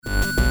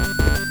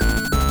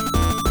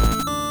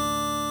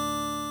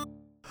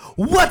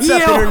What's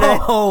up,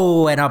 Internet?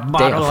 Yo, and a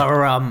bottle of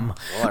rum.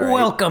 Right.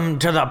 Welcome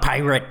to the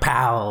Pirate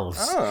Pals.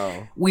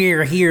 Oh.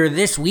 We're here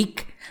this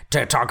week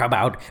to talk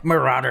about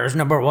Marauders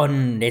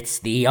 #1. It's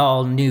the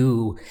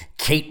all-new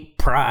Kate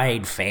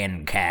Pride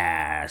fan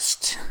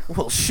cast.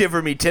 Well,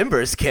 shiver me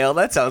timbers, Kale.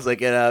 That sounds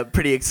like a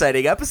pretty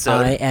exciting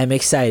episode. I am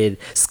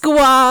excited.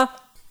 Squaw!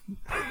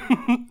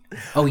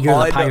 Oh,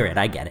 you're the pirate.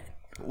 I get it.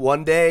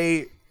 One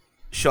day,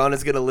 Sean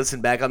is going to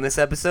listen back on this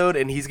episode,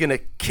 and he's going to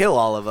kill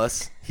all of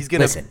us. He's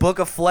going to book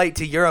a flight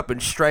to Europe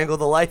and strangle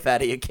the life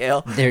out of you,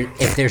 Kale.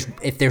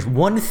 If there's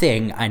one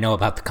thing I know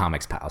about the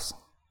Comics Pals,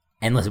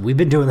 and listen, we've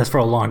been doing this for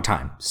a long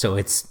time, so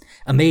it's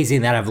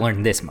amazing that I've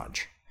learned this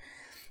much.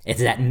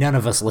 It's that none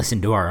of us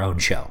listen to our own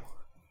show.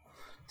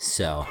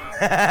 So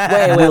wait.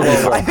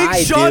 I think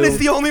Sean is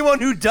the only one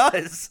who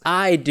does.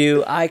 I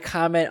do. I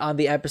comment on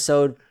the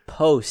episode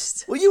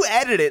post. Well, you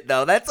edit it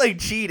though. That's like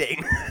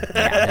cheating.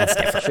 Yeah, that's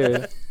different.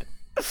 True.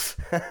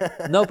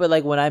 No, but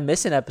like when I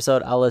miss an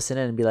episode, I'll listen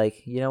in and be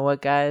like, you know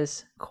what,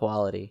 guys?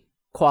 Quality,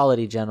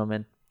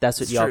 gentlemen. That's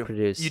what y'all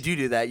produce. You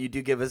do that. You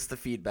do give us the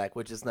feedback,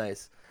 which is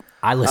nice.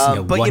 I listen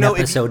to one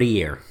episode a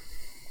year.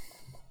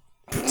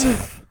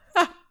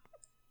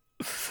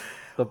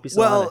 But be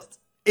so honest.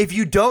 If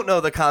you don't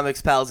know the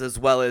Comics Pals as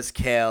well as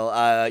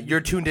Kale, you're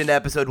tuned into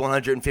episode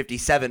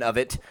 157 of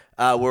it,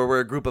 where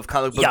we're a group of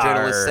comic book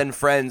journalists and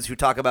friends who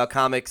talk about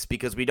comics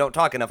because we don't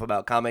talk enough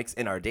about comics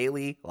in our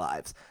daily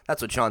lives.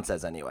 That's what Sean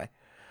says anyway.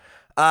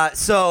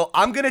 So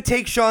I'm going to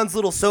take Sean's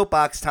little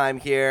soapbox time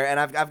here, and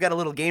I've got a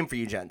little game for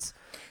you gents.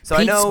 So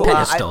Pete's I know...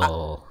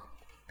 pedestal.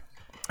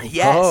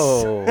 Yes.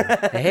 Oh,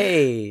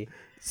 hey.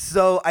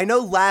 So I know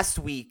last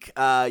week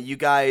you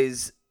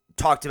guys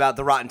talked about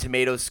the Rotten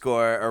Tomatoes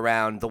score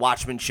around The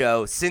Watchmen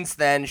show. Since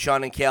then,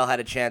 Sean and Kale had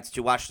a chance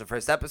to watch the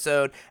first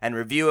episode and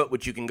review it,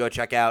 which you can go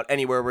check out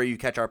anywhere where you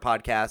catch our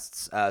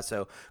podcasts.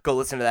 So go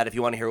listen to that if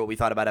you want to hear what we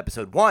thought about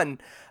episode 1.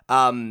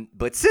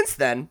 But since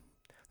then,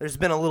 there's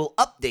been a little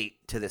update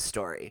to this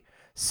story.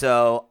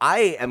 So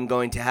I am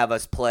going to have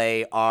us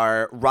play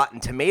our Rotten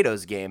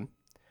Tomatoes game,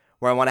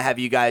 where I want to have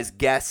you guys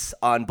guess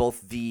on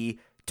both the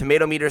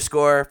tomato meter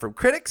score from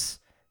critics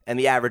and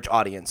the average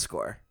audience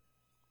score.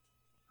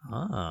 Oh.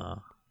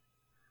 All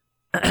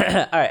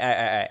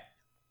right.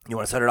 You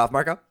want to start it off,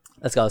 Marco?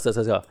 Let's go.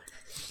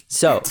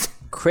 So,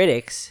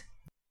 critics,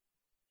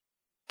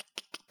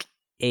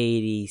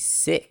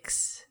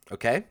 86.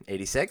 Okay,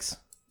 86.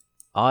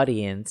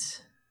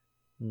 Audience,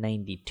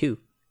 92.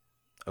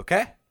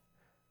 Okay.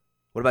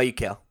 What about you,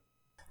 Kale?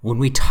 When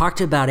we talked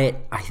about it,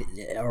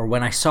 or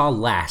when I saw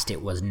last,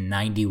 it was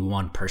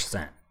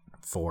 91%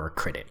 for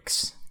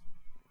critics.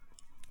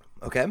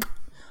 Okay.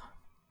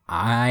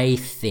 I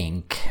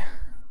think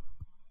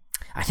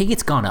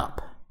it's gone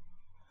up.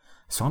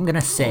 So I'm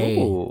gonna say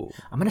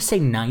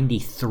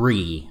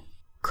 93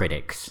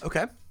 critics.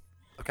 Okay.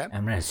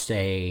 I'm gonna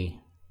say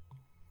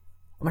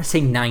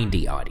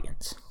 90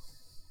 audience.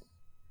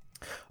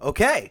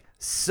 Okay.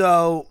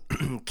 So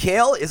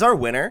Kale is our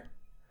winner.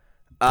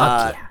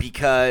 Yeah.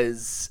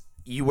 Because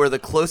you were the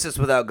closest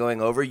without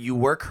going over. You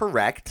were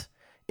correct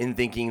in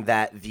thinking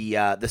that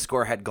the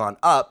score had gone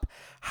up.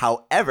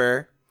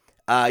 However,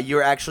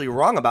 you're actually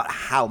wrong about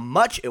how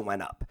much it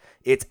went up.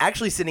 It's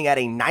actually sitting at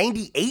a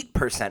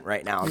 98%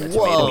 right now on the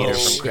tomato meter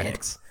from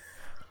critics.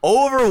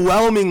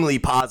 Overwhelmingly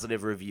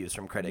positive reviews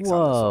from critics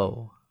on this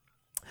one.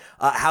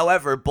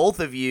 However, both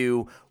of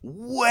you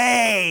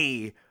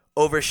way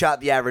overshot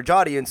the average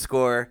audience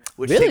score,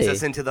 which takes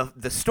us into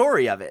the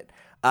story of it.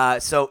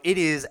 So it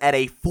is at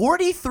a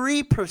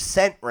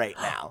 43% right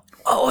now.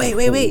 Oh,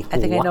 wait. I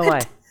think I know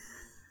why.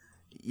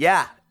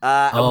 Yeah.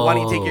 Why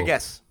don't you take your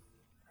guess?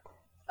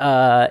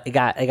 It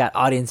got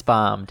audience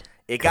bombed.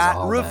 It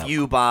got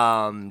review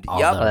bombed.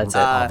 That's it.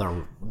 All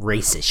the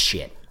racist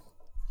shit.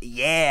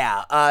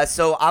 Yeah.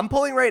 So I'm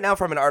pulling right now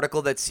from an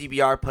article that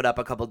CBR put up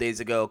a couple days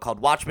ago called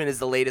Watchmen is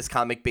the latest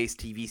comic-based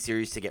TV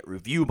series to get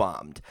review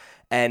bombed.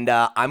 And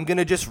I'm going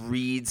to just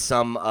read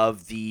some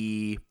of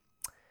these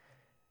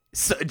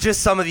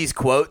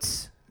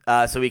quotes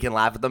so we can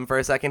laugh at them for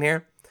a second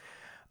here.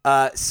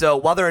 So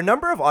while there are a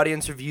number of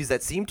audience reviews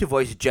that seem to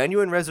voice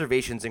genuine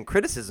reservations and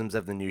criticisms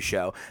of the new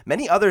show,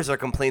 many others are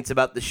complaints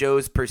about the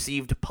show's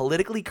perceived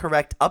politically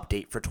correct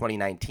update for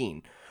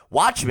 2019.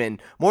 Watchmen,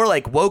 more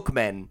like woke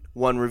men,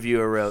 one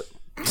reviewer wrote.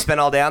 You spent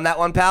all day on that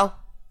one, pal?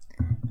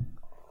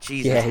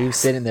 Jesus. Yeah, he was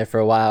sitting there for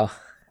a while.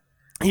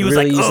 He was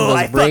really like, oh,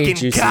 I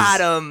fucking got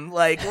him.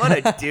 Like, what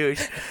a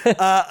douche.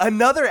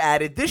 Another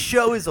added, this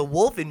show is a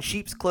wolf in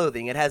sheep's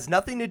clothing. It has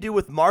nothing to do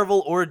with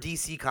Marvel or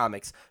DC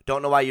Comics.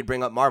 Don't know why you'd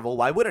bring up Marvel.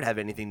 Why would it have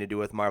anything to do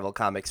with Marvel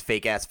Comics,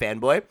 fake-ass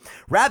fanboy?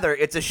 Rather,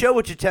 it's a show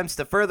which attempts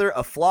to further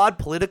a flawed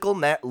political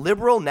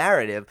liberal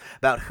narrative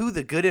about who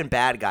the good and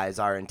bad guys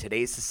are in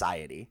today's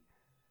society.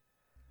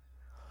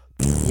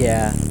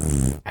 Yeah.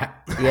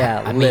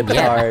 Yeah,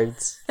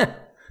 libtards.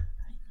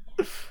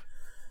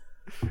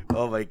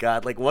 Oh my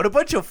god, like what a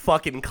bunch of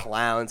fucking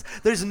clowns.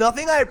 There's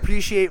nothing I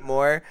appreciate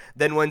more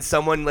than when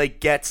someone like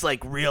gets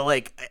like real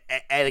like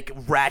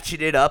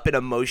ratcheted up and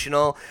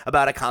emotional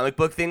about a comic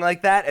book thing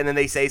like that, and then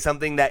they say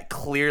something that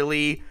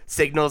clearly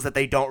signals that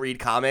they don't read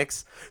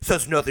comics. So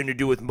it's nothing to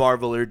do with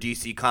Marvel or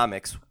DC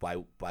Comics.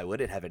 Why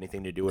would it have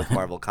anything to do with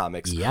Marvel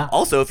Comics? Yeah.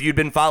 Also, if you'd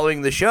been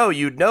following the show,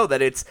 you'd know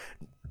that it's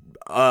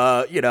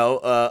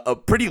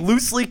pretty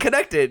loosely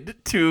connected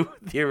to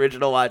the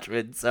original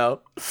Watchmen.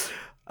 So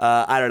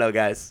I don't know,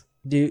 guys.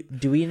 Do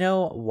we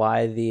know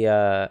why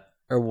the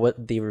or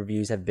what the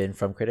reviews have been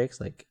from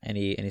critics? Like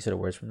any sort of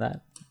words from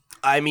that?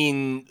 I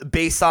mean,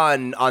 based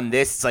on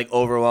this, it's like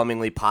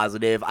overwhelmingly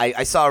positive.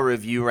 I saw a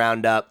review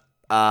roundup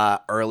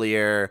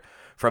earlier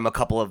from a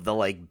couple of the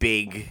like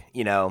big,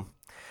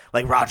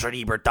 like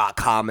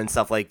RogerEbert.com and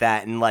stuff like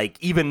that, and like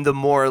even the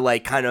more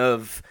like kind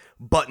of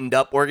buttoned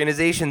up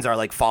organizations are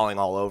like falling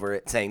all over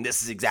it, saying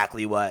this is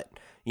exactly what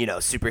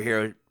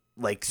superhero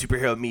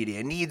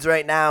media needs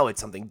right now.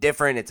 It's something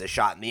different. It's a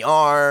shot in the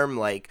arm,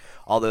 like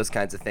all those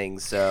kinds of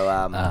things.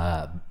 So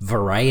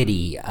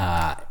Variety,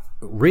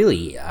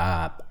 really,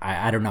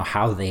 I don't know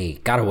how they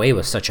got away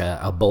with such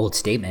a bold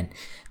statement.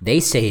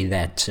 They say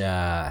that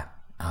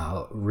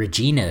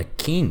Regina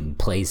King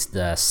plays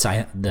the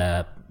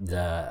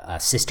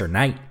Sister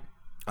Knight.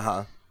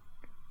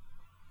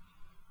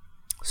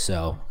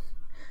 So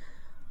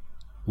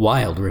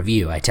wild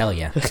review, I tell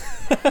you.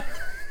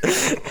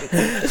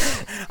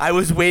 I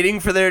was waiting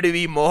for there to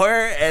be more,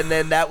 and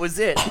then that was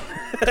it.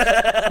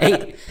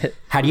 Hey,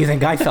 how do you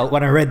think I felt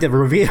when I read the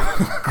review?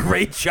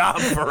 Great job,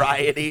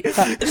 Variety.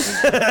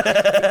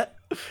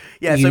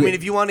 Yeah, so I mean,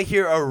 if you want to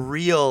hear a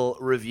real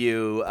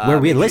review, where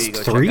we make sure list you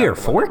go 3 check or out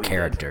the 4 one that we did.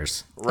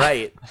 characters.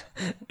 Right.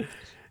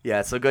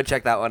 Yeah, so go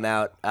check that one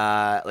out.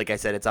 Like I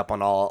said, it's up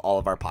on all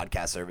of our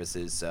podcast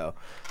services. So,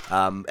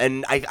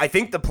 and I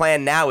think the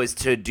plan now is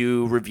to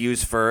do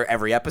reviews for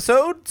every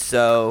episode.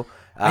 So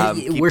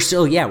we're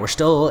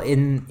still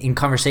in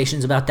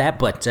conversations about that,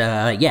 but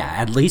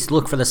at least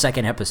look for the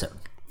second episode.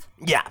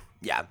 Yeah.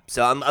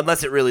 So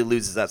unless it really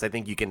loses us, I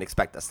think you can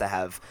expect us to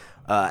have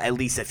at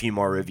least a few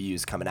more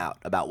reviews coming out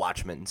about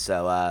Watchmen.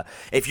 So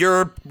if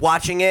you're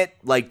watching it,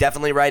 like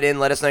definitely write in,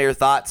 let us know your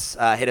thoughts.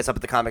 Hit us up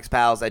at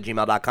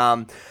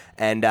thecomicspals@gmail.com.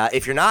 And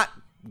if you're not,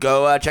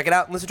 go check it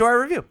out and listen to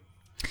our review.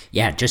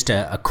 Yeah, just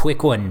a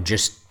quick one,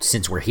 just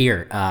since we're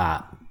here.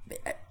 I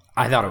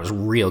thought it was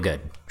real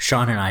good.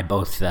 Sean and I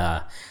both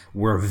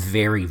were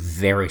very,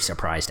 very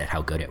surprised at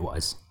how good it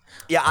was.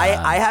 Yeah,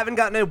 I haven't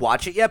gotten to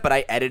watch it yet, but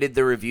I edited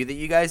the review that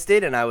you guys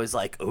did, and I was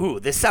like, "Ooh,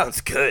 this sounds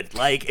good!"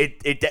 Like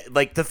it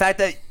like the fact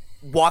that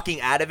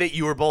walking out of it,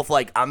 you were both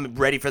like, "I'm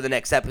ready for the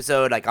next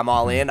episode." Like I'm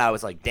all in. I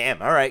was like,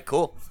 "Damn, all right,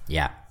 cool."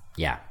 Yeah.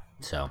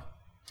 So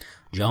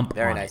jump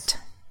Very on nice. it.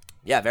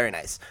 Yeah, very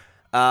nice.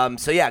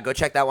 Go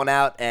check that one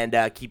out and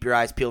keep your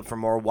eyes peeled for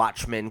more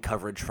Watchmen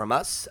coverage from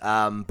us.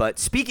 But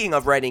speaking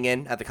of writing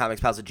in at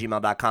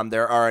thecomicspals@gmail.com,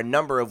 there are a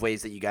number of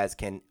ways that you guys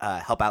can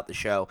help out the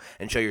show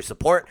and show your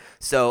support.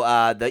 So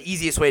the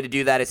easiest way to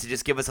do that is to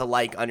just give us a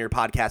like on your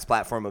podcast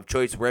platform of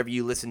choice, wherever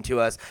you listen to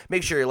us.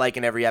 Make sure you're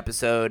liking every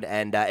episode.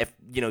 And if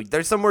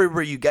there's somewhere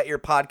where you get your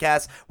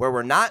podcast where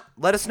we're not,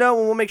 let us know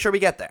and we'll make sure we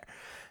get there.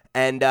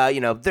 And,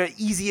 the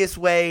easiest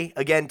way,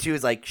 again, too,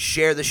 is like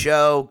share the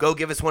show. Go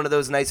give us one of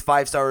those nice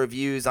 5-star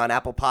reviews on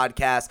Apple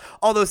Podcasts.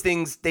 All those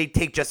things, they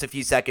take just a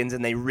few seconds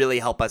and they really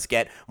help us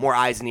get more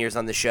eyes and ears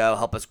on the show,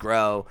 help us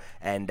grow.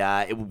 And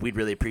we'd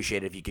really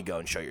appreciate it if you could go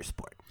and show your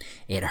support.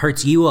 It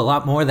hurts you a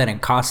lot more than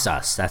it costs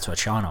us. That's what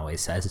Sean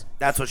always says.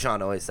 All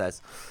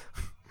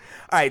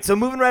right, so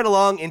moving right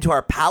along into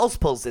our Pals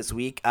Pulls this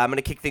week, I'm going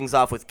to kick things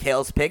off with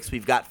Kale's picks.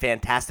 We've got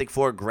Fantastic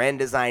Four Grand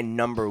Design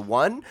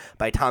 #1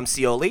 by Tom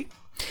Scioli.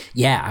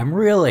 Yeah, I'm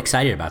real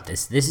excited about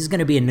this. This is going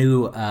to be a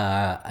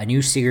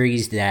new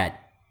series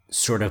that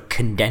sort of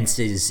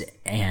condenses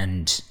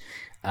and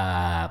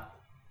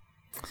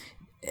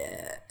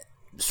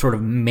sort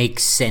of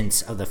makes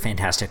sense of the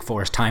Fantastic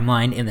Four's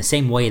timeline in the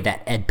same way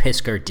that Ed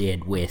Piskor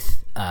did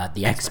with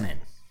the X-Men.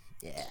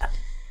 Yeah.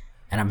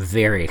 And I'm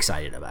very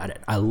excited about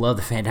it. I love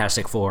the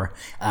Fantastic Four.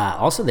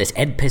 Also, this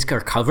Ed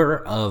Piskor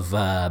cover of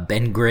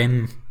Ben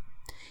Grimm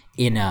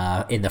in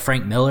the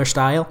Frank Miller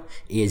style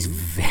is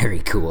very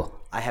cool.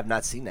 I have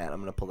not seen that. I'm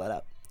going to pull that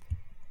up.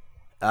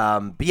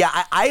 But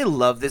yeah, I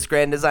love this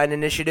Grand Design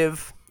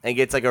Initiative. I think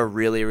it's like a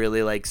really,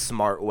 really like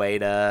smart way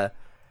to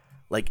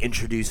like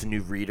introduce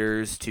new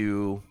readers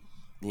to,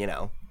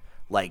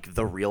 like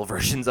the real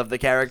versions of the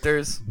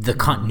characters. The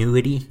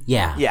continuity,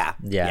 yeah.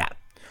 Yeah.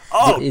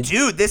 Oh,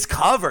 dude, this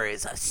cover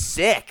is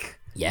sick.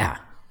 Yeah.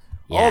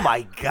 Oh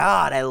my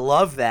god, I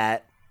love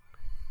that.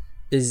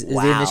 Is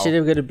the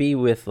initiative going to be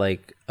with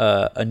like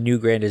a new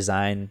grand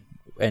design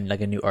and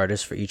like a new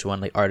artist for each one,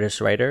 like artist,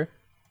 writer?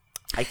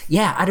 I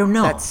don't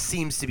know. That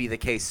seems to be the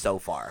case so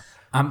far.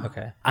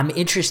 Okay. I'm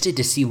interested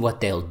to see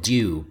what they'll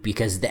do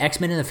because the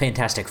X-Men and the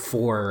Fantastic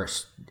Four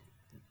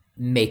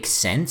make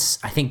sense.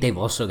 I think they've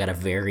also got a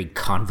very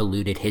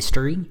convoluted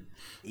history.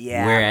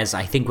 Yeah. Whereas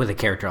I think with a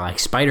character like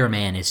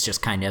Spider-Man, it's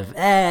just kind of,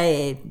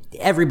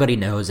 everybody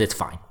knows, it's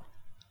fine.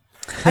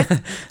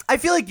 I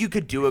feel like you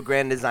could do a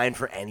grand design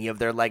for any of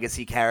their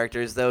legacy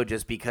characters, though,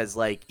 just because,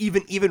 like,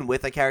 even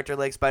with a character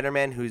like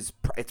Spider-Man,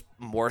 it's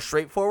more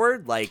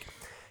straightforward. Like,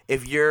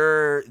 if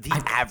you're the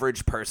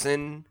average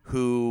person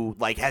who,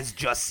 like, has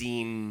just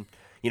seen,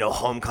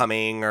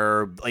 Homecoming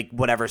or, like,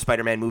 whatever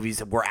Spider-Man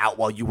movies were out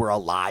while you were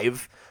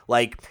alive,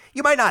 like,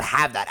 you might not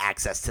have that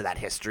access to that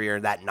history or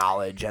that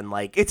knowledge. And,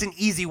 like, it's an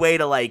easy way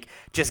to, like,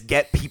 just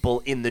get people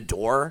in the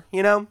door,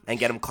 and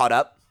get them caught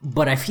up.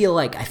 But I feel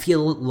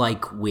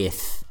like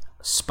with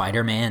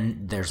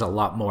Spider-Man, there's a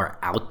lot more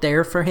out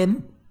there for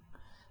him.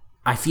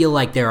 I feel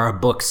like there are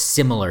books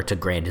similar to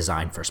Grand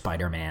Design for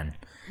Spider-Man.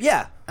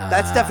 Yeah,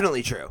 that's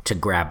definitely true. To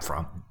grab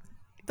from.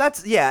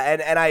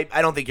 And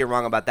I don't think you're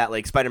wrong about that.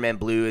 Like, Spider-Man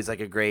Blue is, like,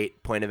 a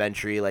great point of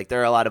entry. Like,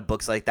 there are a lot of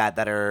books like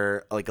that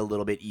are, like, a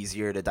little bit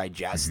easier to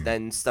digest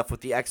than stuff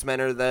with the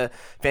X-Men or the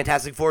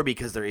Fantastic Four,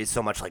 because there is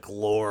so much, like,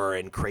 lore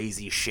and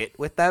crazy shit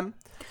with them.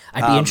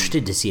 I'd be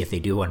interested to see if they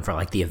do one for,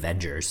 like, the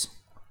Avengers.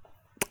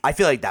 I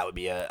feel like that would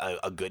be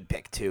a good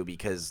pick, too,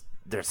 because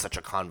there's such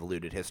a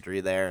convoluted history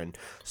there and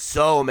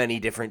so many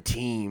different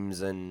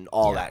teams and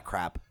all that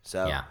crap.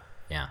 So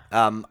Yeah.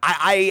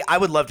 I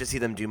would love to see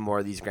them do more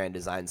of these grand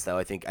designs, though.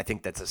 I think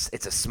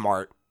it's a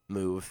smart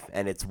move,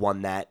 and it's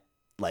one that,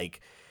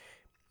 like,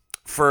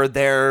 for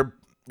their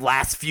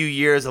last few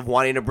years of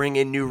wanting to bring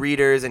in new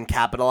readers and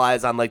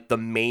capitalize on, like, the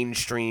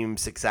mainstream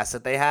success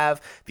that they have,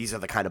 these are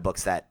the kind of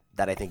books that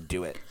I think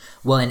do it.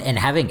 Well, and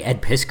having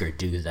Ed Piskor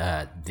do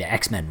the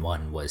X-Men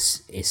one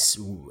is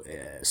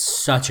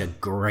such a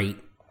great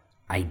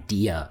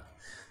idea,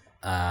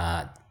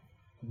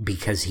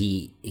 because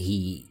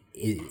he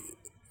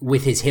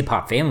with his hip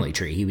hop family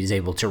tree, he was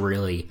able to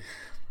really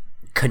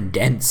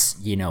condense,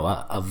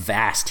 a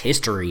vast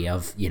history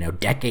of,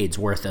 decades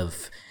worth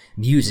of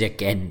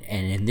music and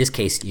in this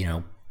case,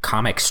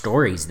 comic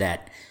stories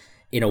that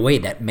in a way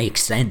that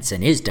makes sense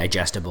and is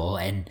digestible.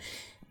 And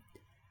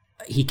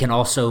he can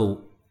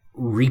also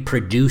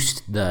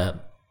reproduce the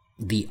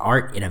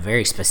art in a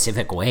very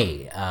specific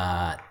way.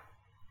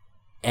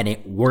 And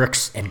it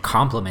works and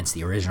complements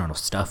the original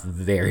stuff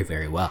very,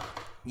 very well.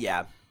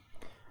 Yeah.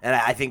 And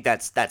I think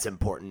that's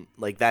important.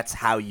 Like, that's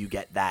how you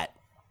get that.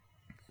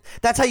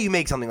 That's how you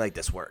make something like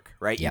this work,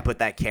 right? Yep. You put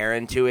that care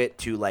into it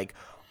to, like,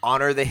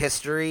 honor the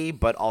history,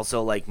 but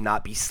also, like,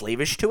 not be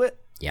slavish to it.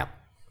 Yeah.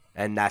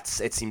 And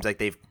it seems like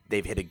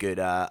they've hit a good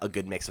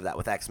mix of that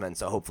with X-Men.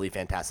 So hopefully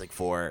Fantastic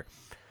Four,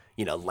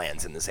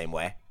 lands in the same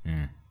way.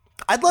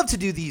 I'd love to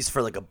do these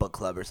for, like, a book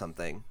club or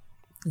something.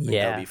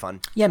 That would be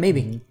fun. Yeah,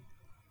 maybe.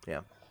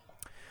 Yeah.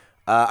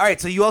 All right,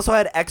 so you also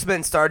had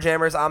X-Men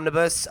Starjammers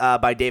Omnibus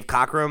by Dave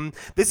Cockrum.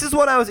 This is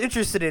one I was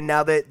interested in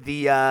now that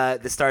the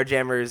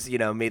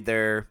Starjammers, made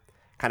their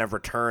kind of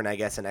return, I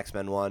guess, in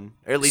X-Men 1.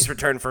 Or at least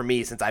return for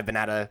me, since I've been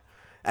out of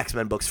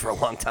X-Men books for a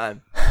long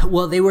time.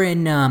 Well, they were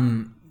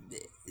in...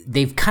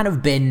 they've kind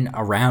of been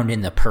around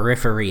in the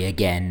periphery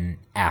again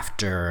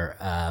after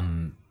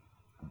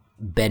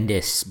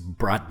Bendis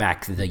brought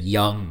back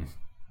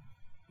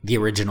the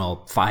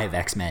original 5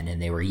 X-Men,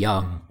 and they were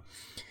young.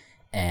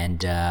 And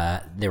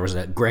there was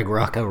Greg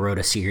Rucka wrote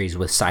a series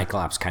with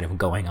Cyclops kind of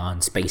going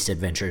on space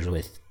adventures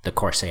with the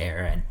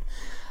Corsair.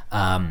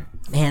 And,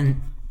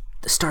 man,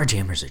 the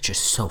Starjammers are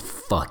just so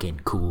fucking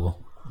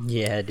cool.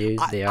 Yeah, dude,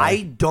 they are.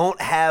 I don't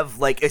have,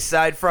 like,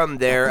 aside from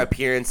their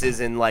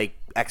appearances in, like,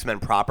 X-Men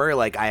proper,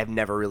 like, I have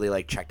never really,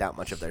 like, checked out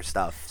much of their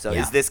stuff. So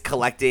is this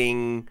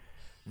collecting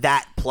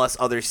that plus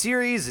other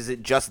series? Is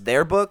it just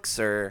their books,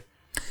 or?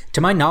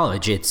 To my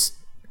knowledge, it's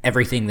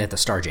everything that the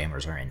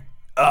Starjammers are in.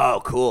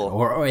 Oh, cool.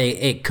 Or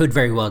it could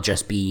very well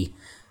just be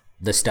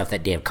the stuff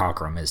that Dave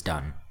Cockrum has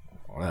done.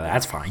 Well,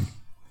 that's fine.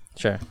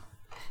 Sure.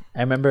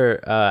 I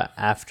remember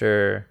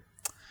after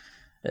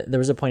there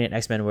was a point in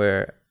X-Men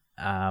where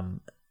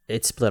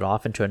it split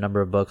off into a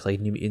number of books, like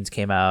New Mutants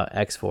came out,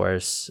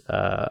 X-Force,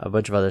 a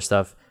bunch of other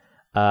stuff.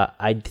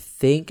 I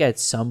think at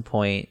some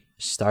point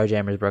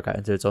Starjammers broke out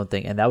into its own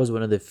thing, and that was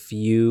one of the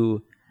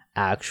few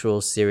actual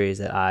series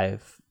that I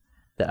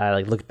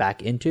like looked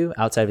back into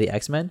outside of the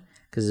X-Men,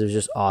 because it was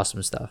just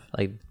awesome stuff.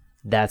 Like,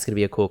 that's gonna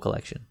be a cool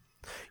collection.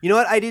 You know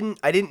what? I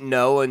didn't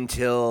know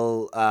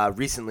until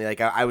recently. Like,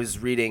 I was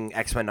reading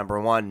X-Men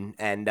 #1,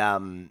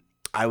 and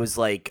I was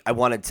like, I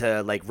wanted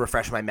to, like,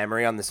 refresh my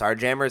memory on the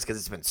Starjammers because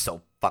it's been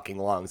so fucking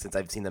long since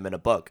I've seen them in a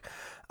book.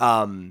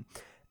 And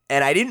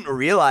I didn't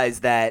realize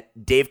that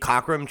Dave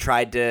Cockrum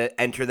tried to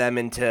enter them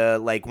into,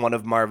 like, one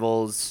of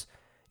Marvel's,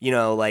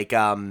 like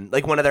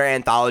one of their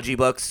anthology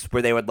books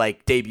where they would,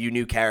 like, debut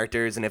new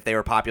characters, and if they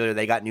were popular,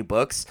 they got new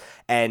books.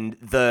 And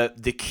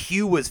the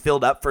queue was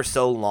filled up for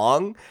so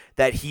long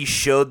that he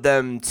showed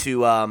them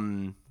to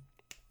oh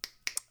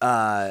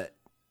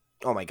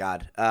my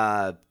god,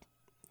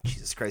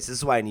 Jesus Christ, this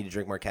is why I need to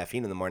drink more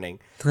caffeine in the morning.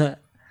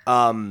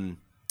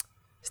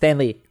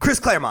 Stanley. Chris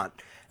Claremont.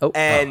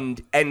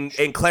 And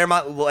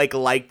Claremont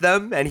liked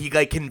them, and he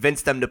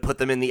convinced them to put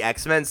them in the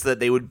X-Men so that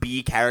they would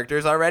be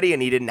characters already,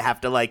 and he didn't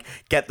have to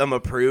get them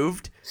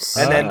approved.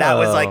 And then that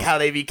was how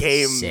they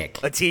became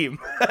a team.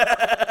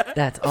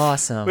 That's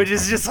awesome. Which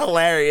is just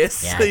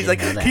hilarious. Yeah, He's like,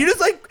 can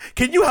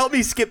Can you help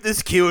me skip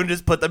this queue and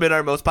just put them in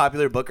our most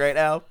popular book right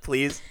now,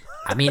 please?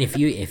 I mean, if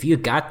you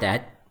got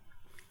that,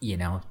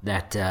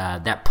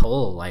 that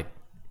poll, like,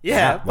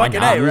 Yeah, why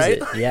fucking not? A,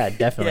 right? Yeah,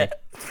 definitely.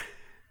 Yeah.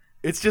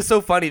 It's just so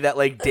funny that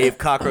like Dave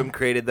Cockrum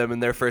created them in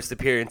their first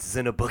appearances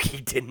in a book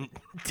he didn't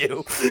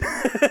do.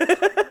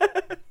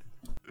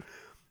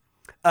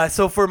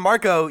 So for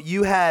Marco,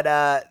 you had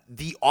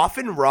The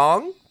Often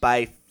Wrong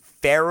by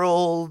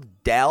Farrell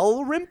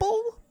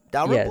Dalrymple?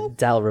 Yeah,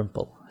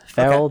 Dalrymple.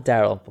 Farrell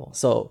Dalrymple.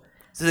 So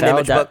this is an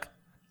image book.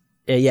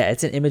 Yeah,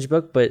 it's an image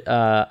book, but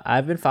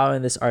I've been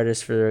following this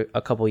artist for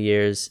a couple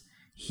years.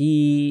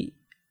 He's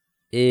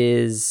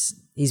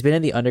been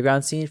in the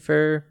underground scene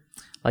for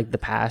like the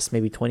past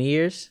maybe 20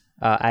 years.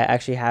 I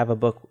actually have a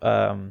book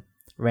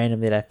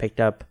randomly that I picked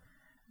up,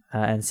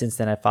 and since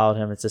then I followed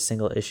him. It's a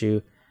single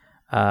issue.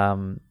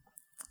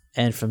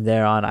 And from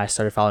there on, I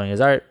started following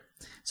his art.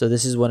 So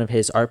this is one of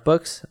his art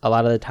books. A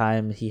lot of the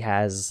time, he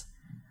has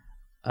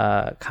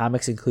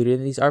comics included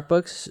in these art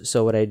books.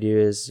 So what I do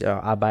is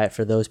I'll buy it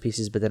for those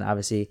pieces, but then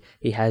obviously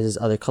he has his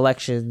other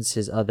collections,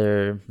 his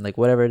other like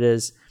whatever it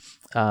is.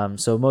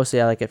 So mostly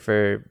I like it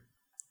for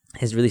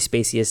his really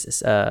spacey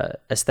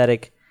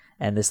aesthetic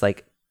and this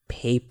like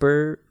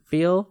paper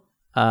feel.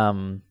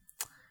 And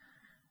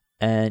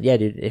yeah,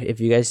 dude, if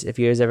you guys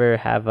ever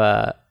have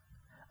a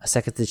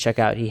second to check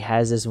out, he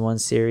has this one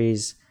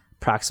series,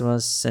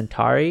 Proxima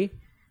Centauri,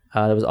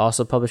 that was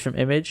also published from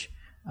Image.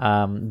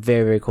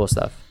 Very, very cool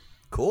stuff.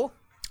 Cool.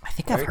 I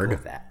think I've heard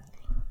of that.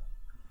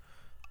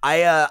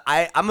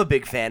 I'm a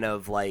big fan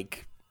of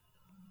like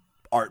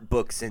art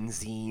books and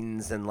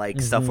zines and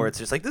like stuff where it's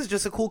just like this is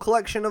just a cool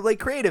collection of like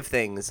creative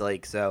things.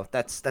 Like so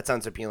that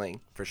sounds appealing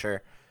for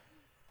sure.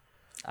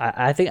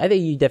 I think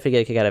you definitely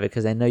get a kick out of it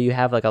because I know you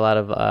have like a lot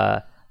of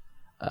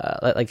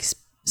like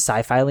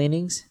sci-fi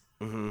leanings,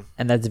 and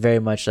that's very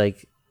much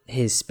like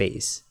his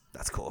space.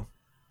 That's cool.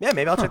 Yeah,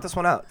 maybe I'll check this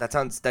one out. That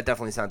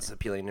definitely sounds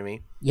appealing to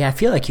me. Yeah, I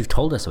feel like you've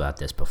told us about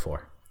this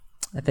before.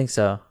 I think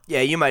so. Yeah,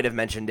 you might have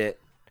mentioned it.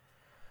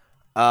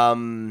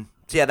 So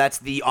yeah, that's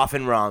The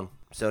Often Wrong.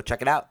 So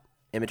check it out.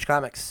 Image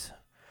Comics.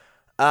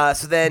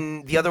 So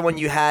then the other one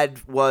you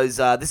had was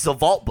this is a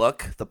Vault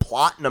book, The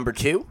Plot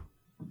 #2.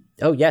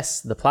 Oh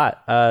yes, The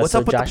Plot. What's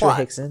up with Joshua The Plot?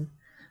 Hickson.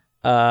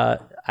 I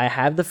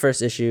have the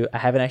first issue. I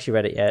haven't actually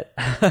read it yet,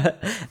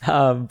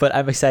 but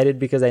I'm excited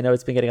because I know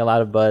it's been getting a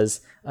lot of buzz.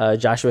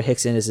 Joshua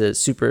Hickson is a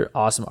super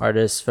awesome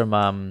artist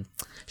from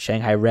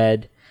Shanghai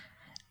Red,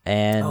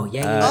 and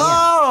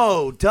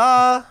Oh,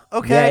 duh.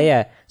 Okay.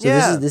 yeah.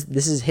 So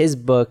this is his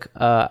book.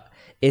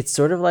 It's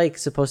sort of like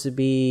supposed to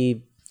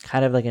be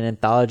kind of like an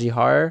anthology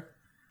horror,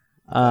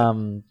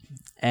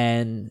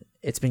 and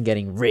it's been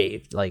getting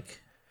raved.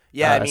 Like,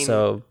 yeah, I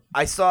mean,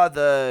 I saw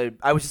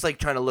I was just like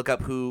trying to look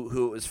up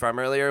who it was from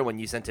earlier when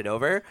you sent it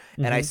over,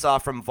 and I saw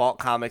from Vault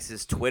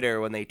Comics' Twitter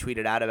when they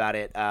tweeted out about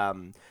it.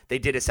 They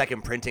did a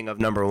second printing of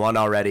 #1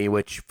 already,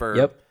 which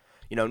for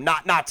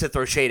not to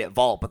throw shade at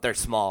Vault, but they're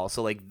small,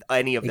 so like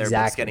any of their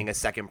books getting a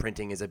second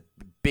printing is a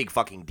big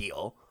fucking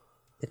deal.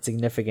 It's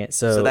significant.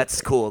 So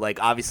that's cool.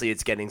 Like obviously,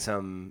 it's getting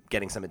some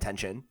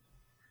attention.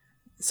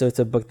 So it's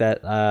a book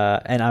that,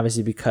 and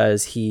obviously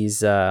because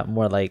he's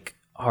more like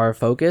horror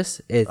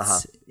focused,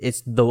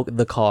 it's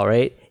the call,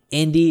 right?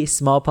 Indie,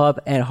 small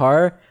pub, and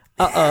horror.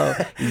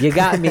 You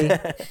got me.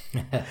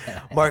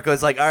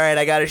 Marco's like, all right,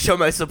 I got to show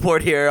my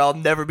support here. I'll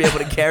never be able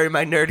to carry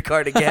my nerd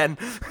card again.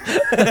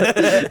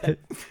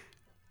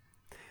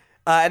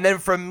 And then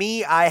from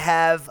me, I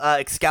have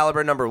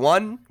Excalibur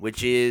 #1,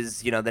 which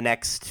is the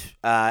next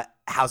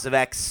House of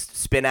X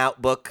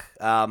spin-out book.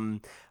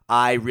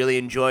 I really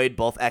enjoyed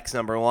both X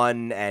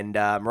 #1 and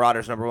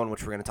Marauders #1,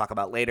 which we're going to talk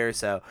about later.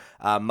 So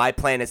my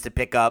plan is to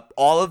pick up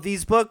all of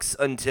these books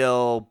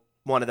until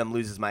one of them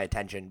loses my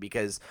attention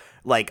because,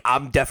 like,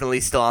 I'm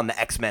definitely still on the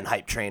X-Men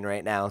hype train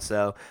right now.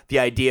 So the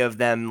idea of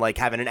them, like,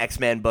 having an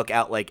X-Men book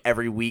out, like,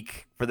 every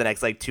week for the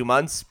next, like, 2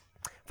 months,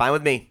 fine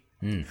with me.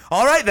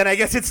 All right, then I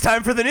guess it's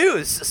time for the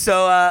news.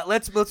 So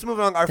let's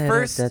move on. Our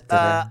first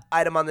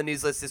item on the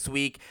news list this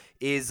week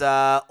is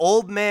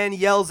Old Man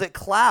Yells at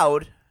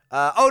Cloud.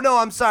 No,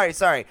 I'm sorry.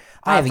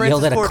 I haven't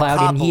yelled at a cloud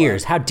Coppola. in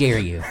years. How dare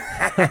you?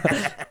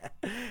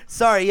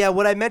 Sorry, yeah,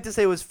 what I meant to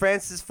say was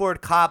Francis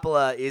Ford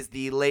Coppola is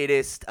the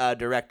latest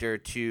director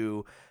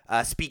to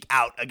speak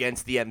out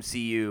against the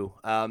MCU.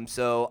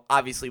 So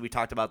obviously we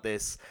talked about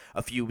this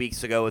a few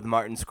weeks ago with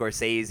Martin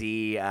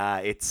Scorsese.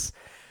 It's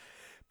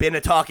been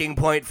a talking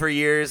point for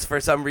years for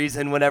some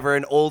reason whenever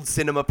an old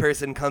cinema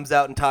person comes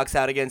out and talks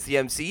out against the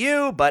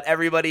MCU, but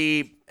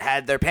everybody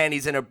had their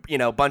panties in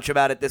a bunch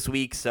about it this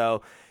week,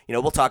 so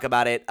we'll talk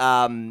about it.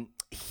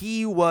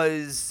 He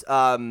was,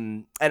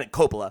 and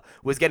Coppola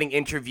was getting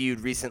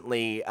interviewed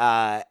recently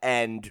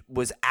and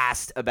was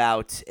asked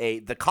about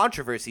the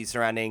controversy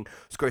surrounding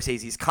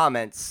Scorsese's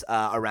comments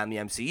around the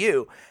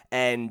MCU.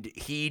 And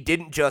he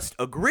didn't just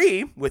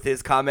agree with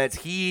his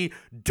comments, he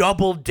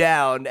doubled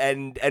down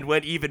and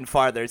went even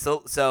farther.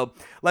 So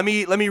let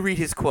me read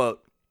his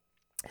quote.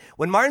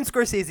 When Martin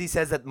Scorsese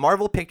says that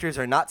Marvel pictures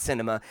are not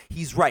cinema,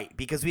 he's right,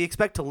 because we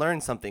expect to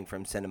learn something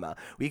from cinema.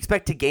 We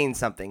expect to gain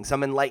something,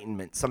 some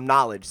enlightenment, some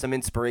knowledge, some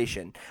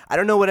inspiration. I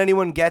don't know what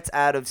anyone gets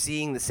out of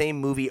seeing the same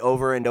movie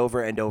over and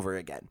over and over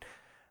again.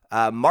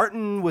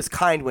 Martin was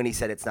kind when he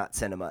said it's not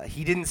cinema.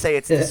 He didn't say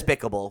it's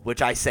despicable,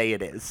 which I say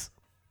it is.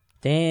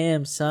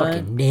 Damn, son.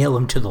 Fucking nail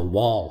him to the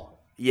wall.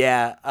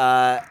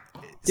 Yeah.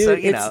 Dude, so,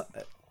 you know.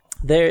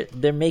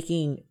 They're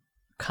making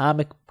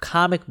comic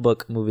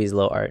book movies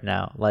low art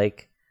now.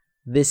 Like,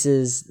 this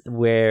is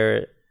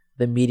where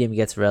the medium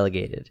gets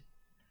relegated.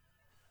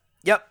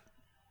 Yep.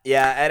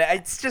 Yeah, and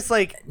it's just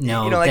like,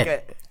 No, you know,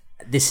 like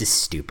this is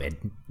stupid.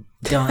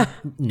 Don't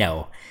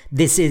no.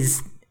 This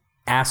is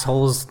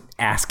assholes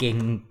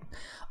asking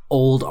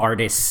old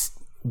artists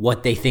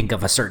what they think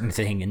of a certain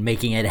thing and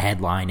making it a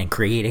headline and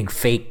creating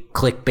fake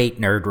clickbait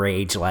nerd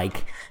rage.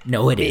 Like,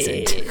 no, it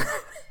isn't.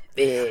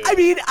 I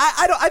mean,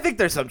 I think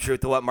there's some truth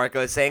to what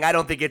Marco is saying. I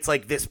don't think it's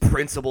like this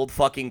principled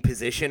fucking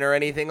position or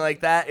anything like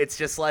that. It's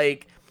just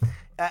like,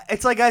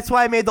 that's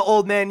why I made the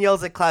old man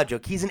yells at cloud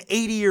joke. He's an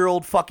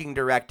 80-year-old fucking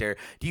director.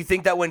 Do you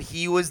think that when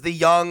he was the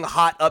young,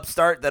 hot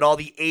upstart that all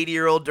the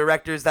 80-year-old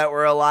directors that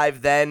were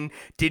alive then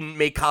didn't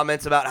make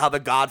comments about how The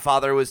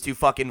Godfather was too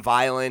fucking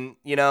violent?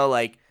 You know,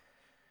 like,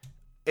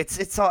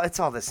 it's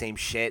all the same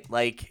shit.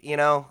 Like, you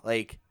know,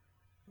 like,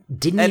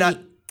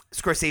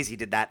 Scorsese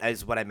did that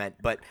is what I meant,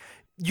 but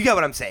you get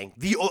what I'm saying.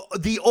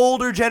 The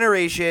older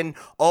generation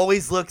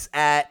always looks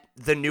at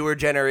the newer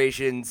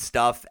generation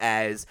stuff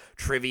as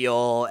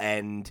trivial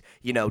and,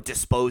 you know,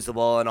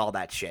 disposable and all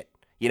that shit.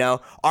 You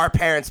know, our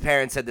parents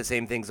said the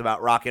same things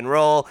about rock and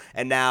roll,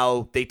 and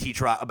now they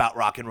teach about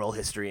rock and roll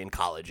history in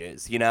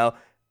colleges, you know?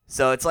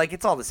 So it's like,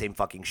 it's all the same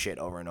fucking shit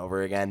over and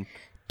over again.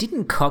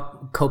 Didn't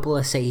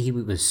Coppola say he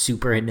was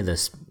super into the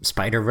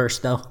Spider-Verse,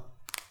 though?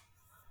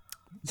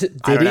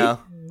 I don't know.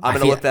 I'm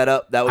going to look that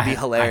up. That would be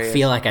hilarious. I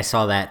feel like I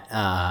saw that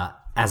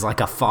as like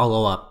a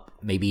follow-up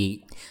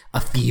maybe a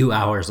few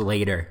hours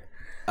later.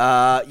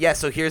 Yeah,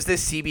 so here's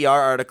this CBR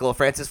article.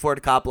 Francis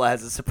Ford Coppola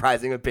has a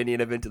surprising opinion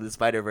of Into the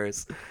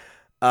Spider-Verse.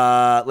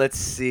 Let's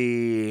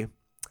see.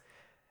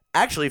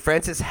 Actually,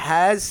 Francis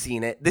has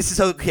seen it. This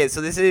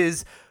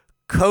is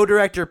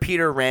co-director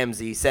Peter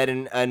Ramsey said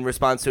in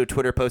response to a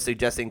Twitter post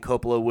suggesting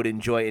Coppola would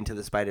enjoy Into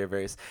the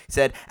Spider-Verse. He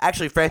said,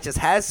 actually, Francis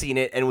has seen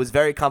it and was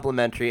very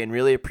complimentary and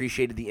really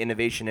appreciated the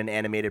innovation in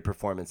animated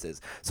performances.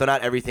 So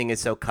not everything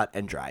is so cut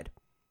and dried.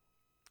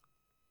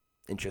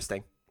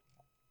 Interesting.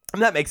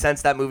 And that makes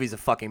sense. That movie's a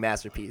fucking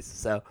masterpiece.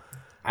 So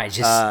I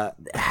just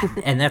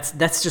and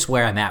that's just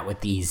where I'm at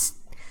with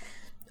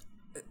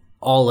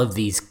all of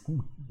these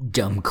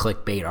dumb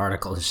clickbait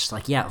articles. It's just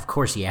like, yeah, of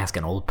course you ask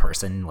an old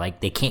person, like,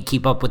 they can't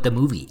keep up with the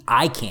movie.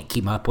 I can't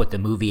keep up with the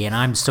movie, and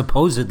I'm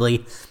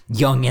supposedly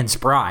young and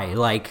spry.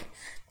 Like,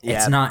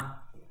 it's not.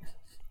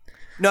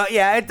 No,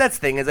 yeah, that's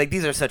the thing. Is like,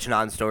 these are such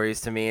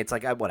non-stories to me. It's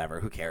like, whatever,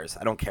 who cares?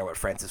 I don't care what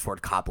Francis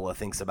Ford Coppola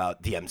thinks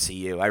about the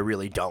MCU. I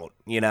really don't,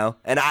 you know?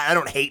 And I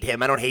don't hate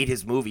him. I don't hate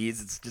his movies.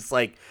 It's just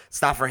like,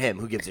 it's not for him.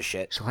 Who gives a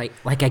shit? So like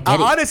I get it.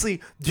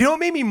 Honestly, do you know what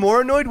made me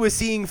more annoyed was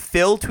seeing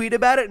Phil tweet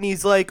about it, and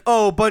he's like,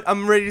 oh, but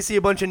I'm ready to see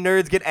a bunch of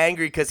nerds get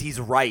angry because he's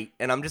right.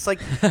 And I'm just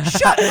like,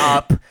 shut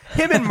up.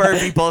 Him and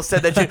Murphy both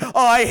said that shit. Oh,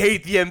 I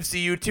hate the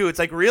MCU too. It's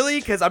like, really?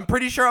 Because I'm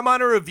pretty sure I'm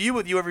on a review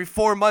with you every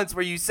 4 months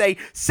where you say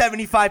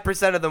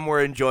 75% of them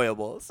were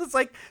enjoyable. So it's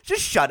like,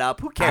 just shut up.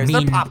 Who cares?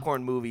 They're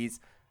popcorn movies.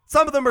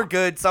 Some of them are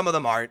good. Some of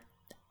them aren't.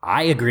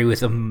 I agree with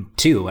them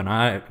too, and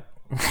I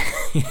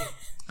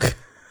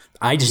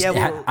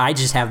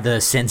just have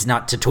the sense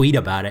not to tweet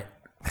about it.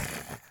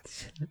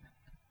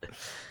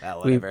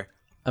 Whatever.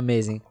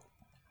 Amazing.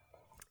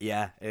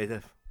 Yeah.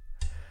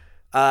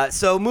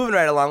 So moving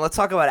right along, let's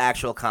talk about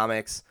actual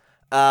comics.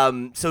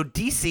 So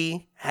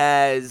DC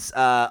has,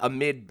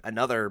 amid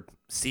another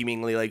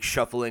seemingly like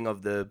shuffling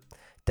of the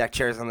deck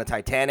chairs on the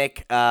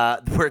Titanic,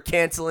 we're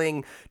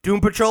canceling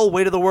Doom Patrol: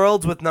 Weight of the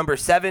Worlds with number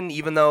 7,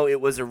 even though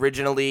it was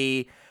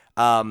originally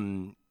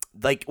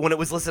like when it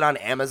was listed on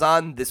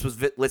Amazon, this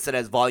was listed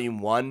as Volume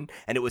 1,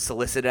 and it was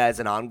solicited as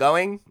an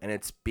ongoing, and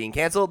it's being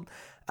canceled.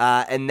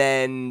 And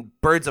then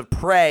Birds of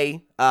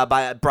Prey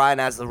by Brian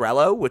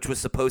Azzarello, which was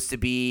supposed to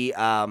be,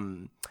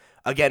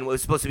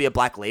 was supposed to be a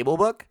Black Label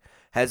book,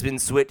 has been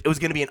switched. It was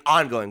going to be an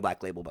ongoing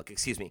Black Label book,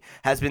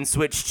 has been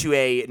switched to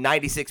a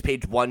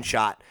 96-page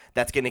one-shot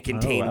that's going to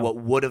contain what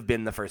would have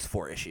been the first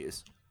 4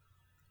 issues.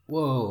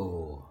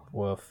 Whoa.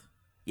 Woof.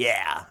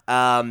 Yeah.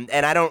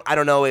 And I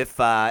don't know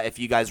if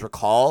you guys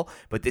recall,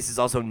 but this is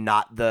also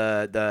not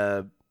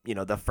the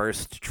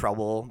first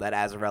trouble that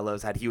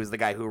Azzarello's had. He was the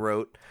guy who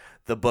wrote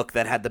the book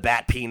that had the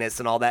bat penis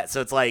and all that.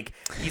 So it's like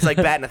he's like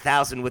batting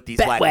 1,000 with these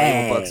Black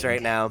Label books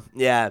right now.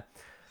 Yeah.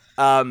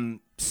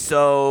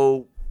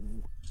 So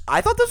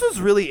I thought this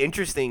was really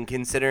interesting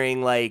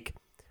considering like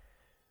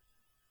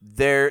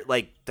there's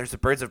a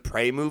Birds of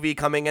Prey movie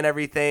coming and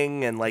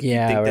everything, and like you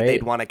think that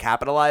they'd want to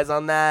capitalize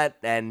on that,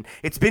 and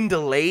it's been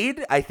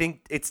delayed. I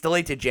think it's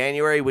delayed to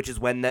January, which is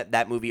when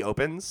that movie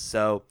opens.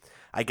 So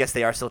I guess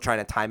they are still trying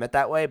to time it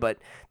that way. But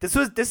this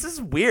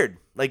is weird.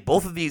 Like,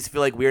 both of these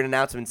feel like weird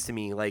announcements to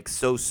me, like,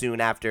 so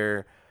soon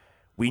after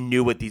we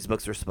knew what these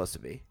books were supposed to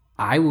be.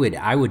 I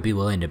would be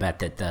willing to bet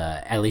that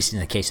at least in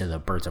the case of the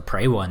Birds of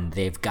Prey one,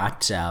 they've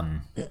got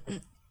the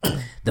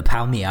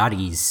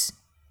Palmiotis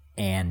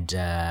and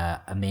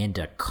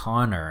Amanda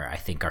Connor, I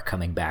think, are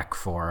coming back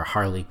for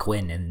Harley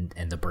Quinn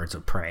and the Birds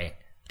of Prey,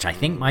 which I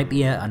think might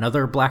be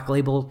another Black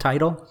Label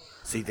title.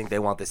 So you think they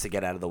want this to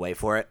get out of the way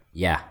for it?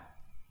 Yeah.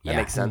 That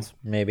makes sense.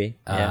 Maybe.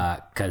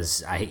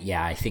 Because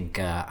I think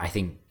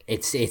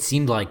it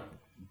seemed like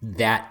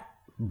that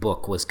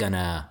book was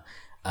gonna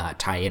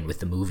tie in with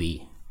the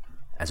movie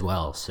as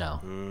well. So.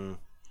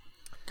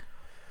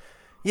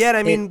 Yeah, and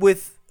I mean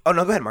oh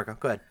no, go ahead, Marco.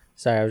 Go ahead.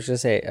 Sorry, I was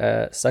just gonna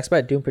say, sucks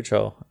about Doom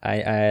Patrol.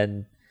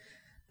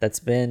 That's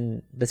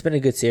been a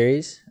good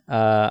series.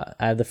 I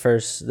have the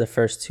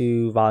first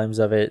 2 volumes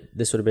of it.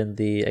 This would have been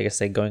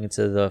going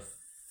into the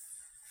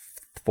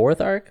 4th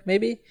arc,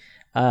 maybe.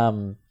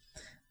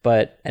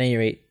 But at any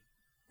rate,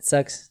 it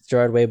sucks.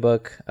 Gerard Way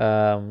book,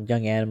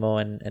 Young Animal,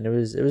 and it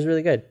was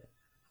really good.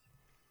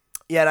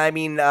 Yeah, and I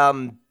mean,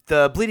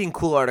 the Bleeding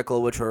Cool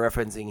article, which we're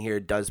referencing here,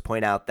 does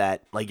point out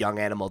that, like, Young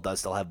Animal does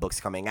still have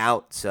books coming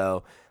out.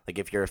 So, like,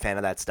 if you're a fan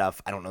of that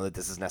stuff, I don't know that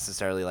this is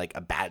necessarily, like,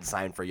 a bad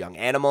sign for Young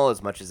Animal,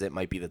 as much as it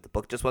might be that the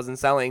book just wasn't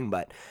selling.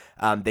 But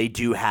they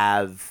do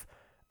have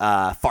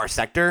Far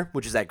Sector,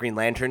 which is that Green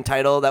Lantern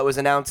title that was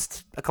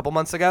announced a couple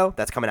months ago.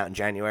 That's coming out in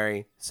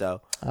January.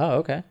 So. Oh,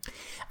 okay.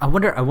 I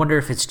wonder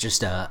if it's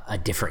just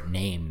a different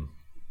name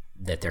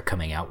that they're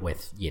coming out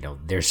with. You know,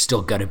 there's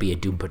still going to be a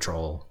Doom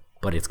Patrol,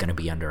 but it's going to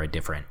be under a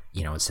different,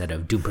 you know, instead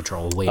of Doom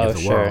Patrol Weight of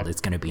the World,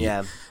 it's going to be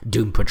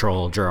Doom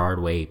Patrol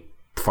Gerard Way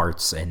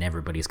Farts, and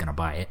everybody's going to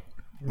buy it.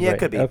 Yeah, right. It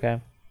could be.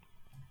 Okay.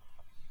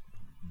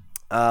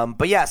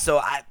 But yeah, so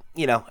I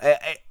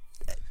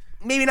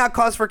maybe not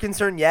cause for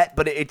concern yet,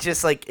 but it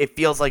just, like, it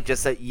feels like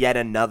just yet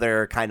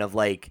another kind of,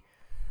 like,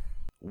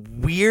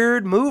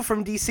 weird move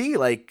from DC,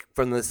 like,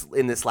 from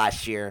this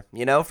last year,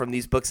 you know, from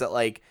these books that,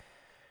 like,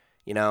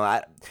 you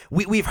know,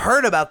 we've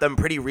heard about them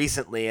pretty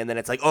recently, and then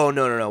it's like, oh,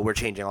 no, we're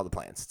changing all the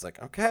plans. It's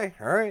like, okay,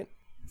 all right.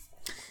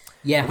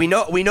 Yeah. We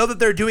know that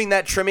they're doing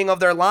that trimming of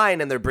their line,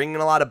 and they're bringing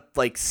a lot of,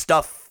 like,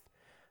 stuff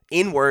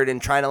inward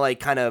and trying to, like,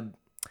 kind of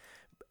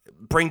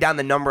bring down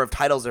the number of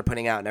titles they're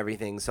putting out and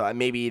everything. So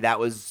maybe that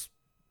was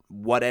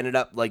what ended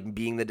up, like,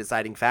 being the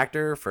deciding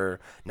factor for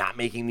not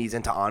making these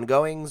into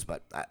ongoings,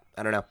 but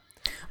I don't know.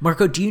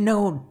 Marco, do you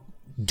know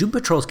Doom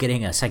Patrol's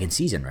getting a second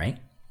season, right?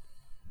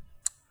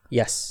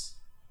 Yes.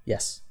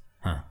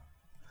 Huh.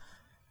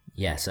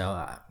 Yeah, so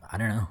I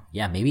don't know.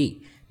 Yeah,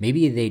 maybe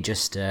they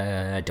just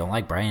don't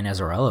like Brian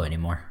Azzarello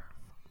anymore.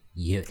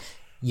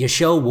 You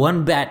show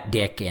one bat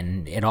dick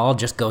and it all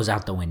just goes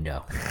out the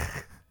window.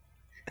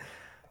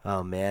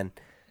 Oh man.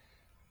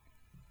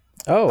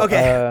 Oh,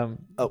 okay.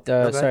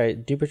 Sorry.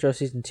 Doom Patrol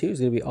season 2 is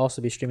going to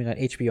also be streaming on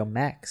HBO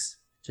Max.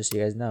 Just so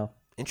you guys know.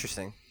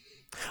 Interesting.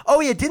 Oh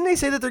yeah, didn't they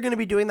say that they're going to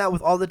be doing that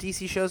with all the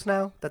DC shows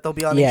now? That they'll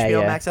be on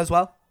HBO Max as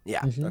well? Yeah.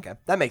 Mm-hmm. Okay,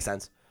 that makes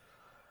sense.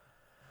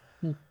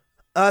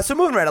 So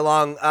moving right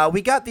along,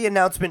 we got the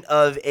announcement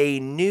of a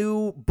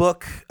new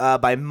book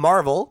by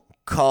Marvel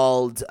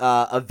called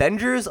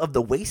Avengers of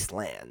the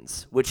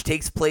Wastelands, which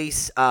takes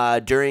place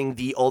during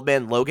the Old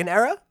Man Logan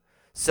era.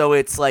 So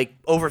it's like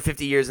over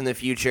 50 years in the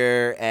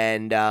future,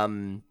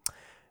 and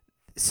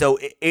so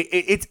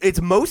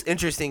it's most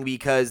interesting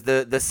because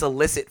the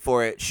solicit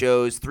for it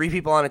shows 3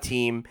 people on a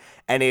team,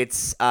 and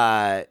it's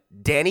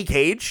Danny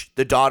Cage,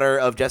 the daughter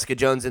of Jessica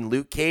Jones and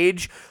Luke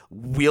Cage,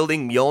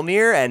 wielding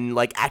Mjolnir and,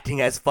 like, acting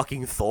as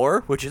fucking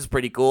Thor, which is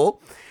pretty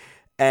cool.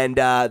 And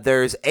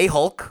there's a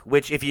Hulk,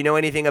 which, if you know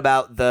anything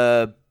about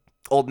the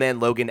Old Man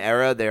Logan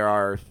era, there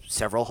are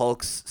several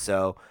Hulks.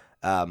 So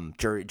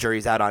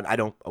jury's out on. I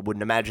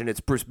wouldn't imagine it's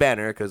Bruce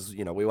Banner because,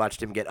 you know, we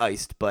watched him get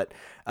iced, but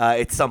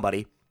it's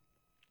somebody.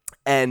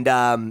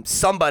 And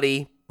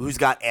somebody who's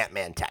got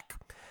Ant-Man tech.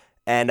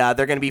 And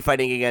they're going to be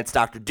fighting against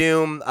Dr.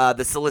 Doom.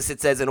 The solicit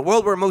says, in a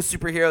world where most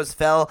superheroes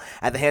fell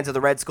at the hands of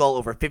the Red Skull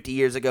over 50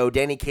 years ago,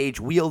 Danny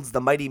Cage wields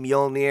the mighty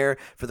Mjolnir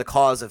for the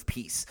cause of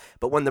peace.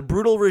 But when the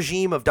brutal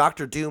regime of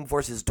Dr. Doom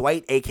forces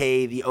Dwight,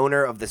 a.k.a. the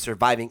owner of the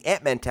surviving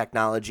Ant-Man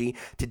technology,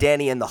 to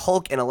Danny and the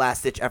Hulk in a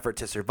last-ditch effort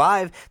to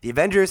survive, the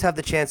Avengers have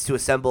the chance to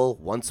assemble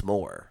once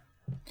more.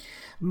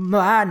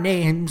 My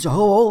name's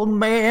Old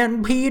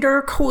Man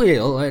Peter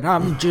Quill, and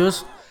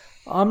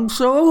I'm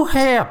so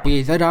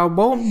happy that I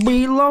won't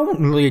be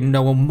lonely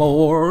no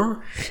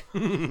more.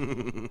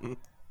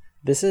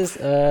 This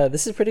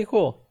is pretty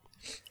cool.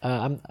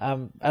 I don't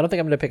think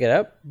I'm gonna pick it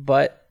up,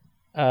 but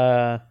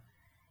an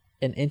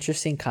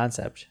interesting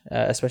concept,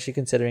 especially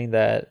considering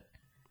that.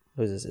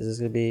 Who is this? Is this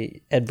gonna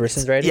be Ed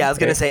Brisson's writing? Yeah, I was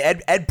gonna say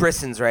Ed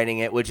Brisson's writing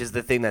it, which is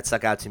the thing that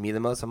stuck out to me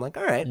the most. I'm like,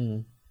 all right,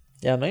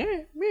 yeah, I'm like, all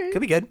right.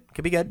 Could be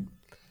good.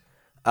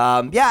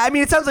 Yeah, I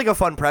mean, it sounds like a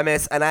fun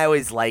premise, and I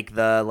always like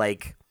the,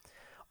 like,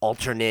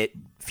 alternate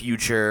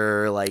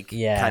future, like,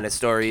 kind of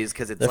stories,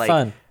 because it's They're like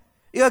fun.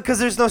 Yeah, because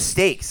there's no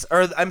stakes.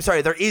 Or, I'm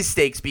sorry, there is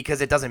stakes because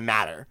it doesn't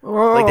matter.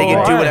 Like, they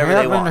can do whatever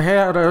they want. I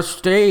haven't had a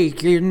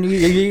steak in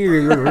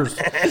years.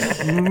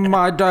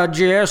 My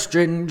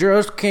digestion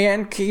just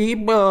can't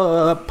keep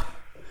up.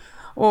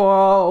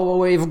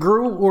 Oh, if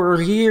Groot were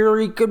here,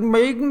 he could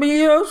make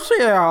me a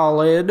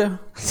salad.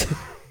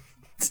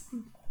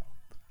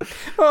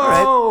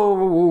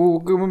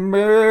 Oh,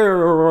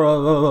 Gamera.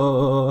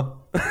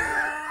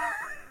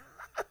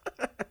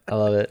 I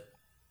love it.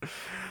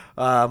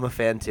 I'm a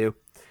fan, too.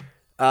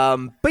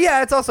 But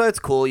yeah, it's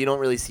cool. You don't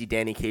really see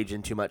Danny Cage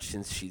in too much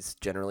since she's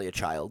generally a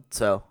child.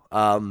 So, yeah,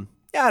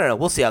 I don't know.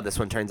 We'll see how this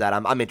one turns out.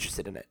 I'm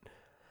interested in it.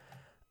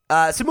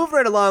 So moving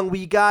right along,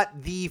 we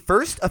got the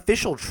first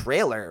official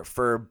trailer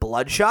for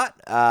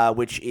Bloodshot,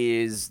 which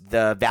is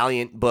the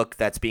Valiant book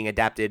that's being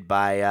adapted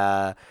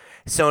by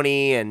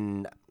Sony,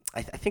 and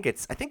I think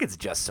it's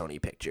just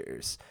Sony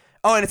Pictures.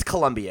 Oh, and it's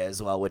Columbia as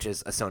well, which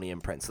is a Sony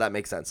imprint, so that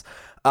makes sense.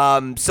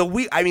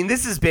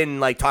 This has been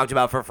like talked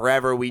about for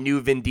forever. We knew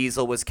Vin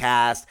Diesel was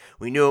cast,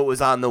 we knew it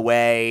was on the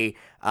way,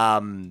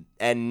 and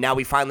now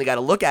we finally got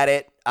to look at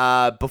it.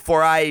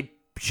 Before I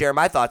share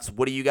my thoughts,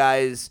 what did you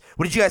guys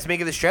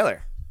make of this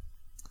trailer?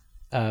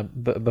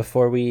 But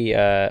before we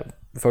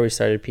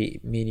started,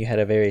 Pete, me and you had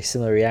a very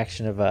similar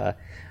reaction of oh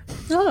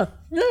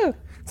yeah.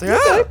 It's like,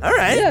 oh, all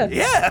right,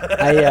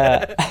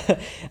 yeah.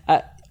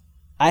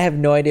 I have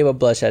no idea what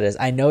Bloodshot is.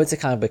 I know it's a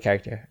comic book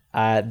character.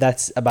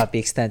 That's about the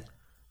extent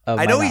of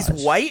my knowledge.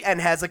 He's white and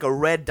has like a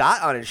red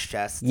dot on his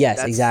chest.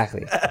 Yes,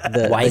 exactly.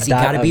 Why has he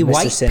got to be Mr.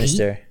 white,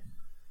 Sinister.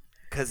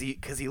 Because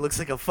he looks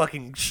like a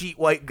fucking sheet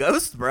white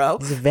ghost, bro.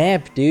 He's a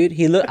vamp, dude.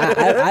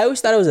 I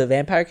always thought it was a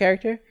vampire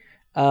character.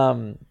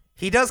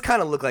 He does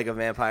kind of look like a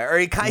vampire, or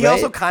he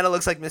also kind of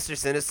looks like Mr.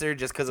 Sinister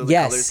just because of the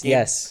color scheme.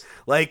 Yes.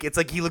 Like it's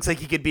like he looks like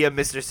he could be a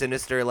Mr.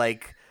 Sinister,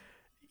 like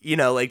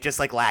just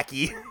like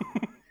lackey.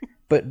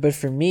 But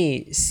for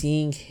me,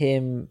 seeing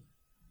him,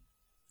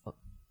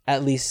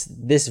 at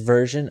least this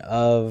version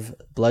of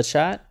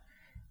Bloodshot,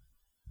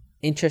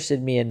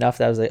 interested me enough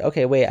that I was like,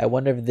 okay, wait, I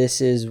wonder if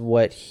this is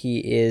what he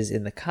is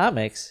in the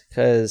comics,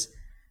 because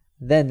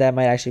then that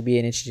might actually be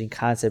an interesting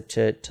concept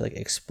to like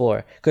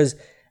explore. Because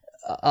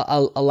a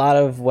lot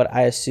of what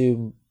I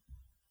assume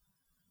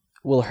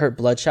will hurt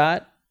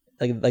Bloodshot,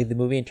 like the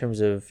movie, in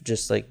terms of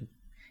just like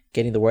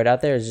getting the word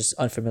out there, is just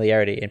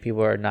unfamiliarity, and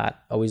people are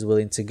not always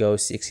willing to go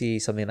see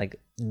something like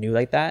new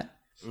like that.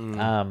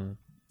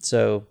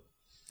 So,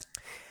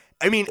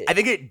 I mean, I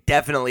think it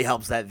definitely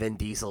helps that Vin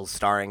Diesel's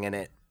starring in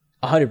it.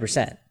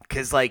 100%.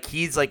 Because like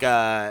he's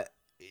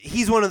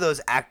one of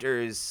those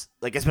actors,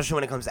 like especially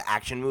when it comes to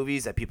action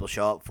movies that people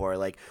show up for.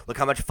 Like, look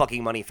how much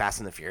fucking money Fast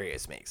and the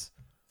Furious makes.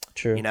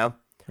 True. You know,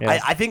 Yeah.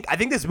 I think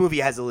this movie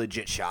has a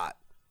legit shot.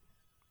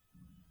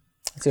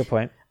 That's a good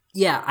point.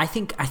 Yeah, I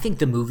think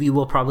the movie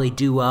will probably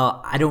do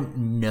well. I don't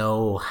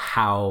know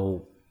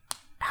how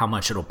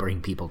much it'll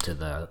bring people to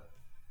the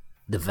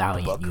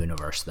Valiant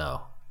universe,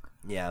 though.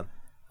 Yeah,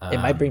 It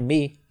might bring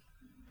me.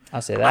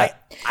 I'll say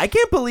that. I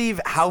can't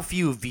believe how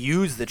few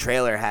views the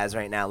trailer has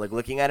right now. Like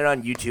looking at it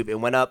on YouTube, it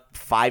went up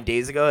 5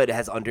 days ago. It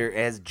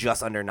has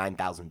just under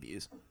 9,000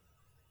 views.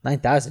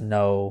 9,000?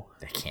 No,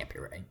 That can't be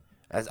right.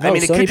 I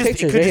mean, it could just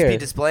be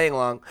displaying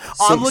long.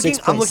 Oh,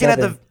 I'm looking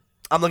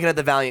at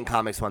the Valiant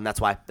Comics one. That's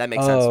why. That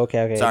makes sense. Oh,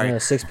 okay. Sorry. No,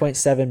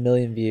 6.7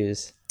 million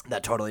views.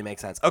 That totally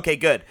makes sense. Okay,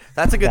 good.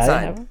 That's a good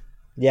sign.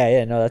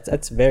 Yeah. No,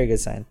 that's a very good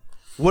sign.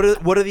 What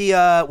are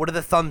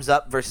the thumbs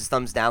up versus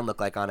thumbs down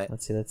look like on it?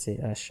 Let's see.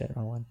 Oh shit,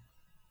 wrong one.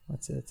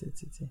 Let's see.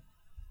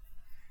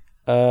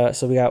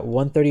 So we got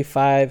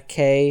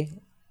 135K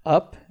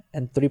up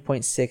and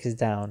 3.6 is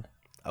down.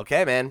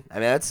 Okay, man. I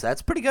mean,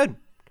 that's pretty good.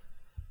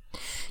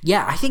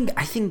 Yeah, I think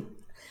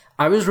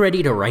I was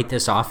ready to write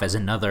this off as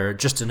another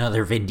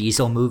Vin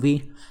Diesel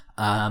movie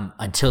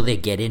until they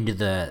get into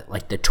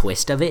the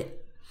twist of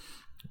it,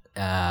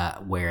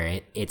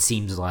 where it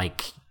seems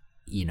like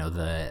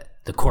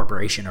the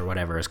corporation or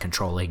whatever is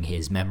controlling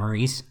his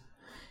memories,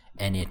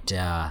 and it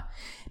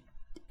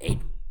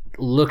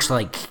looks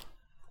like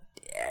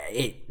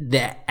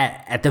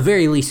at the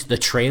very least the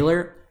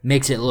trailer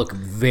makes it look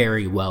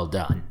very well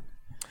done.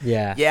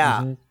 Yeah.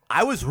 Mm-hmm.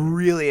 I was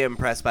really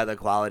impressed by the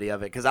quality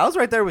of it because I was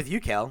right there with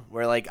you, Cal,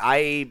 where like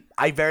I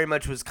very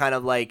much was kind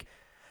of like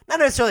not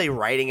necessarily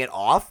writing it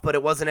off, but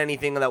it wasn't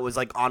anything that was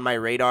like on my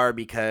radar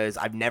because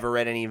I've never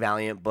read any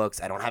Valiant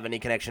books. I don't have any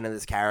connection to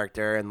this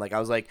character, and like I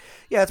was like,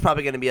 yeah, it's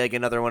probably going to be like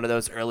another one of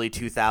those early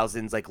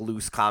 2000s like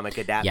loose comic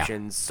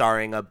adaptations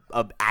starring a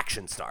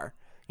action star,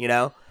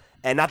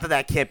 And not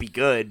that can't be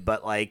good,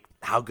 but like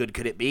how good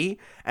could it be?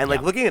 And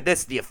like looking at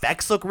this, the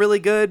effects look really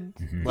good.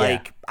 Mm-hmm.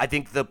 Like I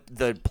think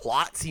the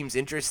plot seems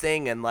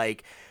interesting, and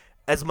like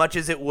as much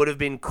as it would have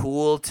been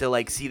cool to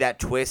like see that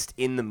twist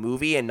in the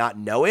movie and not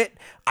know it,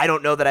 I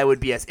don't know that I would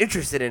be as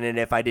interested in it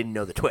if I didn't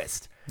know the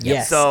twist.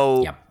 Yes.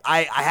 So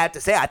I had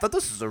to say I thought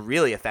this was a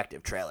really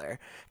effective trailer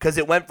because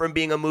it went from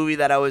being a movie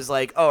that I was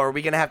like, oh, are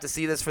we gonna have to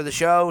see this for the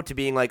show, to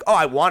being like, oh,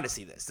 I want to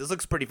see this. This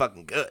looks pretty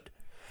fucking good.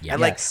 Yeah.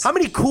 And like, Yes. how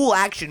many cool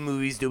action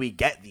movies do we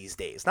get these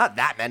days? Not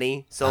that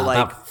many. So like,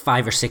 about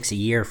 5 or 6 a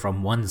year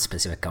from one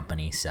specific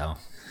company. So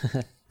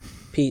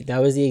Pete,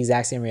 that was the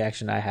exact same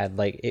reaction I had.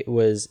 Like it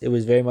was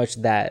very much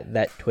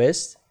that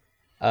twist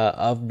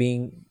of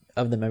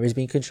the memories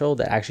being controlled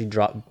that actually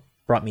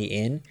brought me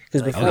in,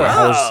 because before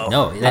I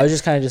was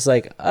just kind of just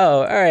like,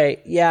 oh, all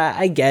right, yeah,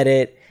 I get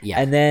it. Yeah.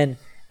 And then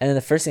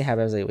the first thing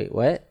happened, I was like, wait,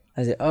 what?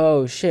 I was like,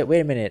 oh shit, wait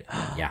a minute.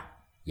 yeah.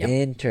 Yep.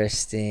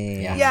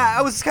 Interesting. yeah,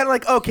 I was kind of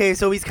like, okay,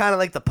 so he's kind of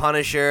like the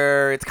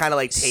Punisher. It's kind of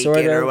like Taken Sort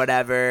of. or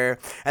whatever.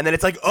 And then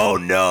it's like, oh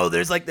no,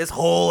 there's like this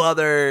whole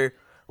other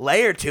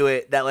layer to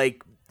it that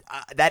like,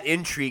 that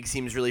intrigue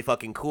seems really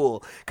fucking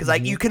cool. Because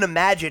like, you can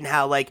imagine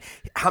how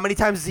many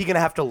times is he going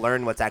to have to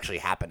learn what's actually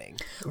happening?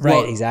 Right,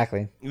 Well,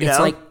 exactly. You It's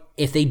know? like,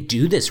 if they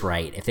do this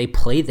right, if they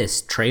play this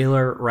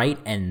trailer right,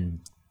 and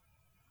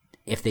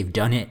if they've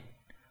done it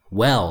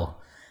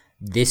well,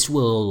 this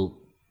will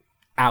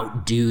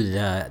outdo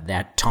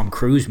that Tom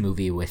Cruise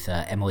movie with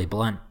Emily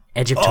Blunt,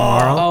 Edge of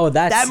Tomorrow. Oh,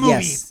 that movie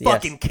yes,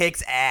 fucking yes.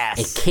 kicks ass.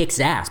 It kicks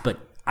ass, but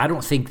I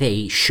don't think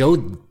they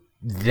showed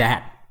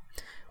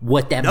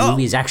what that No.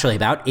 movie is actually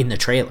about in the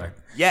trailer.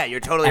 Yeah, you're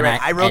totally And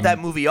right. I wrote and- that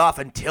movie off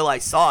until I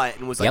saw it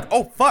and was like, Yep.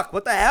 oh, fuck,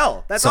 what the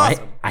hell? That's So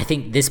awesome. I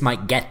think this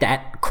might get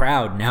that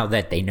crowd now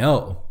that they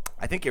know.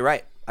 I think you're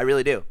right. I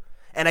really do.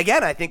 And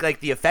again, I think like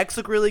the effects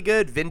look really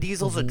good. Vin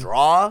Diesel's a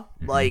draw.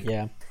 Like,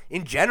 Yeah.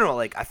 in general,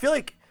 like I feel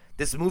like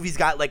this movie's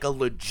got like a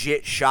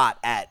legit shot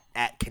at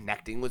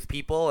connecting with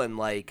people and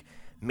like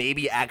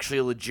maybe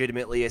actually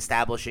legitimately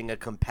establishing a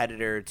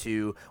competitor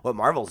to what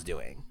Marvel's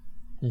doing.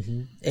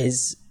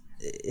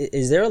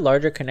 Is there a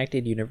larger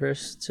connected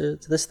universe to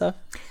this stuff?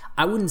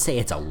 I wouldn't say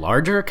it's a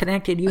larger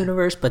connected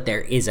universe, but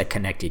there is a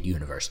connected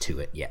universe to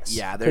it, yes.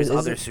 Yeah, there's Is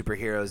other it-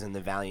 superheroes in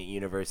the Valiant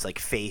universe. Like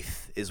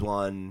Faith is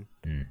one.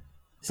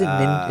 Isn't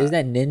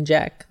that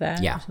Ninjak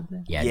that? Yeah. Or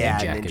something? Yeah, Yeah,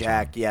 Ninjak is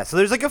Ninjak. Yeah, so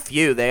there's like a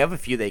few. They have a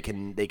few they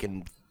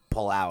can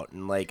pull out,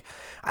 and like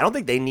I don't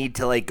think they need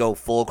to like go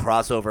full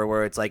crossover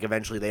where it's like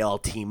eventually they all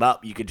team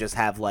up. You could just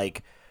have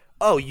like,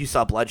 oh, you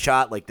saw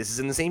Bloodshot, like this is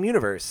in the same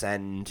universe,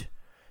 and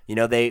you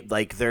know they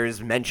like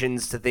there's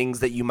mentions to things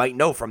that you might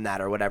know from that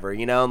or whatever,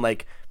 you know, and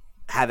like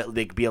have it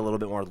like be a little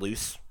bit more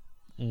loose.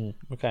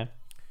 Okay.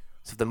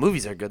 So if the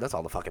movies are good, that's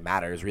all that fucking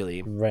matters,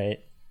 really. Right.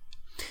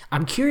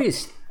 I'm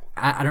curious.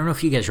 I don't know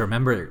if you guys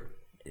remember.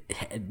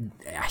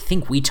 I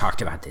think we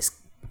talked about this.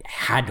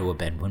 Had to have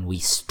been when we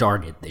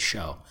started the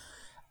show.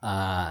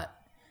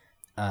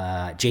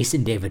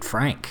 Jason David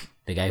Frank,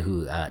 the guy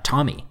who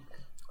Tommy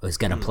was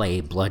gonna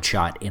play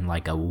Bloodshot in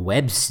like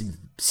a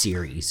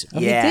series. Oh,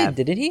 Yeah. he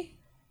didn't he?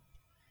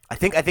 I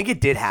think it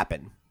did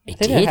happen. It I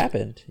think did. that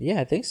happened. Yeah,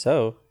 I think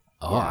so.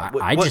 Oh,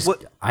 What- I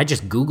what-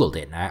 just Googled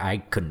it and I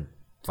couldn't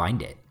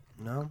find it.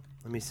 No,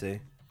 let me see.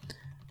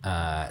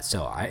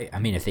 So I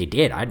mean, if they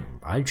did,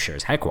 I'd sure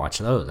as heck watch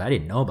those. I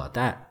didn't know about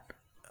that.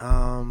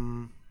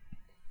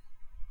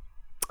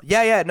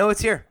 Yeah, no,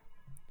 it's here.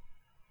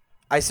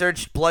 I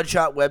searched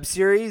Bloodshot web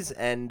series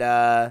and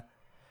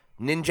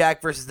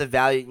Ninjak versus the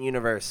Valiant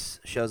Universe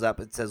shows up.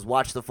 It says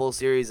watch the full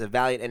series of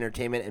Valiant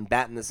Entertainment and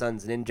Bat and the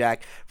Sons Ninjak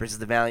versus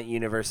the Valiant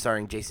Universe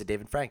starring Jason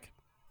David Frank.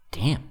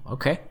 Damn.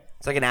 Okay.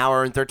 It's like an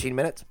hour and 13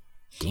 minutes.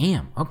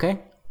 Damn. Okay.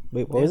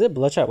 Wait, what was it?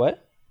 Bloodshot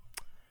what?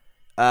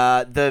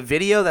 The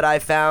video that I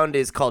found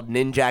is called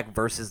Ninjak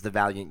versus the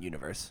Valiant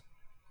Universe.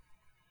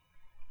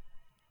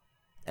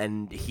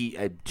 And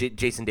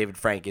Jason David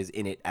Frank is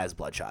in it as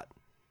Bloodshot.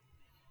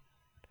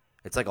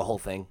 It's like a whole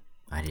thing.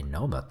 I didn't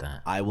know about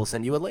that. I will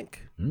send you a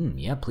link.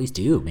 Yeah, please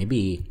do.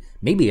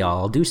 Maybe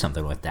I'll do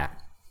something with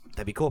that.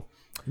 That'd be cool.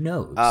 Who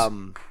knows?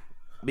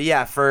 But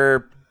yeah,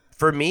 for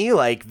me,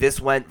 like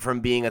this went from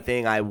being a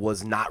thing I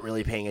was not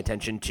really paying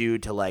attention to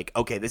like,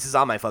 okay, this is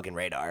on my fucking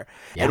radar.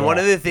 And one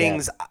of the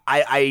things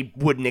I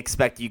wouldn't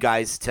expect you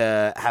guys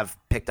to have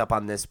picked up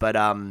on this, but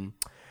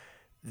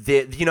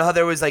you know how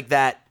there was like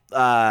that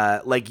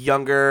like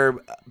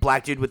younger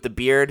black dude with the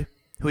beard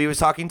who he was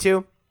talking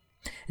to?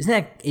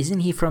 Isn't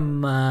he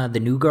from The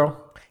New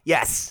Girl?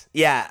 Yes.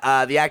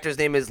 Yeah. The actor's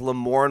name is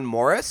Lamorne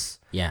Morris.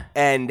 Yeah.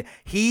 And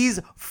he's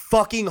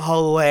fucking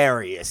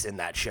hilarious in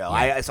that show.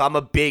 So I'm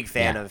a big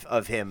fan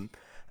of him.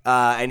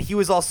 And he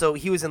was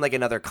in like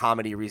another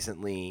comedy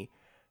recently,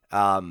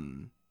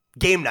 Game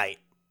Night,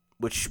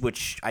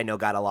 which I know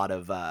got a lot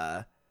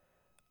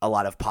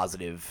of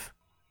positive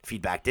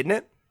feedback, didn't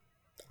it?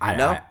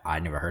 I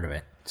never heard of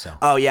it. So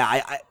Oh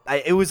yeah, I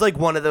it was like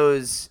one of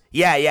those.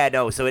 Yeah,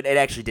 no. So it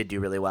actually did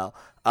do really well.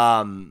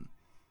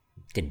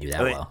 didn't do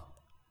that I mean- well.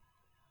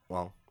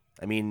 Well,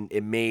 I mean,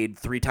 it made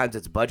 3 times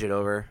its budget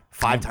over,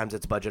 5 times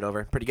its budget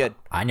over. Pretty good.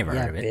 I never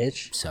Yeah, heard of it.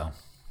 bitch. So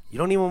You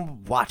don't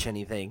even watch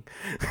anything.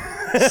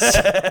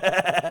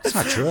 that's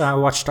not true. I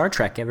watch Star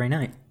Trek every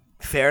night.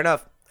 Fair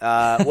enough.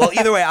 Well,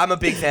 either way, I'm a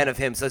big fan of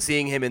him. So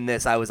seeing him in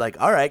this, I was like,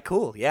 all right,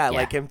 cool. Yeah, I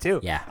like him too.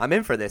 Yeah. I'm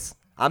in for this.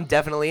 I'm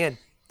definitely in.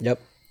 Yep.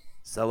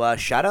 So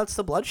shout outs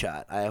to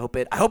Bloodshot. I hope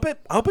it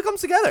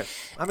comes together.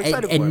 I'm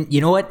excited for it. And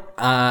you know what?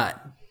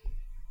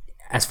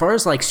 As far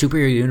as like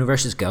superhero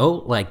universes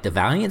go, like the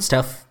Valiant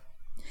stuff,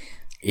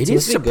 it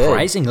is supposed to be good.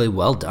 surprisingly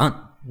well done.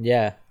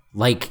 Yeah.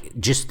 Like,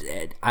 just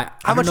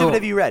How much of it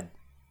have you read?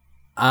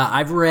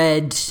 I've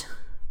read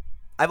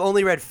I've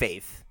only read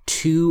Faith.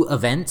 2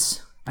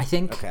 events, I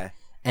think. Okay.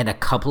 And a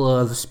couple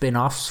of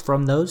spin-offs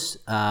from those.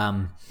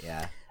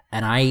 Yeah.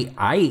 And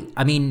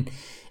I mean,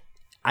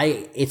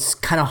 it's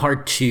kind of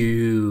hard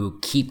to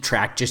keep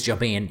track, just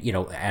jumping in,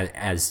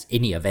 as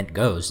any event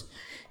goes,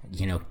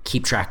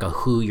 keep track of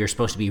who you're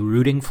supposed to be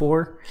rooting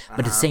for. But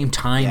at the same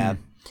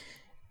time,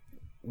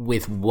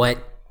 with what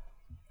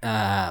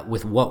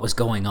was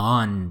going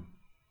on,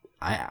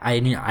 I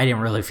didn't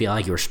really feel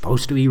like you were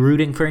supposed to be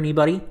rooting for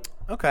anybody.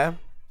 Okay.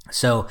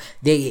 So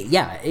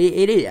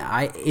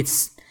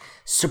it's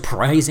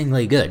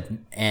surprisingly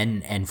good,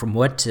 and from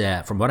what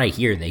I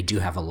hear, they do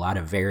have a lot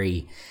of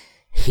very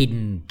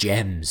hidden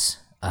gems.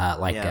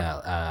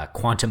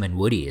 Quantum and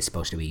Woody is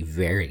supposed to be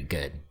very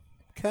good.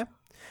 Okay,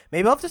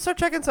 maybe I'll have to start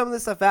checking some of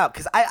this stuff out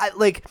because I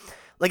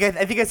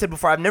think I said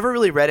before, I've never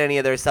really read any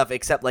of their stuff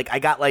except I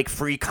got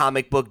free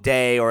comic book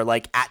day or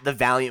at the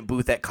Valiant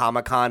booth at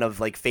Comic-Con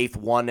of Faith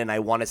 1 and I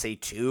want to say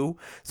 2.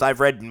 So I've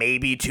read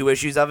maybe 2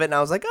 issues of it and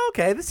I was like, oh,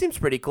 okay, this seems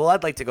pretty cool.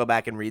 I'd like to go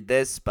back and read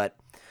this, but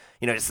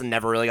just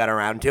never really got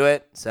around to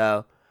it.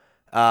 So,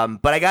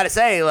 but I got to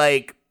say,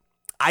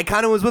 I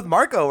kind of was with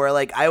Marco where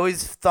I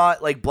always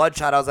thought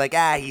Bloodshot, I was like,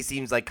 he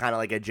seems kind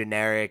of a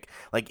generic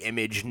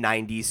Image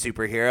 90s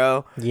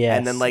superhero. Yes,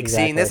 and then exactly.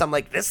 Seeing this, I'm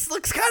like, this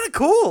looks kind of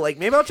cool.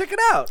 Maybe I'll check it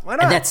out. Why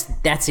not? And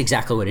that's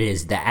exactly what it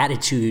is. The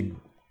attitude,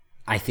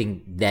 I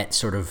think, that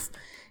sort of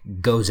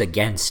goes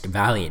against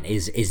Valiant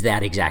is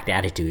that exact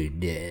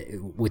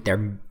attitude with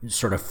their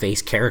sort of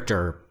face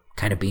character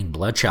kind of being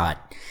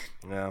Bloodshot.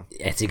 Yeah.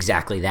 It's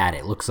exactly that.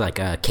 It looks like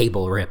a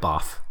Cable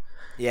ripoff.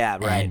 Yeah,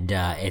 right. And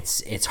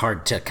it's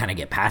hard to kind of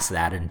get past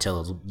that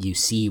until you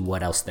see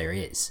what else there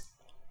is.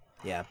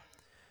 Yeah.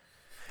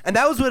 And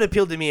that was what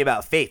appealed to me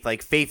about Faith.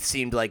 Faith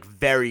seemed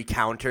very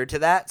counter to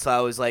that. So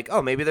I was like,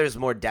 oh, maybe there's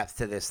more depth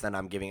to this than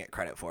I'm giving it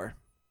credit for.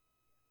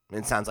 And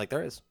it sounds like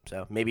there is.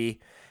 So maybe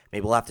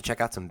we'll have to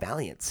check out some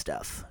Valiant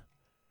stuff.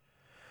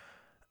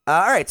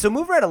 All right, so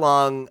move right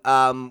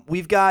along.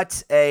 We've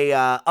got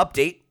a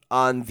update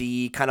on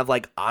the kind of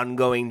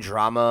ongoing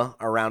drama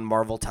around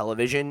Marvel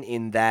Television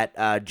in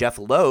that Jeff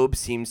Loeb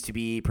seems to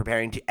be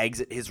preparing to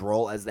exit his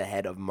role as the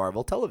head of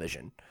Marvel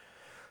Television.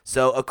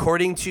 So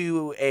according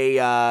to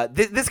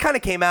this kind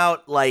of came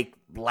out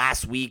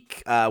last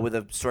week with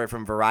a story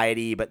from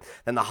Variety, but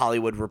then the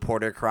Hollywood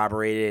Reporter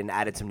corroborated and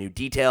added some new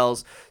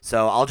details.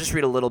 So I'll just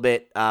read a little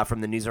bit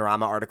from the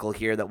Newsarama article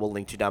here that we'll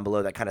link to down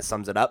below that kind of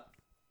sums it up.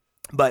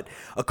 But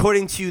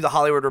according to the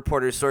Hollywood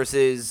Reporter's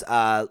sources,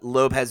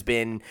 Loeb has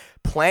been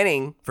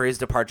planning for his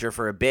departure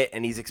for a bit,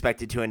 and he's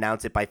expected to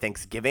announce it by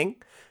Thanksgiving.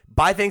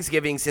 By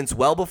Thanksgiving, since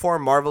well before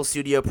Marvel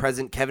Studio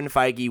President Kevin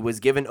Feige was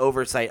given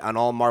oversight on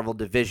all Marvel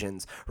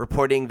divisions,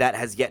 reporting that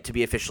has yet to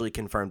be officially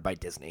confirmed by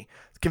Disney.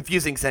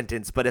 Confusing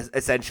sentence, but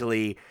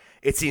essentially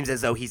it seems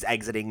as though he's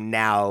exiting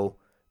now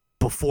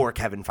before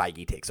Kevin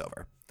Feige takes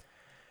over.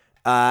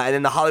 And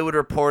then the Hollywood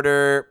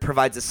Reporter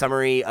provides a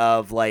summary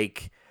of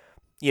kind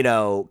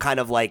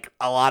of a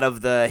lot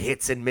of the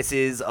hits and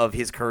misses of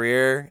his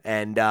career.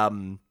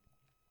 And,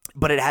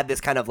 but it had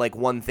this kind of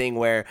one thing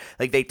where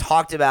they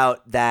talked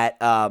about that,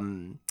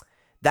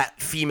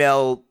 that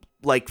female,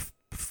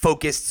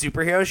 focused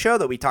superhero show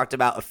that we talked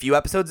about a few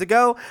episodes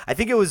ago. I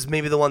think it was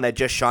maybe the one that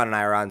just Sean and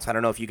I are on. So I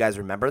don't know if you guys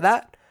remember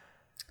that.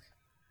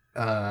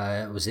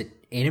 Was it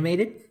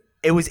animated?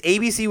 It was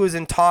ABC was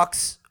in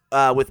talks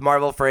with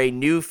Marvel for a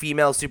new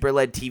female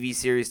super-led TV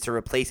series to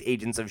replace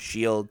Agents of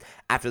S.H.I.E.L.D.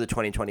 after the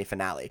 2020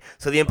 finale.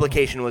 So the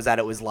implication was that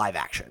it was live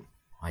action.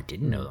 I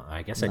didn't know.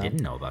 I guess I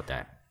didn't know about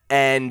that.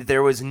 And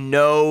there was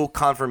no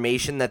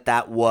confirmation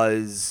that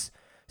was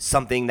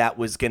something that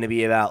was going to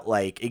be about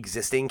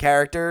existing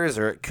characters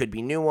or it could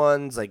be new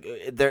ones.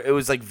 It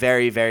was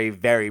very, very,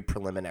 very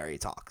preliminary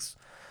talks.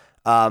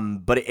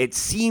 But it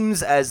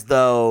seems as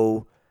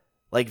though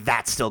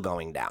that's still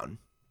going down.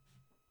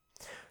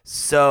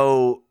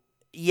 So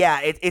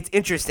yeah, it's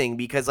interesting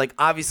because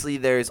obviously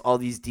there's all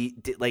these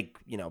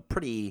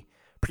pretty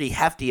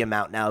hefty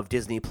amount now of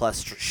Disney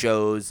Plus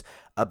shows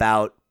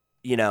about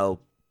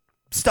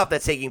stuff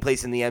that's taking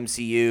place in the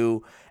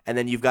MCU, and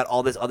then you've got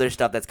all this other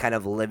stuff that's kind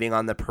of living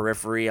on the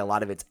periphery. A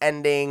lot of it's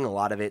ending, a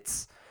lot of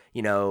it's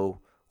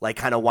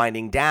kind of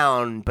winding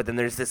down, but then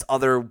there's this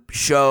other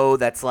show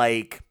that's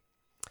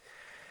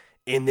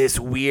in this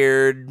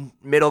weird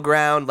middle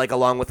ground,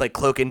 along with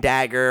Cloak and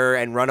Dagger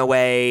and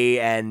Runaways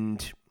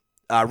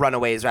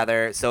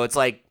rather. So it's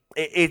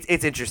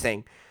it's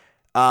interesting.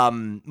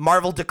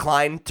 Marvel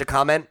declined to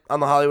comment on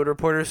the Hollywood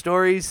Reporter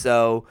story,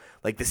 so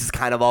this is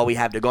kind of all we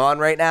have to go on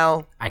right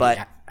now.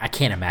 But I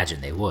can't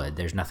imagine they would.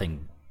 There's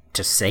nothing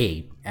to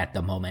say at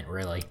the moment,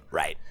 really.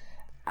 Right.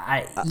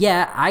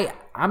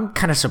 I'm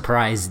kind of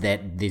surprised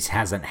that this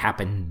hasn't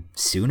happened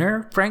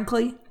sooner,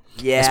 frankly.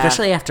 Yeah.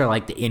 Especially after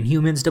the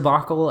Inhumans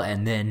debacle,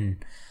 and then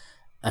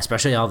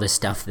especially all this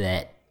stuff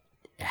that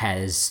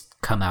has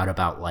come out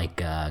about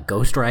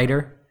Ghost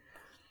Rider.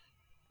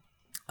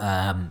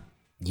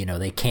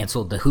 they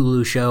canceled the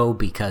Hulu show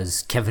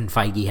because Kevin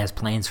Feige has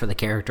plans for the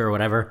character or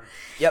whatever.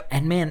 Yep.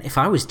 And man, if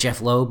I was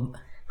Jeff Loeb,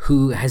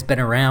 who has been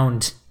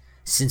around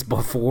since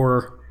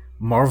before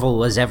Marvel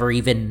was ever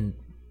even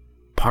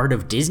part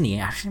of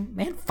Disney,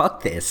 man,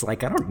 fuck this.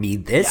 Like, I don't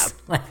need this.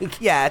 Yeah.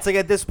 Like, yeah, it's like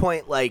at this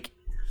point, like,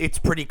 it's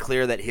pretty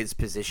clear that his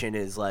position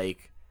is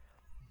like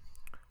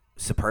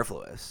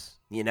superfluous,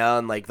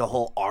 and like the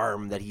whole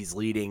arm that he's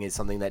leading is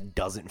something that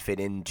doesn't fit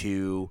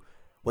into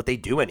what they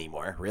do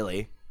anymore,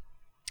 really.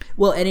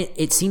 Well, and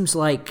it seems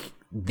like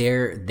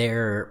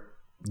their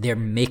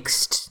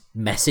mixed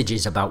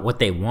messages about what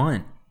they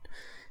want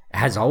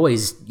has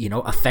always,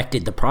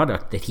 affected the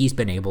product that he's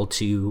been able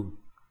to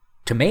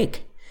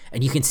make.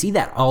 And you can see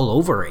that all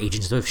over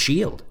Agents of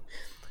S.H.I.E.L.D.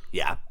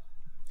 Yeah.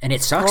 And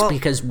it sucks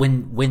because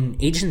when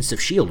Agents of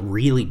S.H.I.E.L.D.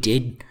 really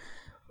did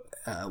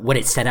what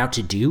it set out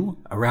to do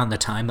around the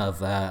time of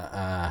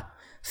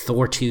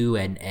Thor 2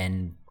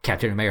 and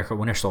Captain America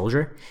Winter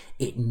Soldier,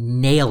 it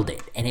nailed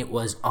it. And it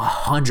was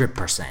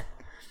 100%.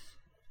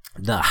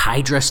 The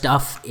Hydra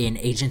stuff in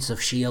Agents of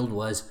S.H.I.E.L.D.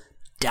 was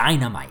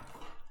dynamite.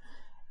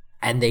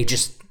 And it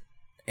just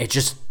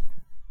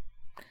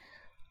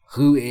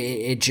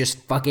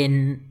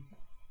fucking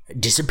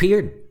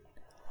disappeared.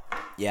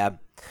 Yeah.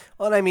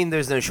 Well, I mean,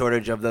 there's no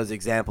shortage of those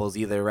examples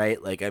either,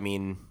 right? Like, I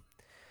mean,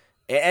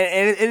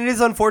 and it is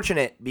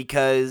unfortunate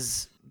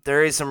because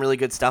there is some really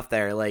good stuff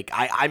there. Like,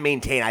 I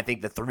maintain, I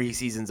think the 3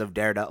 seasons of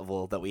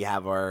Daredevil that we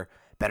have are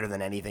better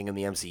than anything in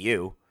the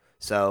MCU.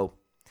 So,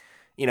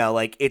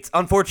 like, it's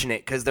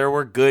unfortunate because there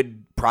were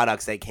good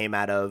products that came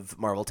out of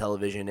Marvel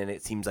Television, and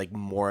it seems like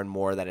more and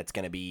more that it's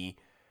going to be,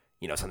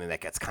 something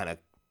that gets kind of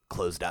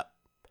closed up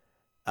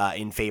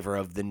in favor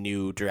of the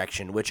new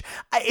direction, which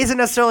isn't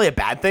necessarily a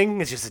bad thing.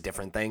 It's just a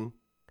different thing.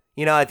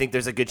 I think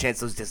there's a good chance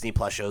those Disney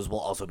Plus shows will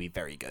also be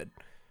very good.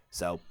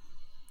 So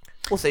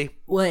we'll see.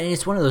 Well, and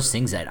it's one of those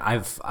things that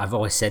I've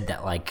always said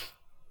that, like,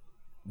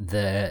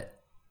 the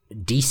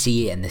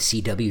DC and the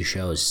CW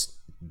shows,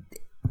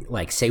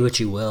 like, say what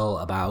you will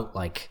about,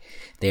 like,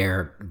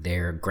 their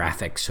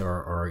graphics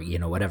or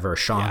whatever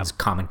Sean's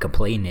common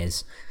complaint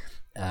is.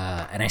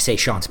 And I say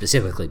Sean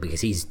specifically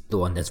because he's the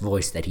one that's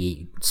voiced that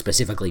he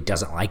specifically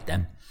doesn't like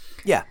them.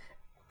 Yeah.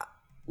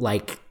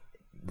 Like,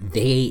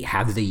 they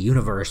have the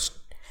universe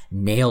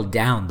nailed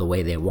down the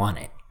way they want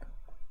it.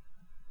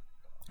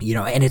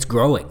 And it's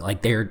growing.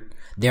 Like, they're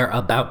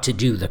about to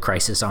do the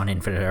Crisis on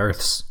Infinite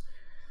Earths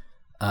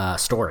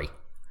story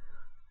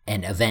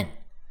and event.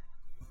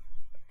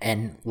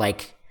 And,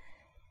 like,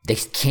 they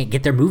can't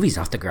get their movies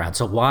off the ground.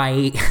 So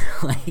why,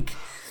 like...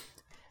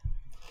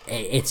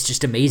 It's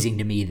just amazing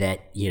to me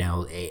that,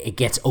 it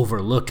gets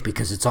overlooked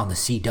because it's on the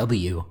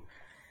CW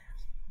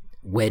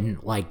when,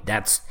 like,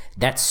 that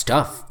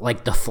stuff,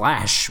 like The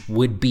Flash,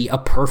 would be a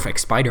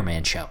perfect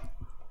Spider-Man show.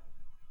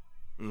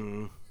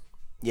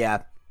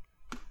 Yeah.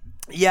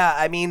 Yeah,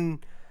 I mean,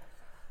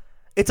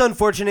 it's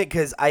unfortunate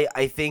because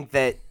I think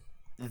that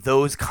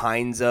those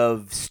kinds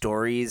of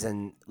stories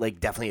and, like,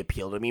 definitely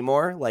appeal to me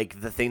more.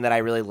 Like, the thing that I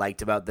really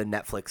liked about the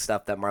Netflix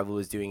stuff that Marvel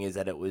was doing is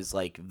that it was,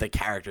 like, the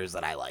characters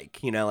that I like.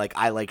 Like,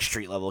 I like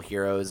street-level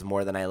heroes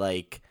more than I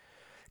like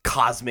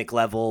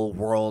cosmic-level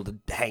world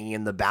hanging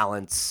in the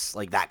balance,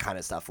 like, that kind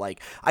of stuff.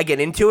 Like, I get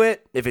into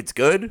it if it's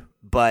good,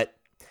 but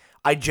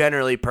I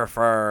generally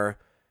prefer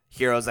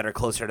heroes that are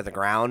closer to the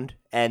ground,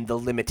 and the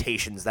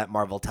limitations that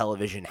Marvel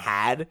Television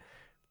had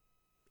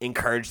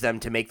encourage them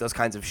to make those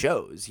kinds of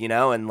shows,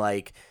 and,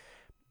 like,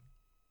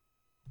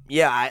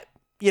 yeah,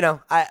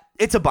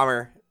 it's a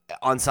bummer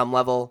on some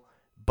level,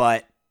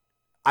 but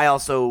I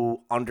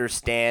also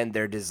understand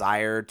their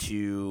desire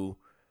to,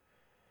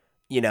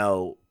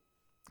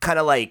 kind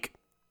of, like,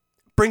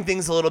 bring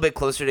things a little bit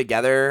closer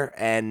together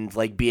and,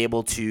 like, be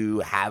able to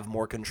have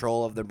more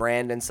control of the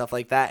brand and stuff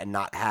like that and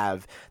not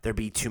have there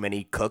be too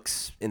many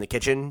cooks in the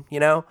kitchen,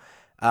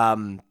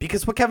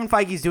 because what Kevin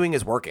Feige's doing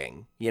is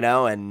working,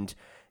 and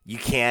you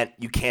can't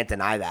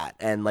deny that.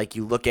 And, like,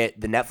 you look at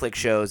the Netflix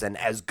shows, and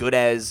as good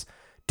as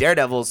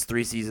Daredevil's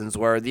 3 seasons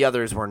were, the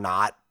others were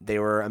not. They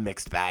were a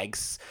mixed bag.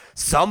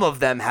 Some of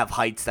them have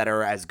heights that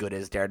are as good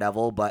as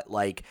Daredevil, but,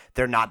 like,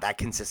 they're not that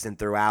consistent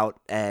throughout,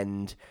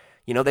 and,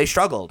 they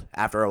struggled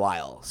after a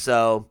while.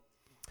 So,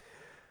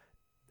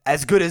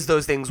 as good as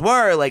those things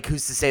were, like,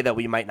 who's to say that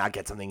we might not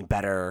get something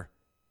better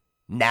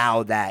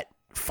now that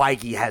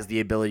Feige has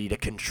the ability to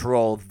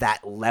control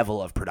that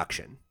level of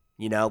production?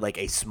 Like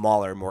a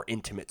smaller, more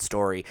intimate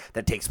story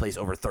that takes place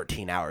over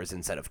 13 hours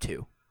instead of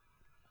 2.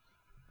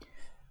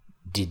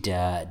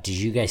 Did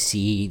you guys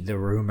see the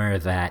rumor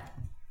that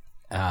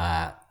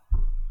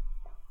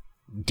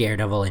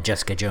Daredevil and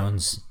Jessica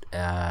Jones,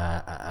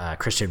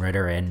 Christian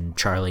Ritter and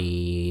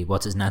Charlie,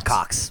 what's his nuts?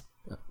 Cox.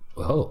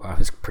 Oh, I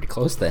was pretty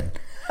close then.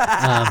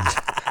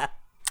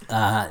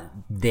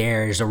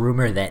 There's a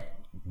rumor that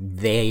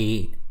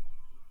they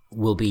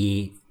will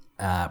be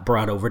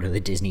brought over to the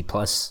Disney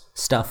Plus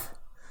stuff.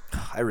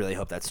 I really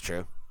hope that's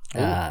true.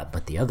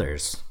 But the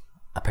others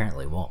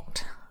apparently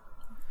won't.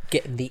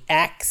 Getting the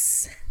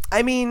axe.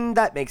 I mean,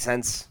 that makes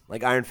sense.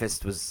 Like, Iron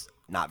Fist was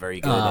not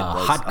very good.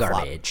 Hot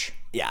garbage.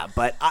 Yeah,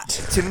 but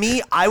to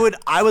me, I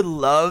would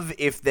love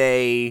if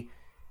they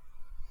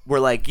were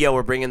like, yo,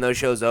 we're bringing those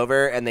shows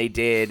over, and they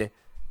did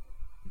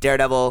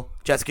Daredevil,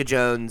 Jessica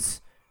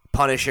Jones,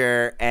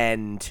 Punisher,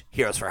 and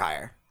Heroes for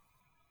Hire.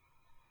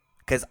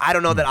 Because I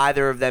don't know that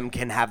either of them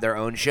can have their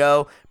own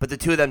show, but the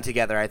two of them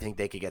together, I think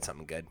they could get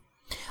something good.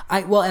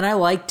 I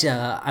liked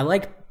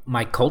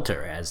Mike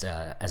Coulter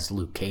as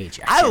Luke Cage.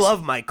 I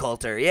love Mike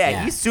Coulter.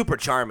 Yeah, he's super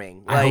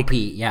charming. I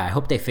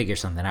hope they figure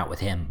something out with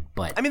him.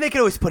 But I mean, they could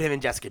always put him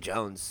in Jessica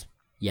Jones.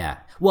 Yeah.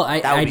 Well,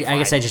 I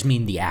guess I just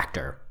mean the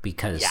actor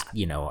because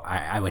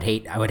I would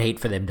hate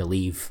for them to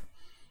leave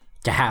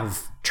to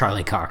have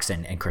Charlie Cox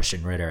and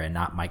Christian Ritter and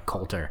not Mike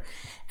Coulter,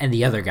 and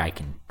the other guy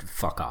can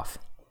fuck off.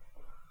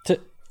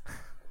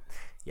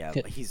 Yeah,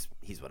 but he's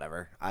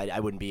whatever. I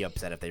wouldn't be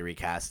upset if they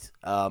recast.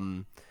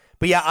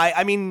 But yeah,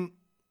 I mean,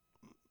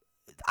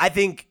 I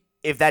think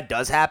if that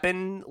does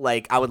happen,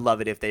 like, I would love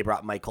it if they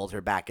brought Mike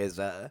Coulter back as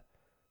a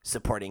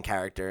supporting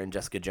character in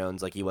Jessica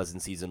Jones like he was in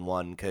season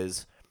 1,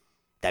 because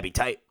that'd be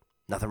tight.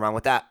 Nothing wrong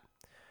with that.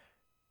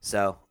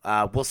 So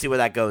we'll see where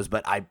that goes,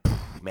 but I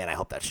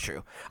hope that's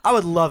true. I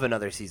would love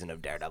another season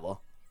of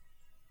Daredevil.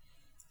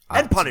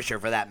 And Punisher,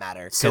 for that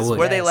matter. Because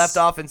where they left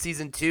off in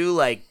season 2,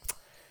 like,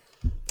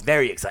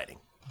 very exciting.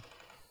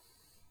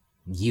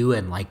 You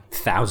and, like,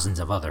 thousands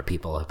of other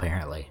people,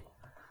 apparently.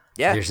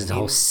 Yeah. There's this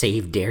whole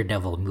Save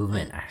Daredevil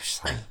movement. I was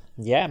just like,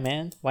 yeah,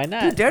 man. Why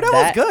not? Dude,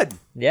 Daredevil's good.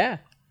 Yeah.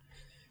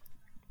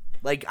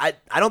 Like, I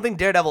don't think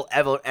Daredevil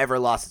ever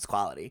lost its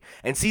quality.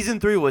 And season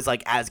 3 was,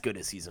 like, as good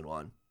as season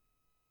 1.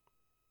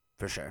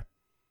 For sure.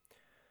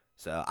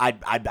 So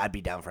I'd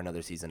be down for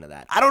another season of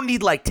that. I don't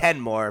need, like, 10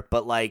 more,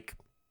 but, like,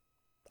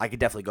 I could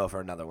definitely go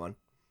for another one.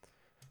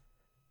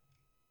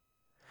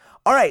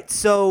 All right,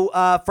 so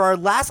for our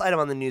last item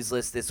on the news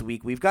list this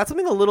week, we've got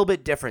something a little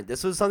bit different.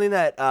 This was something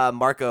that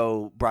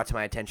Marco brought to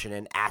my attention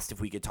and asked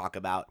if we could talk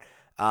about.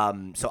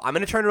 So I'm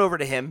going to turn it over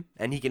to him,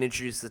 and he can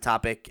introduce the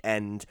topic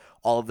and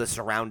all of the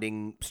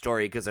surrounding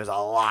story, because there's a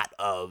lot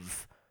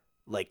of,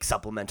 like,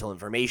 supplemental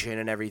information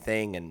and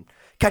everything. And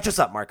catch us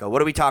up, Marco.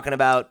 What are we talking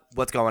about?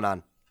 What's going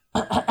on?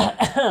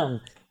 All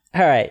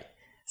right.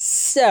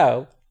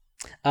 So,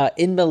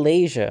 in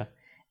Malaysia,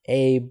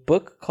 a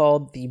book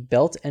called The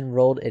Belt and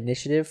Road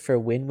Initiative for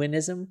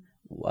Win-Winism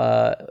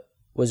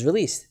was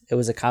released. It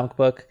was a comic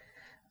book.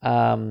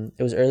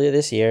 It was earlier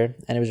this year,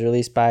 and it was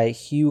released by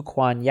Hugh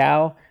Kwan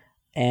Yao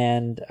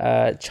and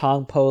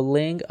Chong Po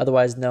Ling,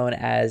 otherwise known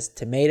as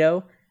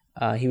Tomato.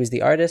 He was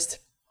the artist.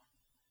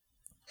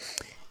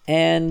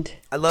 And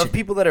I love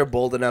people that are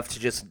bold enough to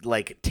just,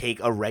 like, take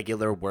a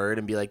regular word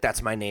and be like,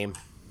 that's my name.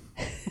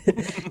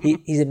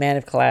 he's a man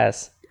of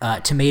class.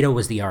 Tomato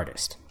was the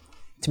artist.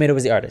 Tomato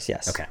was the artist,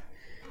 yes. Okay.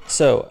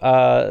 So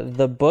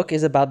the book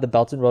is about the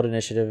Belt and Road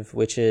Initiative,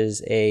 which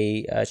is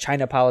a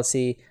China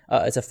policy.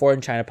 It's a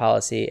foreign China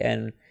policy,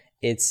 and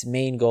its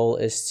main goal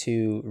is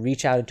to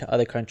reach out into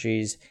other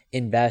countries,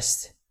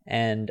 invest,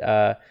 and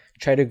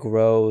try to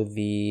grow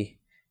the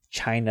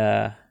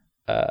China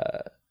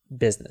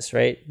business,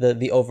 right?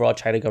 The overall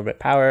China government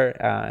power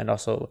and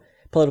also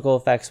political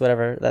effects,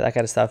 whatever, that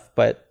kind of stuff.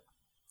 But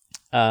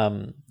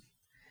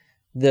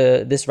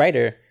this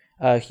writer,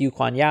 Hugh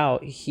Kwan Yao,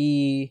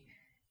 he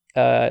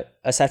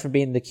aside from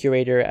being the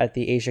curator at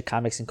the Asia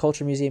Comics and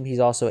Culture Museum, he's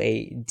also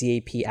a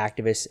DAP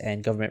activist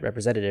and government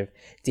representative,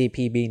 DAP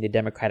being the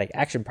Democratic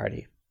Action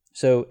Party.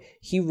 So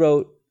he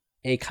wrote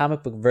a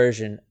comic book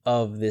version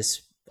of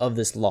this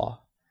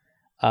law.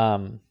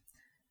 And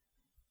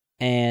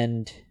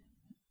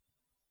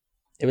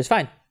it was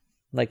fine.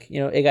 Like,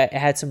 it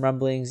had some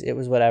rumblings, it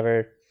was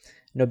whatever,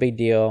 no big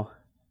deal.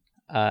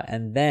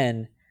 And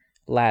then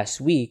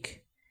last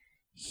week,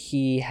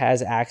 he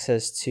has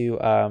access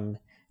to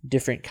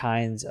different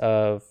kinds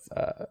of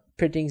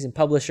printings and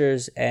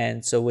publishers,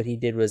 and so what he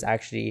did was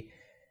actually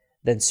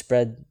then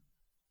spread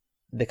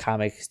the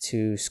comics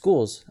to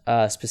schools,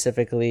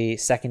 specifically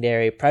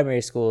secondary,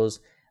 primary schools,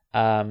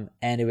 and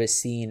it was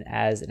seen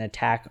as an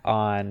attack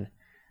on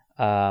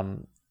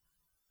the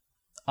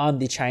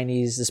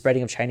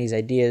spreading of Chinese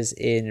ideas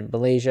in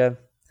Malaysia.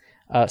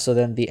 So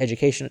then the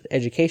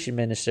education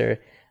minister,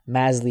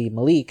 Mazli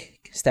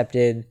Malik, stepped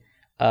in,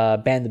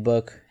 banned the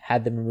book,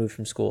 had them removed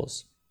from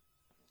schools.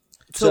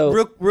 So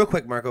real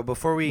quick, Marco,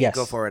 before we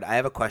go forward, I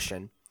have a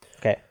question.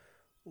 Okay.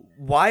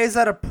 Why is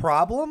that a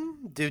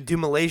problem? Do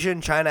Malaysia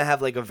and China have,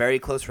 like, a very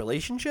close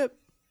relationship?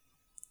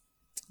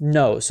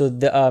 No. So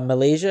the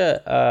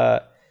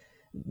Malaysia.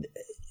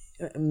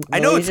 I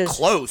know it's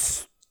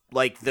close.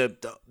 Like, the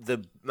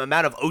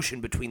amount of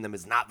ocean between them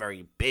is not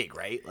very big,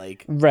 right?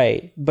 Like,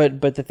 right, but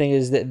the thing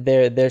is that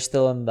they're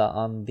still on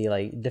the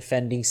like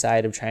defending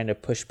side of trying to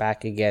push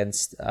back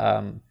against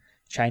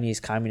Chinese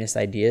communist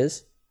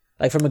ideas,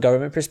 like from a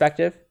government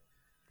perspective.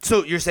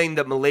 So you're saying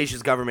that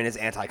Malaysia's government is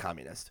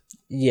anti-communist?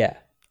 Yeah.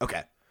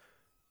 Okay.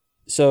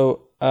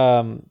 So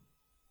all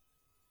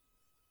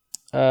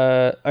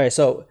right.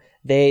 So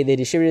they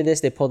distributed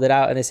this. They pulled it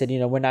out, and they said,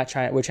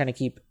 we're trying to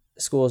keep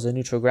schools a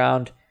neutral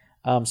ground.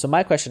 So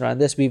my question around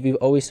this, we've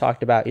always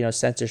talked about,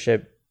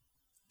 censorship.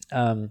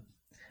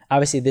 I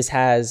Obviously, this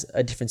has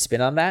a different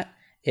spin on that.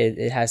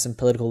 It has some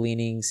political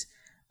leanings,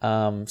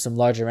 some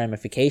larger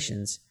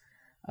ramifications.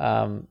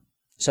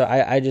 So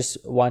I just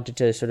wanted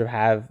to sort of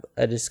have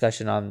a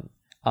discussion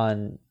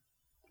on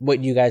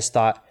what you guys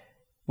thought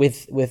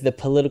with the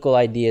political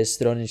ideas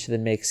thrown into the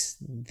mix,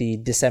 the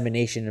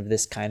dissemination of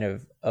this kind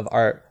of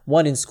art,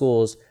 one in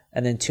schools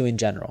and then two in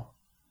general.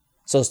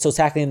 So still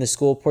tackling the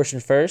school portion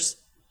first,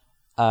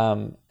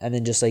 and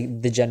then just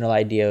like the general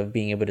idea of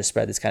being able to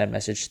spread this kind of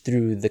message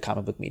through the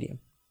comic book medium.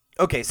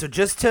 Okay, so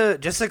just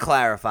to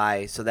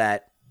clarify so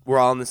that we're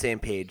all on the same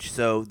page.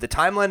 So the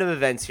timeline of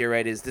events here,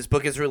 right, is this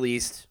book is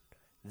released,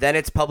 then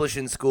it's published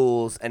in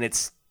schools, and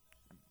it's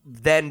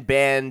then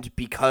banned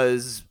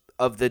because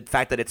of the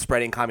fact that it's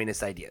spreading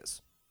communist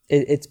ideas.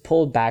 It's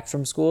pulled back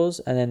from schools,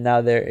 and then now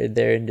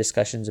they're in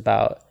discussions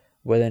about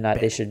whether or not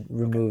they should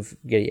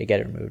get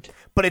it removed.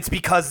 But it's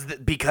because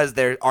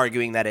they're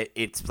arguing that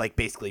it's like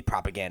basically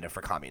propaganda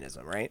for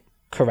communism, right?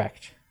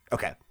 Correct.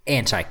 Okay.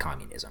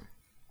 Anti-communism.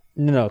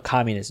 No,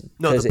 communism.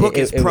 No, the book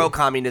is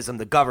pro-communism.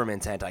 The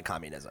government's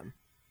anti-communism.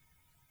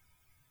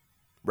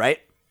 Right?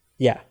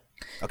 Yeah.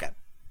 Okay.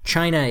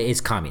 China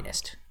is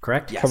communist,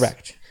 correct? Yes.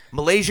 Correct.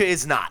 Malaysia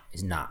is not.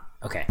 Is not.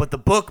 Okay. But the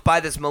book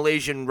by this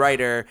Malaysian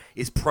writer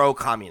is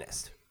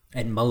pro-communist.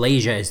 And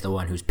Malaysia is the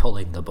one who's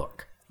pulling the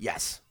book.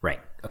 Yes.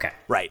 Right. Okay.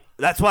 Right.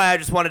 That's why I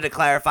just wanted to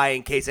clarify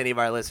in case any of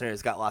our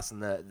listeners got lost in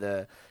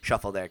the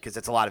shuffle there, because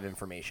it's a lot of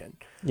information.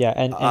 Yeah,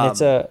 and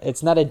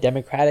it's not a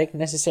democratic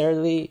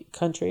necessarily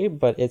country,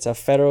 but it's a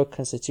federal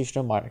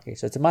constitutional monarchy.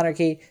 So it's a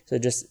monarchy, so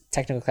just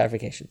technical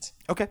clarifications.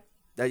 Okay.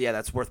 Yeah,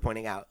 that's worth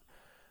pointing out.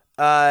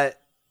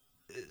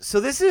 So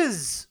this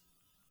is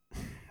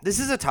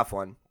a tough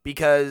one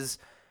because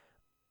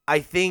I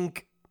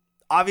think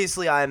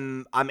obviously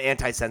I'm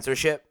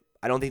anti-censorship.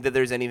 I don't think that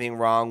there's anything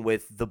wrong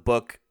with the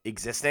book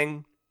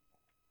existing,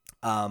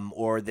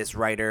 or this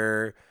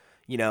writer,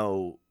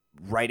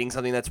 writing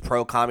something that's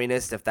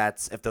pro-communist if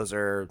those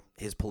are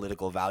his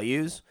political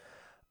values.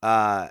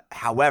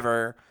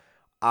 However,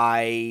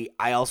 I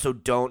also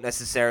don't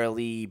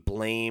necessarily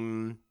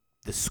blame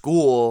the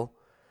school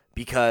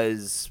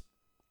because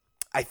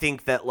I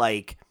think that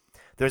like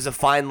there's a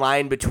fine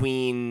line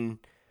between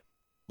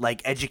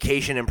like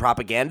education and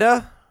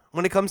propaganda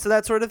when it comes to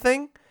that sort of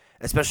thing,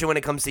 especially when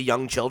it comes to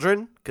young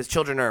children, because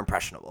children are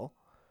impressionable.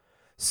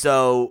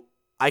 So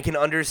I can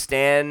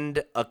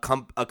understand a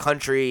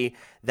country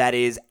that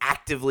is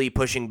actively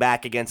pushing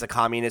back against a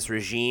communist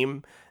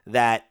regime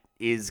that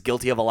is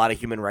guilty of a lot of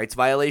human rights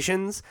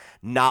violations,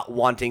 not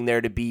wanting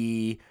there to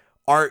be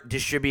art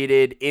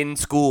distributed in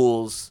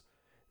schools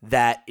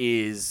that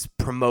is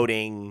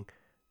promoting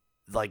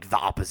like the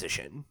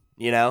opposition,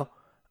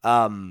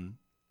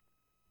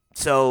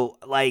 So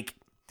like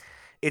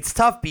it's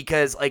tough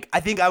because like I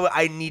think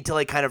I need to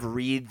like kind of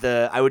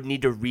I would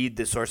need to read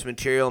the source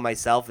material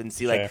myself and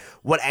see like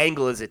what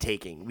angle is it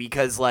taking,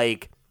 because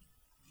like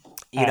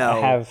I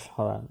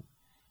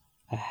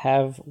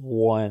have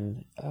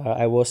one.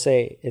 I will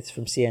say it's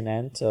from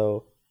CNN,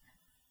 so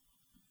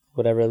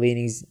whatever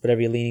leanings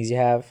you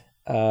have.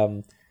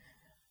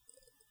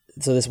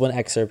 So this one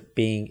excerpt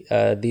being,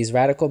 these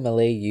radical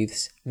Malay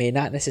youths may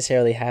not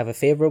necessarily have a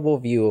favorable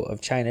view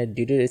of China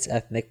due to its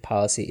ethnic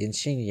policy in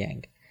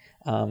Xinjiang.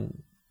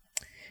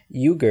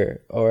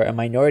 Uyghur, or a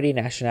minority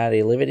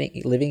nationality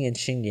living in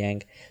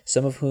Xinjiang,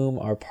 some of whom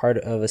are part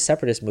of a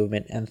separatist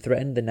movement and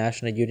threaten the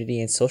national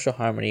unity and social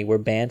harmony, were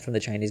banned from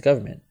the Chinese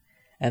government.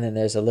 And then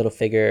there's a little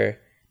figure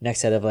next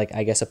to it of like,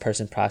 I guess, a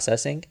person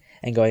processing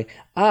and going,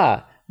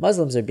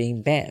 Muslims are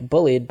being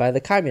bullied by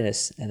the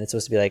communists, and it's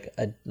supposed to be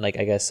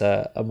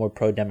a more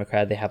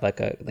pro-democrat. They have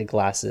like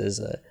glasses,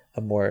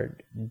 a more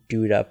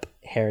dude up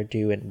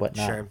hairdo and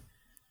whatnot. Sure.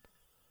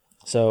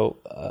 So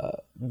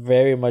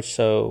very much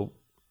so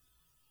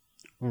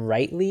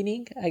right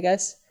leaning, I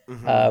guess.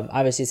 Mm-hmm.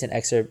 Obviously, it's an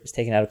excerpt, it's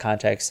taken out of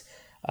context,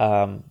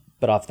 but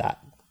off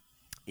that.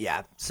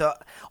 Yeah. So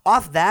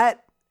off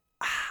that,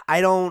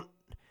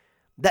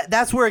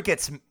 that's where it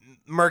gets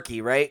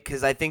murky, right?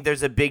 Because I think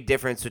there's a big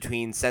difference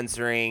between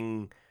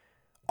censoring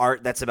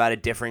art that's about a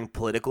differing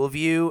political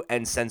view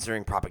and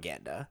censoring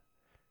propaganda.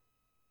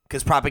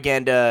 Because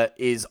propaganda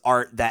is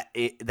art that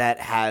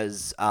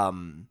has,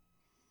 I'll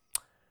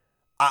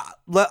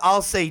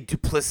say,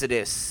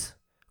 duplicitous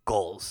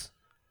goals,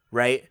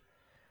 right?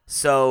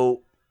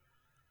 So,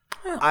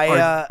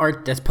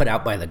 art that's put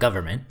out by the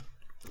government.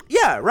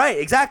 Yeah, right,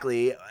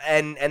 exactly,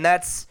 and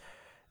that's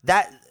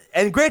that.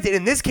 And granted,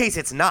 in this case,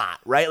 it's not,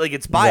 right? Like,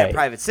 it's by a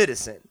private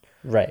citizen.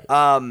 Right.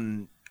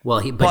 Well,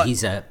 he's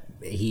he's part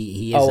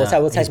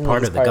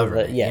of the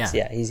government.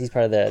 He's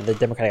part of the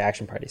Democratic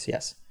Action Party, so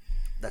yes.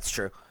 That's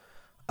true.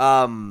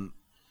 But,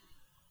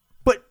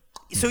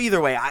 so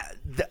either way,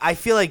 I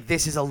feel like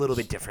this is a little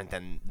bit different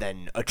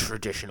than a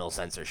traditional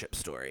censorship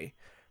story,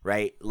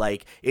 right?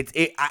 Like,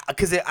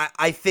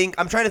 I think,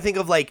 I'm trying to think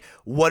of, like,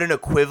 what an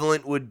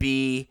equivalent would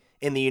be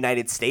in the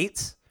United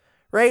States,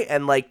 right?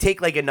 And, like,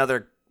 take, like,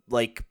 another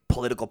like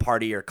political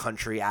party or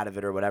country out of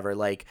it or whatever.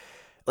 Like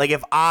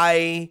if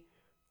I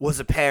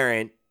was a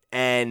parent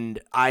and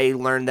I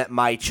learned that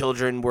my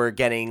children were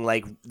getting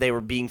like they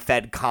were being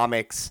fed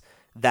comics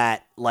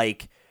that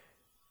like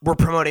were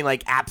promoting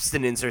like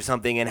abstinence or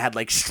something and had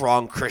like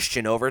strong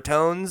Christian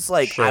overtones,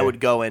 like Sure. I would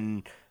go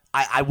and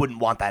I wouldn't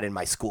want that in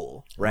my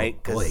school, right?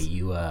 Oh, boy,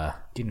 you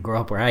didn't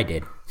grow up where I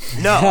did.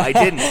 No, I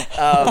didn't.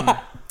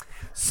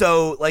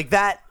 So like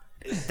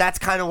that's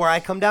kind of where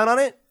I come down on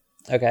it.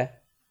 Okay.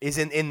 Is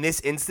in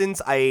this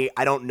instance, I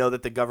don't know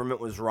that the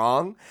government was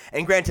wrong.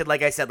 And granted,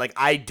 like I said, like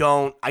I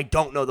don't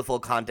know the full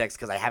context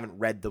because I haven't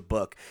read the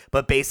book.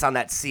 But based on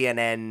that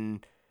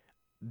CNN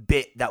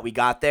bit that we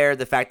got there,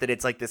 the fact that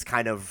it's like this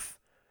kind of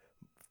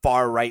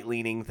far right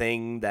leaning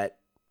thing that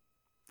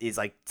is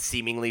like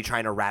seemingly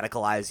trying to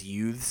radicalize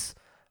youths,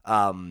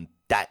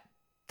 that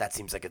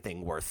seems like a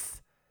thing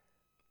worth,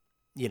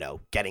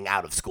 getting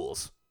out of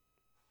schools.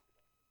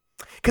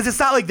 Because it's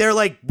not like they're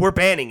like, we're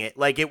banning it.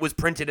 Like, it was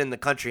printed in the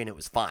country and it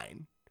was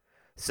fine.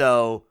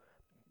 So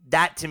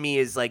that to me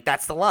is like,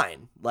 that's the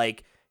line.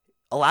 Like,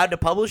 allowed to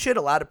publish it,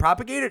 allowed to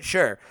propagate it?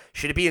 Sure.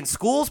 Should it be in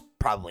schools?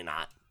 Probably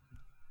not.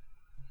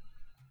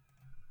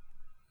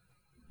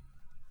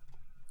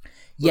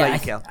 Yeah,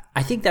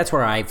 I think that's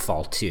where I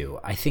fall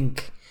too. I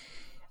think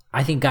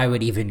I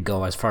would even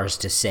go as far as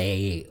to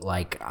say,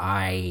 like,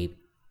 I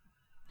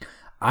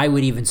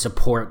would even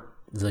support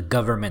the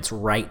government's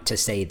right to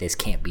say this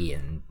can't be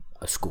in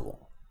a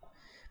school.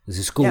 Because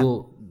a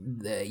school,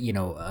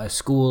 a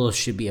school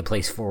should be a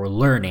place for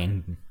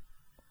learning,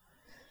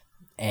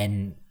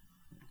 and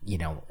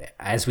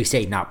as we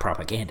say, not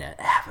propaganda.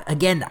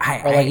 Again,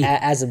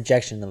 as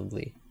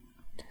objectionably.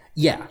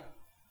 Yeah.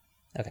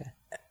 Okay.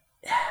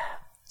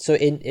 So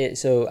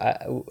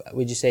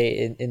would you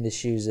say in the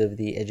shoes of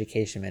the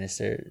education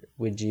minister,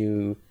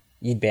 you'd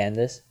ban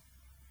this,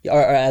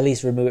 or at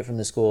least remove it from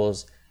the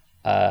schools,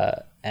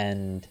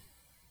 and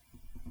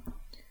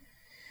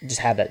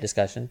just have that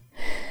discussion?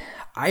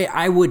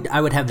 I would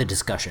have the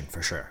discussion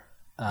for sure.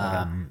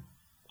 Okay.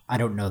 I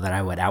don't know that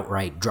I would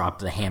outright drop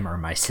the hammer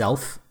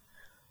myself,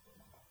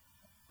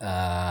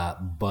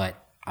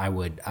 but I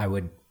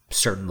would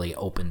certainly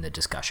open the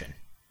discussion.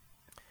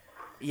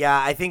 Yeah,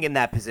 I think in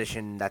that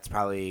position, that's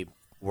probably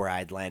where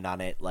I'd land on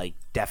it. Like,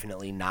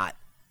 definitely not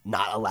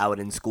allow it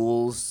in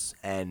schools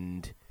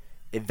and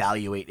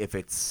evaluate if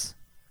it's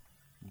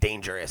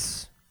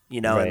dangerous,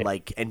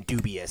 right. and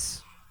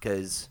dubious,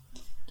 because,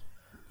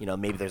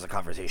 maybe there's a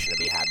conversation to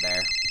be had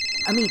there.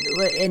 I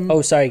mean,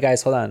 oh, sorry,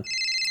 guys, hold on.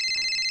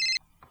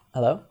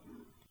 Hello?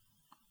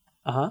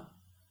 Uh-huh.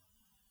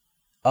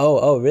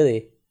 Oh,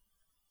 really?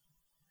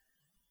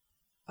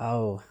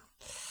 Oh.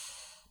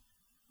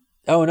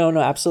 Oh, no,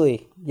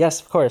 absolutely.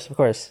 Yes, of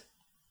course.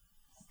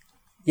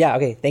 Yeah,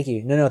 okay, thank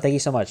you. No, thank you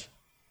so much.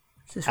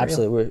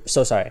 Absolutely, we're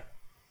so sorry.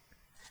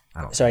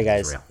 Sorry,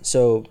 guys.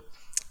 So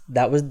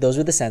those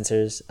were the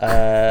censors.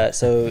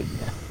 So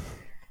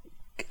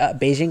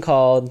Beijing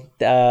called.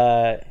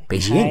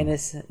 Beijing? China,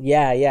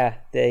 yeah.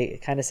 They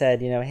kind of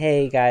said,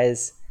 hey,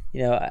 guys,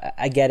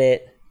 I get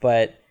it,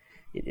 but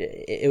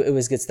it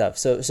was good stuff.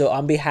 So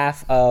on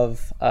behalf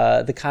of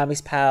the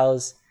Comics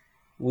Pals,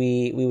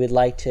 we would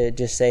like to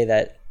just say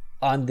that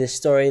on this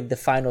story, the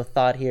final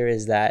thought here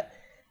is that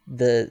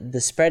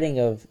the spreading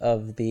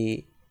of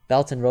the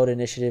Belt and Road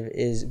Initiative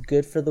is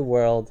good for the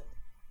world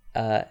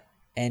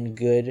and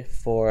good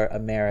for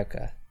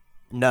America.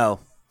 No.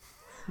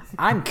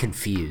 I'm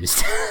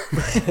confused.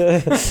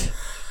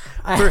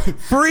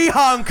 Free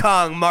Hong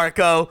Kong,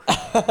 Marco.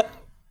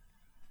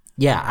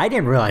 Yeah, I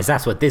didn't realize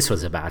that's what this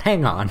was about.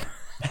 Hang on.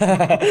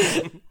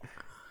 I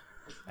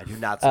do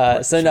not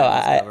support so the no,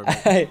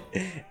 government.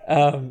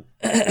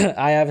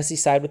 I obviously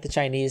side with the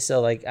Chinese.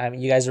 So like,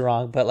 you guys are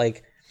wrong, but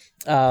like,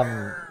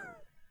 no,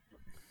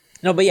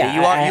 but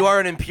yeah, you are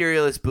an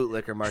imperialist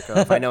bootlicker, Marco.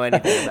 If I know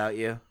anything about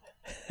you.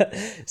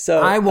 So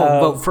I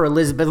won't vote for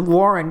Elizabeth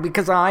Warren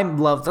because I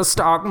love the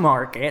stock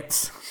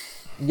markets.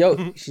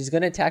 Yo, she's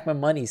gonna attack my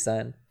money,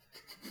 son.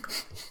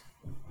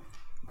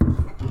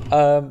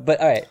 But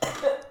all right.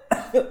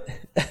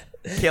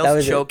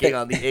 Kale's choking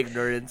on the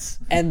ignorance.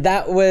 And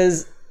that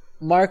was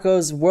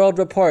Marco's World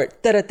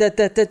Report.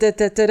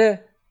 Da-da-da-da-da-da-da-da.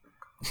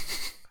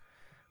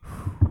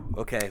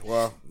 Okay,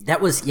 well.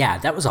 That was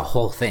a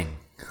whole thing.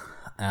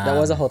 That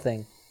was a whole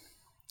thing.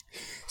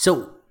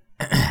 So,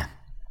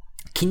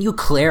 can you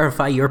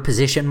clarify your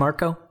position,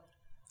 Marco?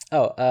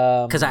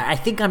 Oh, because I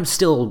think I'm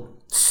still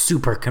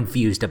super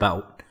confused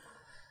about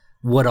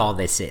what all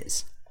this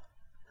is.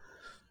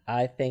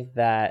 I think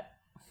that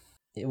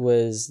it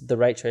was the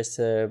right choice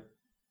to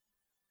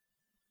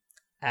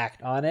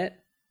act on it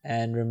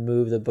and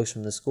remove the books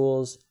from the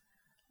schools.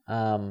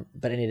 But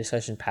any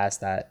discussion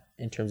past that,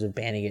 in terms of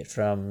banning it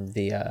from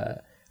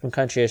the from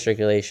country or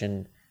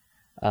circulation,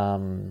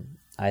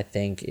 I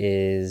think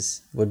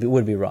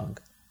would be wrong.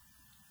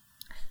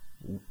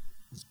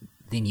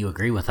 Then you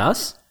agree with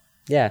us?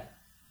 Yeah,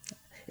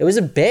 it was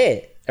a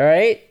bit. All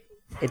right,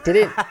 it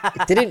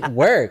didn't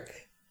work.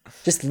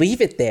 Just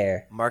leave it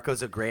there.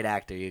 Marco's a great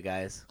actor, you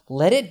guys.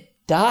 Let it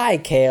die,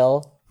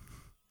 Kale.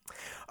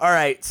 All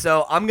right,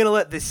 so I'm going to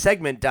let this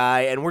segment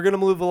die, and we're going to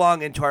move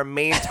along into our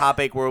main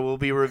topic where we'll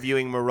be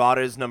reviewing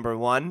Marauders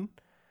 #1,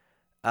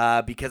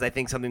 because I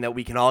think something that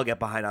we can all get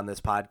behind on this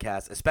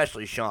podcast,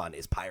 especially Sean,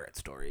 is pirate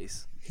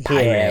stories.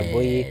 Yeah,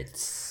 boy.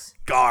 Pirates.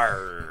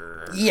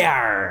 Gar.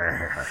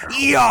 Yar.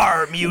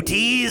 Yar,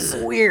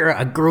 muties. We're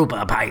a group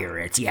of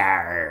pirates.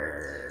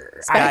 Yar.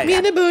 Smack me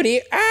in the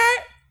booty.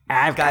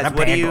 I've got Guys, a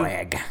what do big you-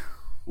 leg.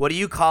 What do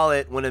you call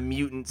it when a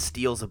mutant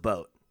steals a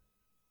boat?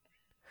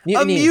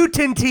 Mutiny. A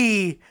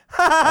mutanty.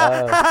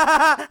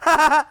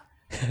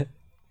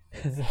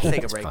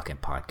 Take a break. Fucking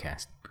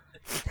podcast.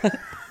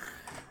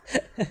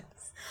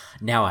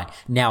 Now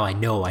I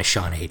know why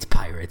Sean hates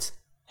pirates.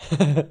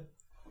 I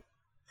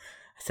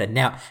said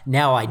now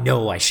I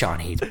know why Sean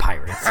hates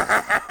pirates.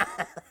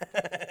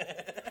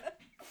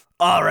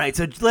 All right,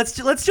 so let's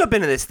jump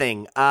into this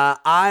thing.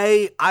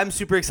 I'm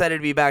super excited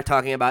to be back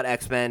talking about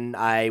X-Men.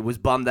 I was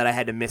bummed that I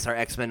had to miss our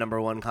X-Men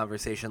 #1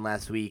 conversation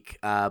last week,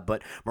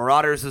 but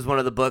Marauders is one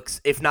of the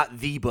books, if not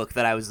the book,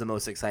 that I was the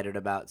most excited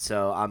about.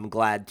 So I'm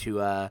glad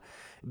to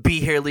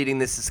be here leading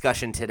this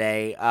discussion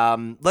today.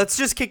 Let's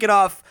just kick it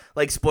off,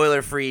 like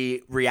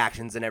spoiler-free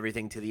reactions and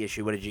everything to the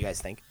issue. What did you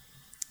guys think?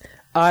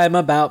 I'm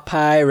about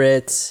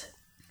pirates.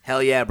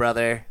 Hell yeah,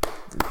 brother.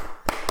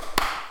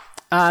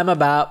 I'm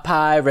about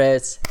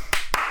pirates.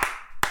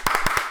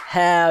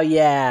 Hell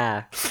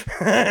yeah.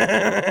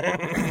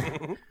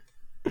 I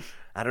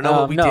don't know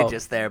what we no. did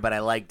just there, but I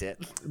liked it.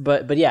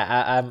 But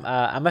yeah,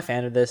 I'm a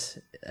fan of this.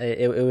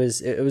 It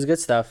was good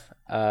stuff.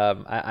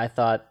 I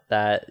thought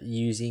that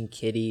using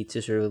Kitty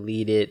to sort of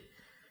lead it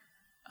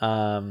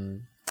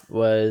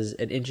was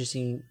an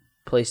interesting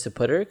place to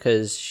put her,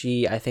 because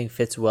she, I think,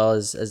 fits well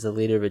as the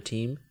leader of a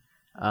team,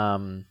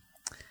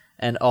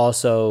 and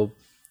also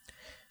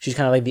she's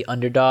kind of like the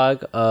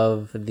underdog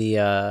of the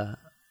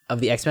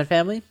X-Men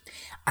family.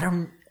 I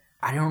don't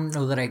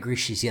know that I agree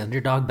she's the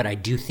underdog, but I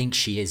do think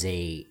she is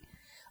a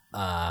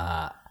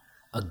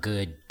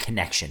good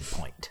connection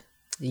point.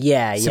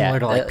 Yeah, Similar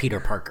to like Peter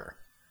Parker.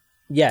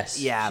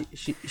 Yes. Yeah.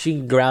 She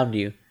can ground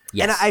you.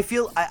 Yes. And I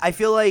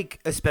feel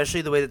like,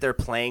 especially the way that they're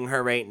playing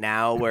her right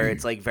now, where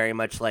it's like very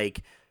much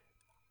like,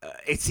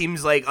 it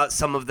seems like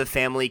some of the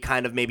family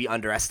kind of maybe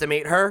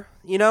underestimate her,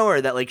 you know,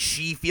 or that like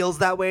she feels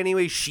that way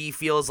anyway. She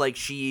feels like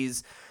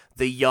she's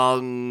the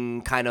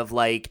young kind of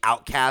like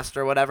outcast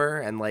or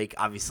whatever. And like,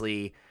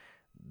 obviously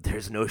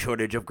there's no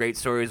shortage of great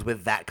stories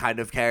with that kind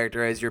of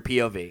character as your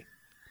POV.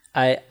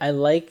 I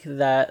like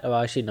that. Oh,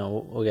 actually,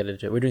 no, we'll get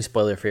into it. We're doing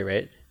spoiler free,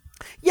 right?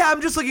 Yeah,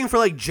 I'm just looking for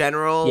like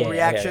general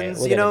reactions,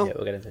 We'll you get know? into it.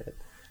 We'll get into it.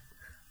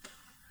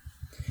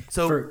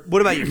 So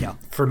what about you, Cal?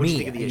 For What'd you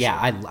me, think of the issue?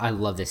 yeah, I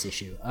love this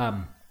issue.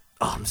 Oh,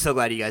 I'm so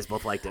glad you guys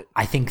both liked it.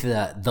 I think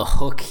the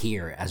hook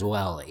here as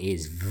well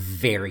is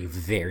very,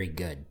 very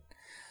good.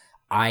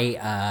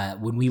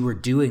 When we were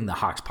doing the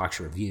Hoxpox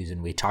reviews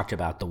and we talked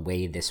about the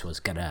way this was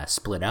gonna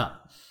split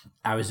up,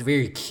 I was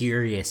very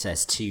curious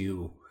as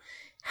to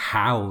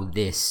how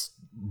this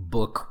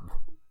book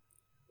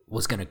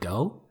was gonna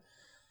go.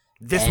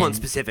 This one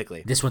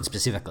specifically,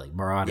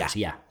 Marauders,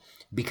 yeah.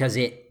 Because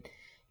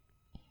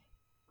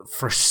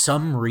for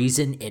some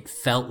reason, it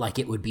felt like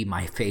it would be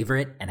my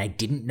favorite, and I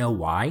didn't know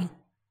why.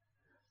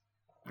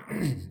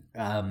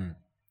 And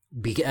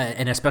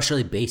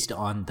especially based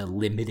on the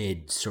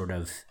limited sort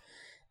of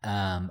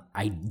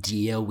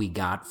idea we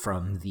got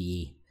from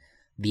the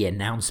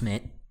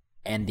announcement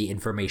and the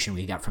information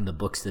we got from the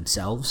books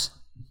themselves.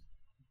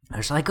 I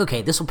was like,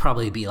 okay, this will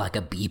probably be like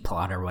a B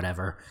plot or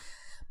whatever,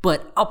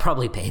 but I'll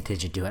probably pay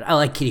attention to it. I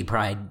like Kitty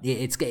Pryde.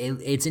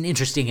 It's an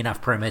interesting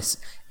enough premise.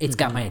 It's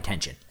got my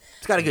attention.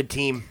 it's got a good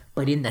team.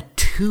 But in the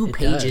 2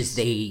 pages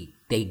does.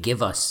 they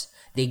give us,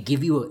 they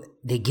give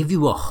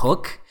you a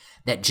hook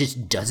that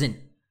just doesn't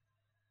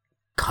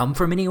come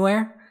from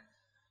anywhere,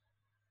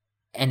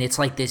 and it's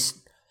like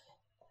this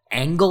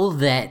angle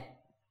that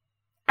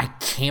I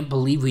can't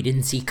believe we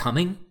didn't see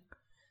coming.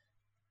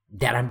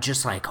 That I'm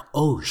just like,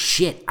 oh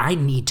shit, I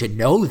need to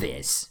know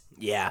this.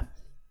 Yeah,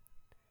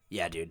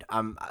 dude.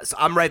 I'm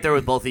right there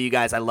with both of you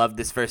guys. I loved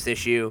this first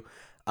issue.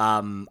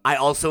 I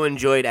also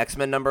enjoyed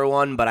X-Men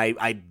 #1, but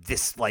I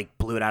this like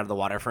blew it out of the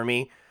water for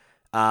me.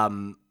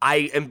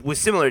 Was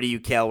similar to you,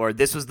 Kale, where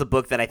this was the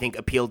book that I think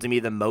appealed to me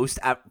the most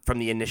from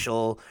the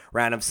initial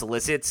round of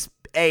solicits.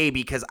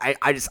 Because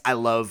I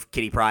love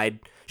Kitty Pryde.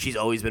 She's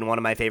always been one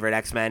of my favorite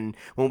X-Men.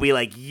 When we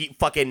like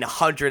fucking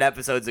 100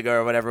 episodes ago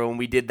or whatever, when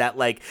we did that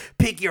like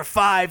pick your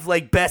 5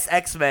 like best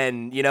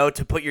X-Men, you know,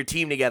 to put your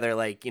team together,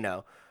 like, you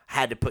know,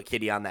 had to put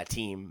Kitty on that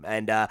team.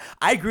 And I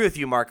agree with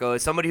you, Marco.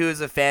 As somebody who is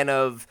a fan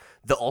of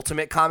the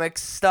Ultimate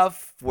Comics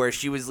stuff, where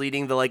she was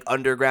leading the like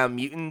underground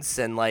mutants,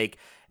 and like,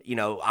 you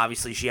know,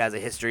 obviously she has a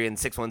history in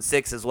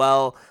 616 as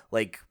well,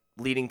 like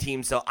leading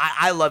teams. So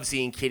I love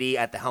seeing Kitty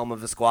at the helm of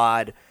the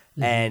squad,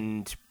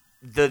 and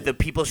the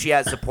people she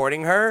has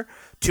supporting her.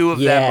 2 of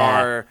them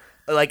are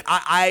like,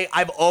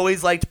 I've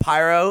always liked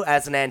Pyro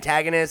as an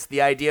antagonist.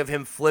 The idea of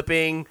him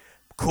flipping,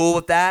 cool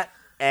with that.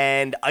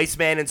 And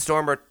Iceman and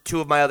Storm are 2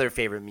 of my other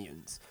favorite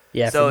mutants.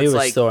 Yeah, so for me it it's was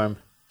like, Storm.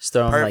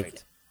 Storm,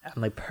 perfect.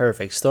 I'm like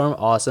perfect. Storm,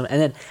 awesome.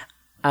 And then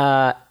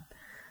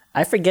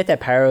I forget that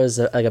Pyro is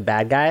like a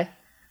bad guy.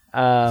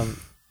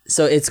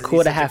 So it's cool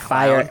to such a have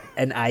fire clown.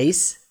 and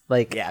ice.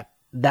 Like Yeah.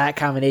 that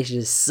combination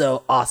is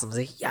so awesome. It's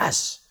like,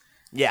 yes.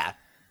 Yeah.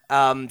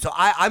 So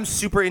I'm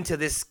super into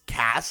this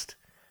cast.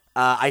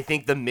 I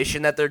think the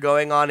mission that they're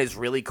going on is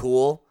really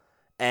cool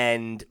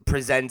and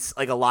presents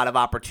like a lot of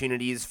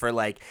opportunities for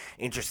like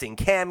interesting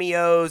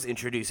cameos,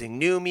 introducing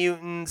new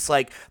mutants.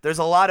 Like there's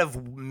a lot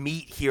of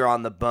meat here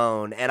on the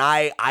bone, and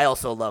I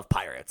also love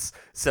pirates.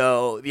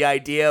 So the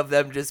idea of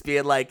them just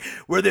being like,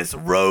 we're this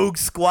rogue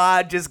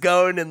squad just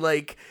going and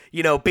like,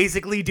 you know,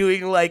 basically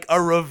doing like a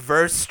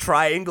reverse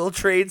triangle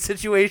trade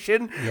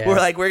situation Yeah. where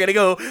like we're gonna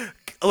go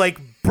like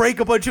break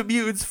a bunch of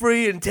mutants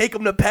free and take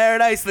them to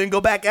paradise, then go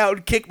back out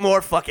and kick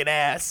more fucking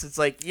ass. It's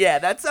like, yeah,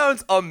 that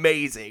sounds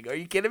amazing. Are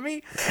you kidding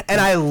me?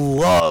 And I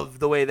love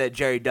the way that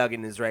Jerry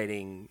Duggan is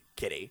writing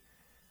Kitty.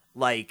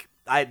 Like,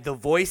 the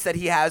voice that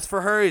he has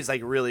for her is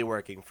like really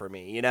working for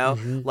me, you know?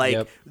 Like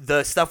Yep.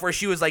 the stuff where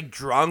she was like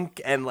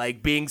drunk and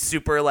like being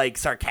super like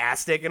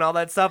sarcastic and all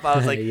that stuff. I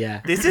was like,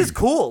 Yeah. this is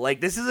cool. Like,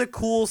 this is a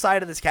cool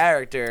side of this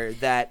character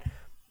that,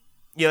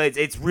 you know,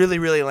 it's really,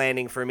 really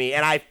landing for me.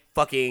 And I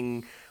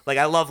fucking... Like,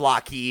 I love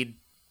Lockheed.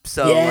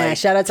 So, Yeah, like,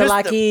 shout out to just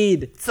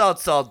Lockheed. It's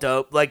all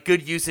dope. Like,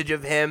 good usage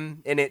of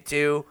him in it,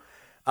 too.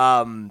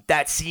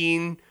 That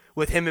scene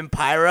with him and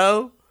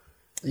Pyro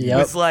Yep.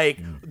 was like,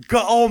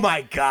 oh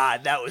my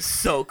God, that was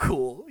so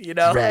cool, you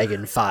know?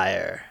 Dragon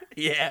fire.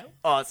 Yeah,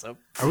 awesome.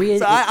 Are we?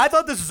 So I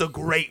thought this was a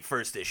great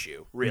first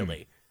issue,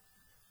 really.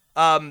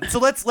 So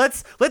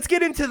let's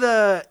get into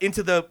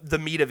the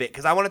meat of it,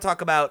 because I want to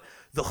talk about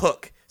the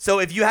hook. So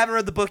if you haven't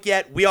read the book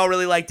yet, we all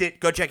really liked it.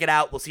 Go check it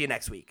out. We'll see you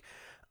next week.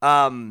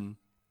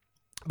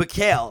 But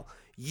Kale,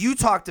 you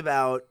talked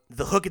about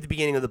the hook at the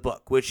beginning of the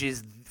book, which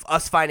is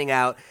us finding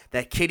out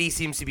that Kitty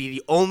seems to be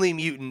the only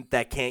mutant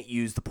that can't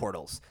use the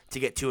portals to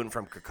get to and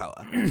from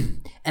Krakoa.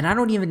 And I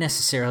don't even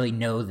necessarily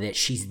know that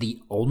she's the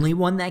only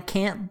one that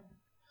can,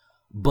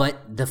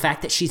 but the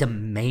fact that she's a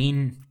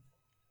main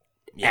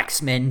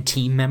X-Men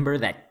team member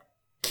that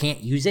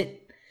can't use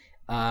it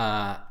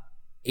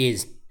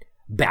is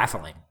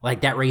baffling.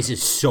 Like, that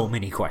raises so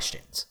many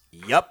questions.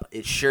 Yup,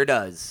 it sure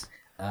does.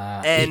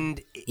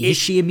 And Is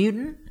she a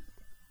mutant?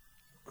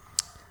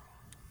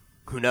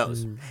 who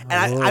knows? And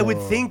I would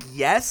think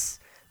yes,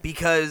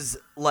 because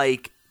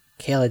like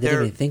Kale, I didn't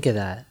There- even think of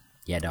that.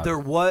 Yeah, dog.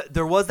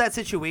 there was that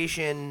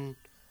situation,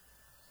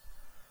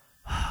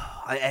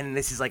 and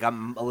this is like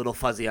I'm a little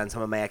fuzzy on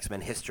some of my X-Men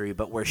history,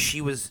 but where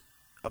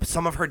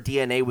some of her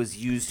DNA was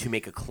used to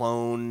make a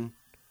clone.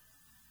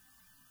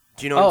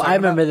 Do you know? What Oh, I'm talking I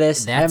remember about?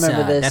 this. I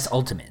remember this. That's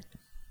Ultimate.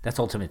 That's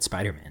Ultimate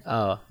Spider-Man.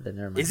 Oh, then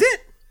never mind. Is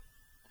it?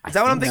 Is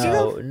that what I'm thinking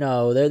No, of?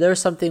 no. There was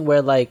something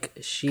where like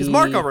she. Because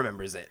Marco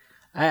remembers it.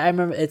 I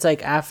remember it's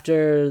like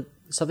after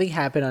something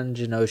happened on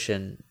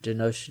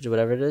Genosha,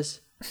 whatever it is.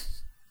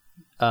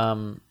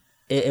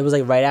 It was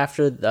like right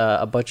after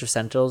a bunch of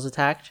Sentinels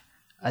attacked.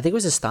 I think it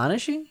was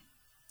Astonishing.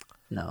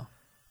 No.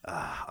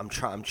 I'm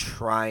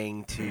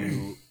trying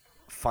to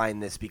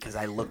find this because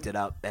I looked it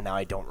up and now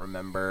I don't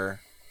remember.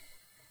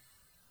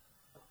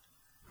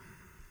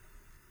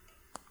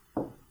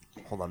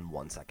 Hold on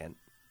one second.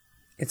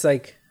 It's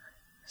like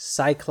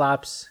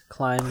Cyclops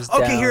climbs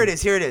down. Okay, here it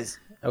is.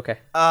 Okay.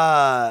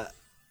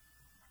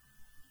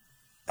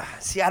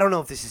 See, I don't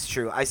know if this is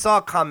true. I saw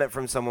a comment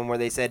from someone where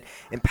they said,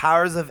 in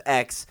Powers of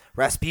X,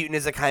 Rasputin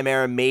is a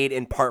chimera made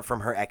in part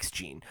from her X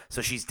gene.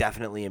 So she's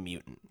definitely a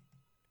mutant.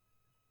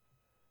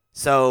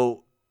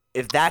 So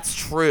if that's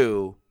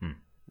true,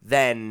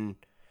 then...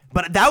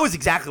 But that was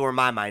exactly where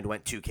my mind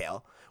went to,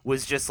 Kale.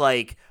 Was just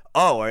like,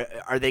 oh,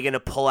 are they going to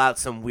pull out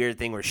some weird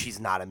thing where she's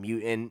not a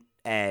mutant?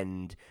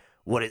 And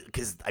what is...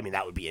 Because, I mean,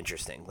 that would be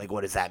interesting. Like,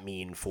 what does that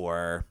mean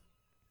for,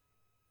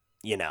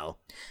 you know...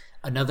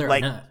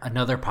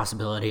 Another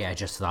possibility I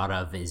just thought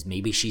of is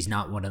maybe she's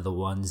not one of the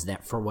ones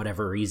that, for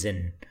whatever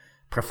reason,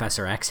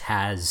 Professor X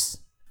has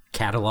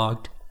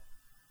cataloged.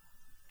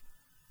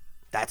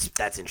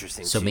 That's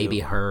interesting. So too. maybe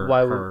her Why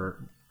her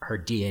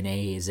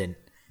DNA isn't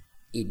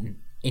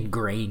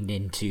ingrained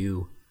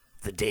into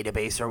the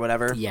database or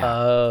whatever. yeah.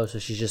 Oh, so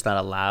she's just not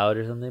allowed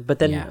or something. But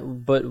then, Yeah.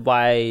 but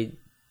why?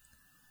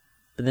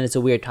 But then it's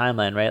a weird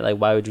timeline, right? Like,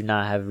 why would you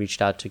not have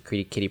reached out to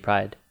Kitty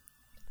Pryde?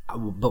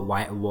 But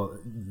why? Well,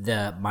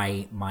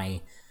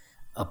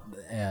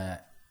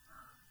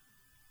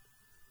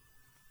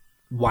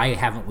 why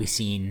haven't we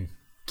seen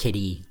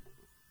Kitty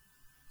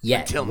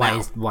yet? Until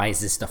now. Why is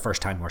this the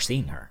first time we're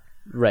seeing her?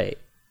 Right.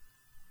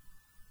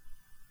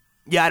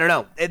 Yeah, I don't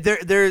know.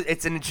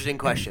 It's an interesting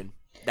question.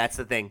 That's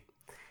the thing.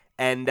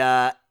 And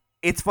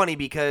it's funny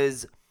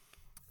because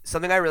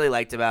something I really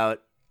liked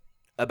about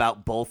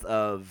both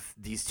of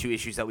these two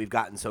issues that we've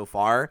gotten so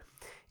far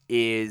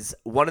is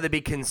one of the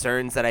big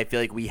concerns that I feel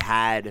like we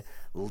had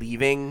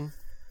leaving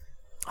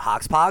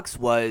Hoxpox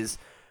was,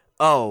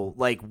 oh,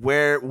 like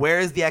where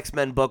is the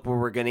X-Men book where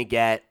we're going to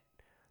get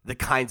the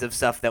kinds of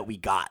stuff that we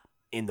got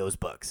in those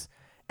books?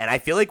 And I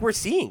feel like we're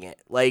seeing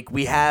it. Like,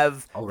 we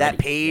have Already, that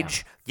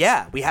page.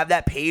 Yeah, we have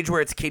that page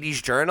where it's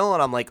Kitty's journal,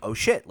 and I'm like, oh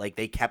shit, like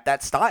they kept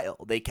that style.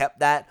 They kept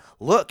that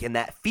look and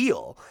that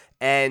feel.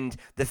 And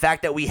the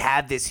fact that we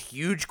have this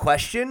huge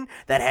question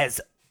that has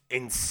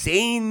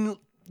insane,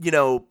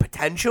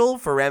 potential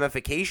for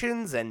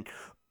ramifications and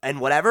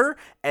whatever,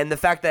 and the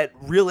fact that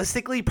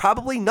realistically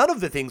probably none of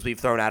the things we've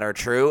thrown out are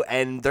true,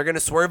 and they're going to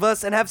swerve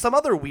us and have some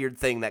other weird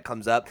thing that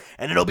comes up,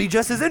 and it'll be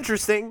just as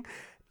interesting,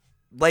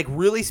 like,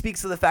 really speaks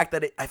to the fact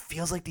that it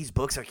feels like these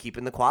books are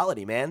keeping the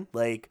quality, man.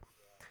 Like,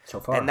 so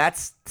far. And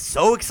that's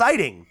so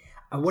exciting.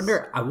 I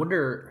wonder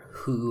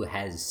who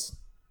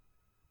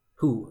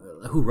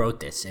wrote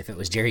this, if it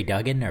was Jerry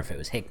Duggan or if it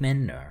was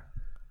Hickman or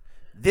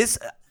This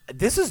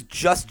is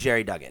just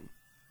Jerry Duggan.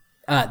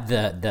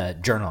 The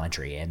journal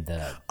entry and the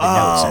notes.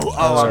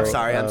 I'm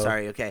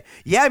sorry. Okay.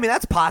 Yeah, I mean,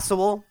 that's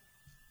possible.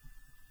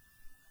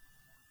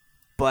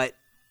 But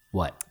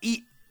what?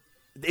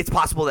 It's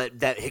possible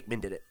that Hickman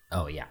did it.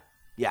 Oh, yeah.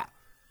 Yeah.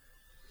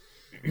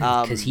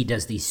 Because he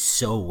does these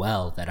so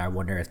well that I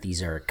wonder if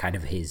these are kind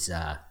of his,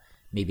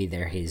 maybe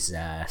they're his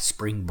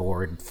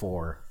springboard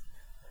for,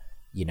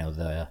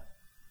 the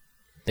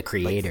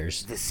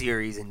creators. Like the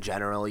series in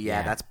general.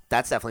 Yeah,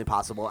 that's definitely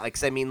possible.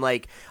 Like, I mean,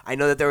 like, I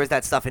know that there was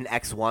that stuff in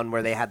X1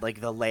 where they had,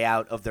 like, the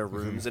layout of their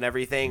rooms and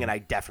everything, and I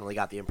definitely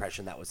got the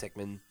impression that was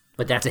Hickman.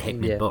 But that's a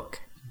Hickman book.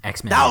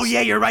 X-Men. Oh,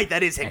 yeah, you're right.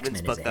 That is Hickman's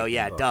X-Men book, though.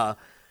 Yeah, book. duh.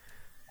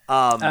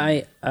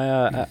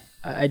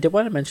 I did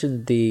want to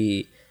mention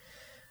the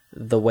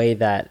way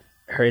that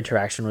her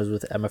interaction was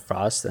with Emma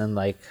Frost and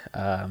like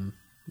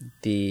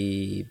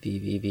the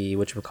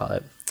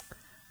whatchamacallit,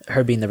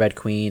 her being the Red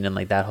Queen and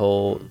like that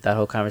whole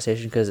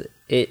conversation, because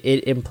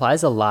it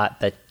implies a lot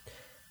that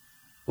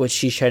what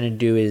she's trying to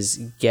do is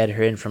get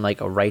her in from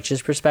like a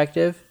righteous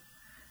perspective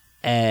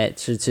and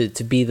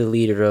to be the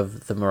leader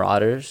of the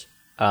Marauders,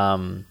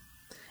 and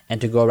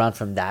to go around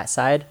from that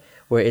side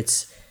where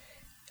it's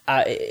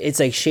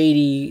like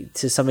shady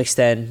to some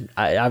extent.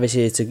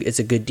 Obviously, it's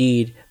a good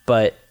deed,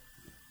 but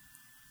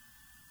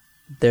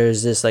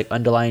there's this like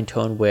underlying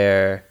tone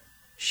where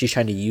she's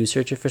trying to use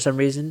her for some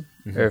reason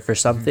or for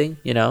something,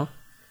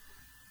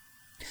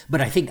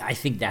 But I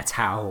think that's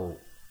how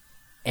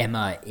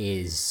Emma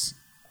is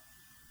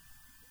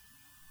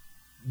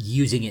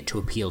using it to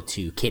appeal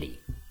to Kitty.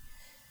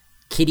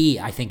 Kitty,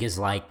 I think, is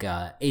like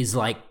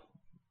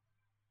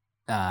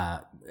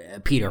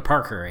Peter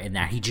Parker in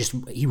that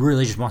he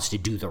really just wants to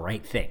do the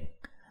right thing.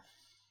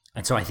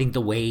 And so I think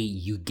the way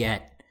you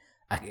get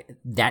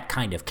that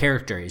kind of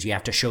character is you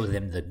have to show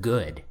them the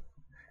good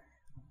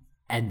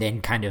and then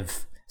kind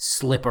of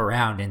slip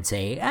around and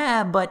say,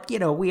 but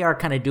we are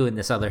kind of doing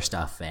this other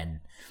stuff.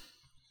 And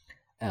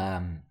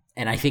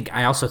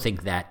I also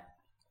think that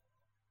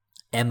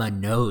Emma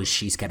knows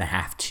she's going to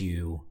have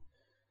to,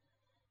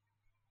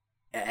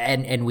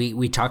 and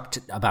we talked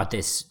about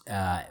this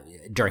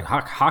during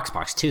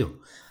Hawksbox too.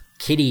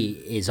 Kitty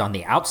is on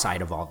the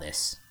outside of all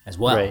this as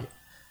well. Right.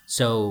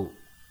 So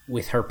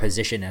with her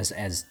position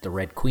as the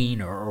Red Queen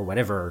or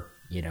whatever,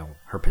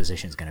 her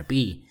position is going to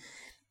be,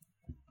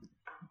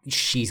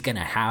 she's going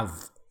to have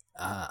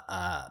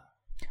a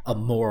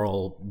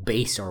moral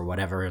base or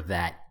whatever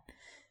that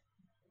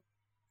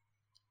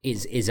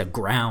is a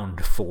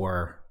ground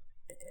for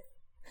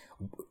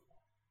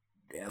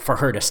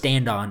her to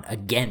stand on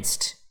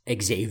against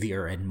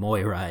Xavier and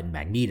Moira and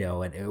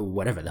Magneto and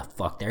whatever the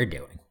fuck they're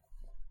doing.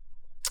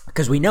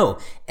 Because we know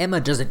Emma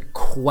doesn't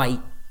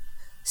quite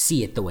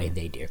see it the way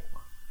they do.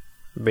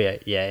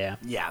 Yeah.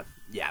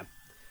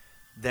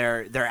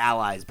 They're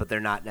allies, but they're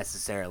not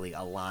necessarily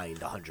aligned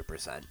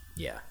 100%.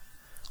 Yeah.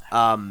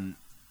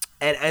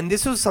 And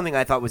this was something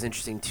I thought was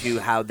interesting too,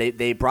 how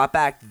they brought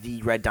back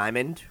the Red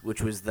Diamond,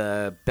 which was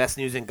the best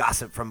news and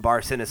gossip from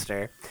Bar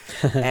Sinister,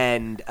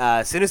 and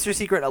Sinister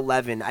Secret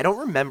 11. I don't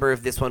remember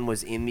if this one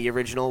was in the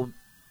original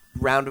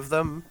round of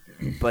them,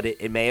 but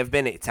it may have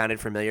been. It sounded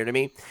familiar to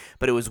me.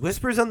 But it was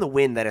whispers on the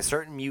wind that a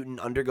certain mutant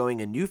undergoing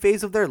a new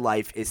phase of their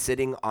life is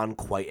sitting on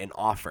quite an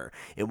offer.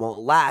 It won't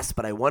last,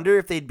 but I wonder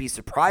if they'd be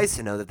surprised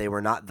to know that they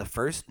were not the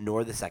first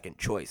nor the second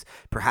choice.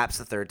 Perhaps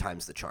the third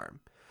time's the charm.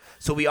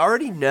 So we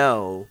already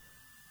know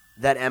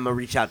that Emma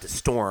reached out to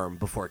Storm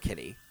before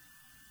Kitty.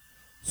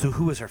 So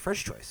who was her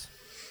first choice?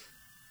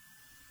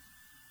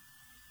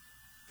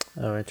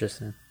 Oh,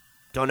 interesting.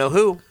 Don't know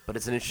who, but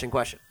it's an interesting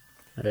question.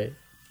 Right.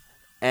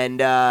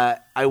 And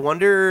I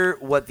wonder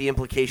what the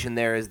implication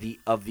there is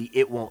of the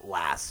it won't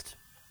last.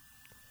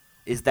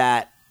 Is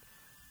that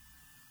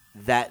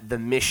the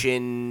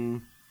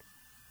mission,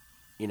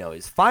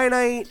 is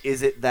finite?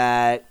 Is it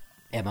that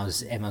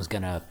Emma's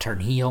gonna turn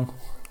heel?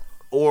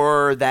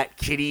 Or that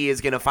Kitty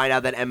is going to find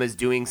out that Emma's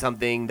doing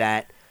something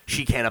that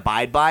she can't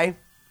abide by?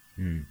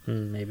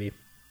 Maybe.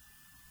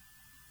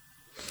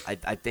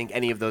 I think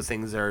any of those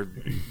things are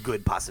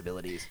good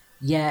possibilities.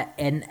 Yeah,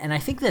 and I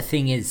think the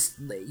thing is,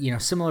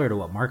 similar to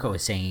what Marco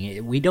was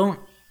saying, we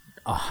don't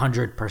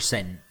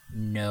 100%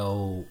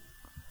 know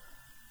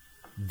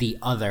the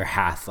other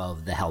half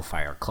of the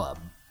Hellfire Club.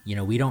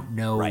 We don't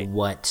know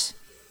what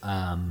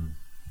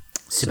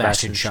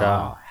Sebastian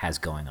Shaw has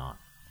going on.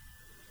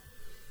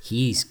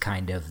 he's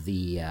kind of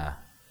the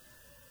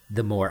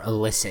more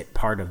illicit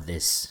part of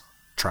this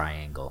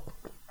triangle.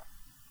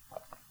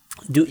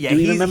 Do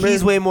you remember?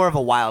 He's way more of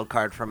a wild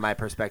card from my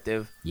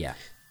perspective. Yeah.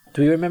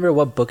 Do we remember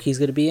what book he's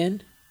going to be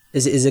in?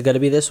 Is it going to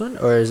be this one,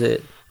 or is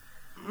it?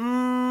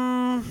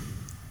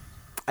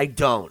 I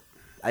don't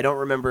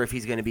remember if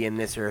he's going to be in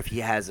this or if he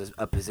has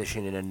a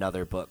position in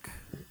another book.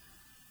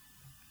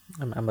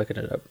 I'm looking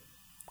it up.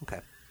 Okay.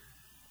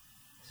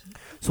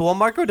 So while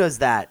Marco does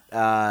that,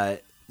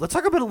 let's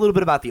talk a little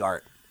bit about the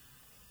art.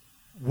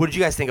 What did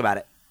you guys think about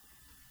it?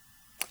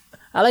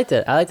 I liked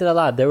it. I liked it a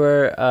lot. There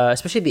were,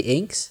 especially the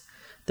inks,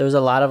 there was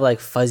a lot of like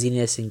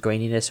fuzziness and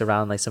graininess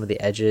around like some of the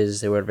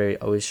edges. They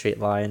weren't always straight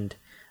lined.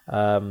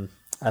 I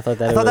thought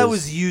that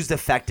was used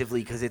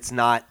effectively because it's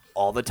not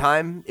all the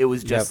time. It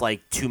was just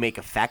like to make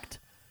effect,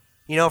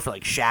 for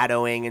like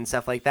shadowing and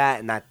stuff like that,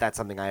 and that's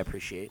something I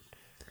appreciate.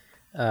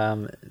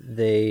 The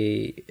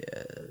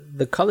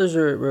colors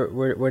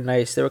were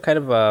nice. They were kind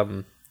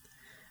of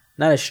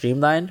not as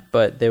streamlined,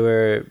 but they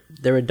were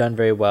done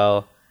very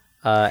well.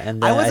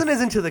 And I wasn't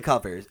as into the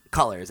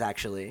colors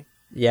actually.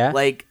 Yeah,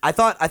 like I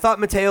thought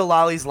Matteo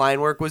Lalli's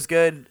line work was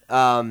good.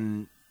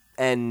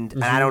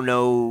 And I don't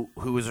know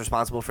who was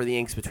responsible for the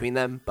inks between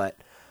them, but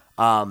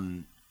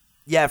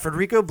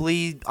Federico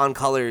Blee on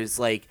colors,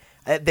 like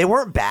they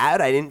weren't bad.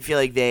 I didn't feel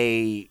like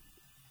they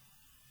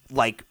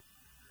like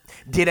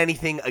did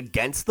anything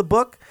against the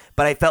book,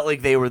 but I felt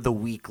like they were the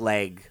weak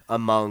leg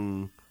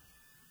among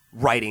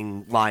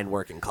writing line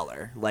work and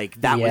color.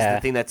 Like that was the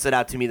thing that stood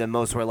out to me the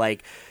most, where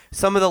like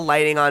some of the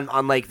lighting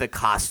on like the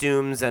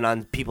costumes and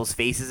on people's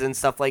faces and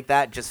stuff like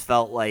that just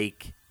felt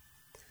like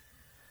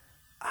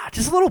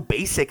just a little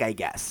basic, I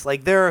guess.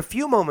 Like there are a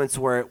few moments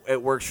where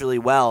it works really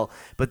well,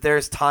 but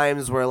there's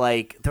times where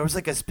like there was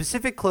like a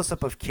specific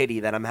close-up of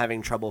Kitty that I'm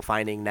having trouble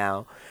finding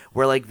now,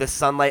 where like the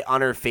sunlight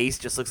on her face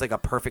just looks like a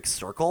perfect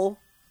circle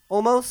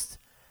almost,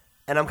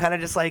 and I'm kind of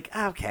just like,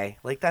 okay,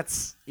 like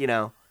that's,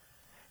 it's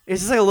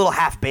just like a little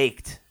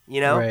half-baked,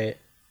 right.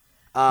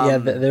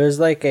 There was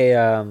like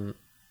a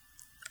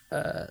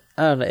I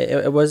don't know,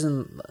 it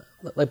wasn't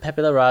like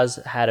Pepe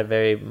Larraz had a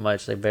very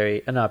much like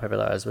very not Pepe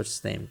Larraz,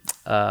 what's his name,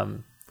 oh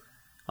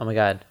my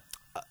god,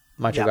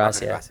 Marta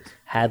Gracia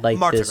had like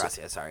Marta this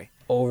Gracia, sorry,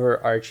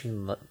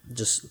 overarching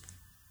just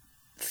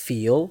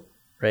feel,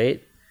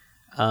 right?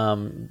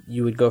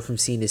 You would go from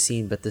scene to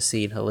scene, but the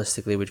scene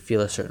holistically would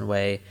feel a certain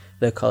way.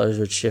 The colors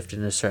would shift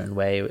in a certain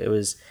way. It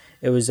was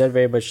done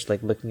very much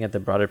like looking at the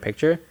broader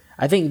picture.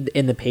 I think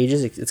in the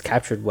pages it's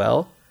captured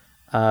well.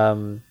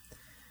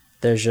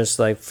 There's just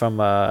like from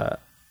a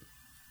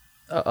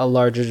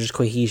larger just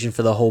cohesion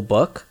for the whole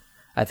book.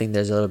 I think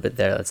there's a little bit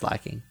there that's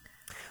lacking.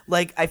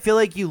 Like I feel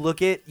like you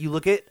look at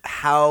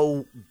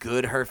how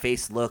good her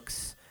face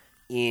looks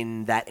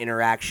in that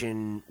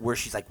interaction where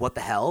she's like, what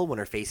the hell, when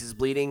her face is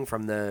bleeding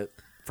from the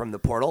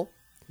portal.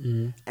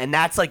 Mm-hmm. And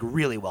that's like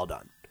really well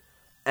done.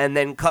 And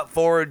then cut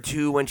forward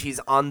to when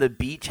she's on the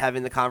beach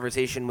having the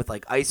conversation with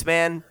like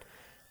Iceman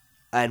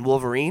and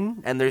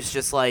Wolverine, and there's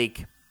just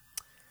like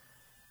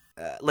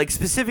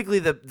specifically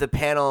the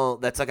panel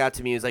that stuck out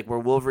to me is like where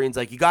Wolverine's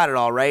like, you got it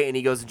all right, and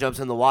he goes and jumps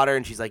in the water,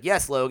 and she's like,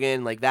 yes,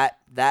 Logan. Like that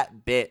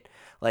bit,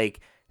 like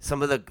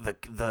some of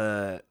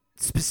the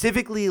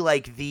specifically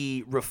like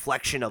the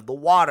reflection of the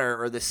water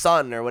or the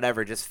sun or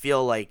whatever just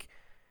feel like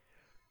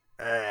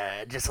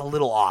just a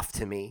little off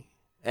to me,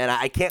 and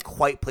I can't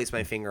quite place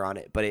my finger on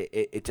it, but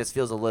it just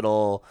feels a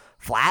little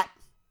flat.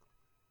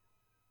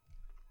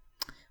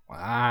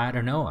 I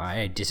don't know.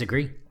 I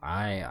disagree.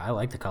 I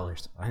like the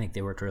colors. I think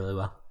they worked really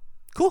well.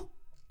 Cool.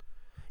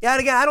 Yeah, and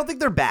again, I don't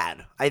think they're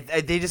bad.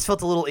 They just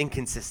felt a little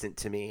inconsistent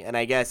to me, and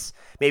I guess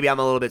maybe I'm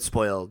a little bit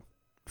spoiled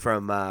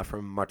from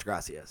Marta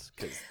Gracias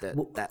because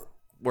that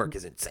work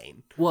is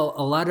insane. Well,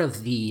 a lot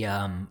of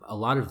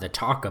the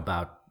talk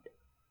about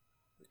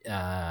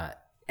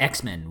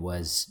X-Men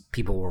was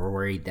people were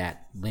worried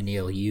that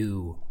Lineal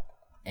Yu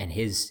and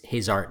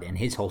his art and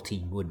his whole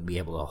team wouldn't be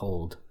able to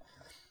hold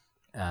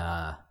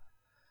a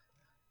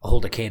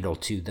candle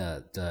to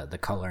the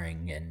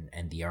coloring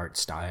and the art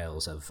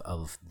styles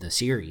of the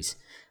series.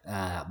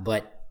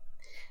 But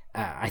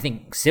I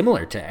think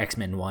similar to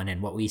X-Men 1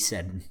 and what we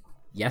said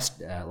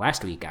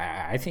last week,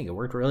 I think it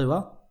worked really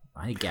well.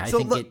 I think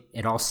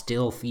it all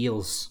still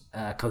feels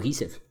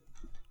cohesive.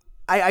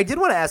 I did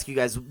want to ask you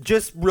guys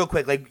just real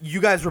quick, like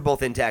you guys were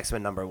both into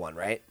X-Men #1,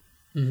 right?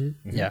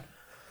 Mm-hmm. Yeah.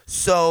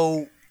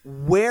 So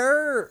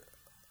where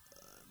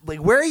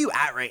are you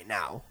at right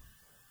now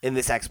in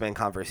this X-Men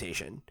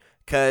conversation?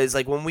 Because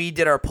like when we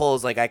did our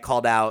polls, like I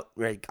called out,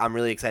 like, I'm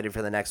really excited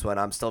for the next one.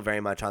 I'm still very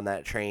much on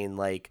that train.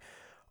 Like,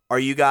 are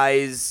you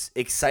guys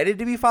excited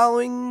to be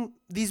following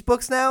these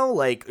books now?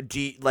 Like, do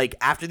you, like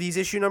after these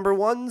issue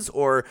 #1s,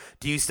 or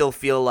do you still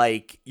feel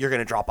like you're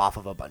gonna drop off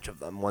of a bunch of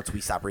them once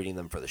we stop reading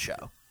them for the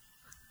show?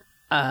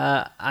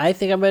 I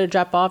think I'm going to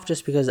drop off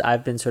just because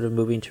I've been sort of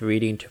moving to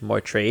reading to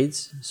more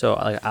trades. So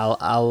like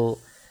I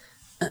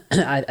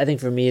think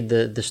for me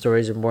the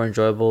stories are more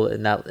enjoyable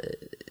in that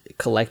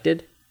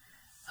collected.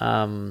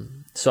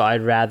 So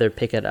I'd rather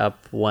pick it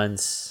up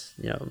once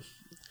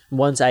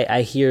once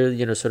I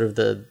hear, sort of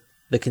the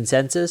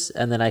consensus,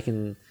 and then I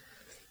can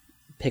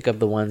pick up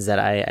the ones that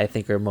I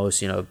think are most,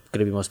 going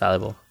to be most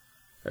valuable,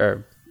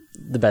 or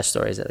the best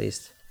stories at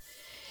least.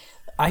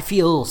 I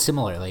feel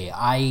similarly.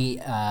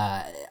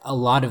 A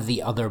lot of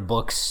the other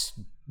books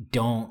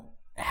don't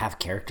have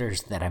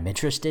characters that I'm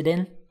interested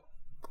in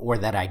or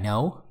that I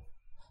know.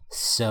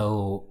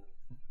 So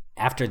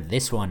after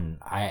this one,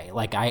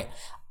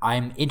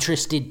 I'm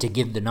interested to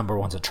give the number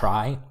ones a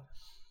try,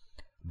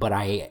 but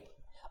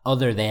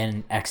other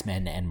than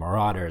X-Men and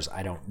Marauders,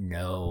 I don't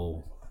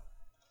know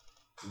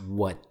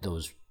what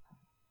those,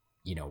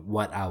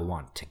 what I'll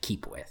want to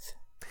keep with.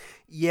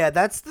 Yeah,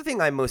 that's the thing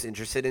I'm most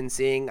interested in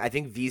seeing. I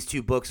think these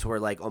two books were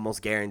like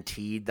almost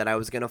guaranteed that I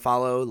was going to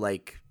follow,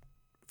 like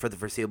for the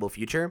foreseeable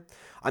future.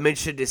 I'm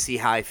interested to see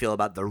how I feel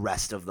about the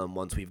rest of them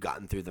once we've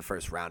gotten through the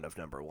first round of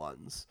number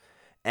ones.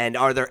 And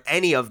are there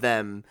any of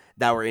them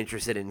that we're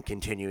interested in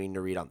continuing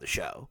to read on the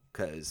show?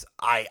 Because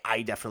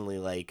I definitely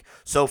like,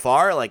 so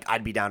far, like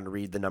I'd be down to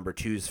read the number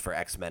twos for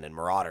X-Men and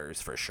Marauders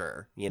for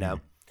sure,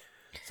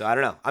 So I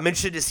don't know. I'm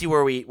interested to see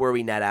where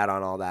we net out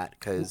on all that,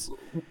 because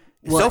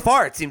so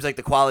far it seems like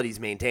the quality's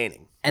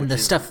maintaining. And the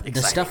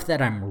stuff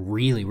that I'm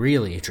really,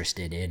 really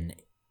interested in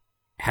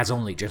has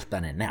only just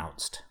been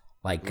announced.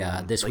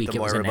 This week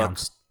it was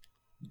announced.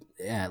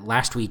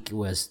 Last week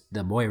was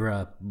the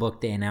Moira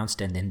book they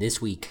announced, and then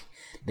this week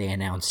they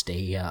announced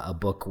a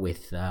book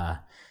with the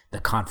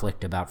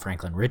conflict about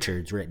Franklin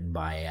Richards, written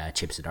by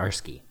Chip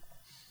Zdarsky.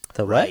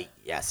 The what? Right.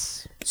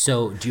 Yes.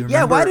 So do you remember?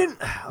 Yeah. Why didn't?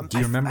 Do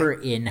you remember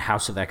in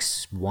House of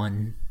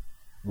X1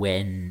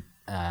 when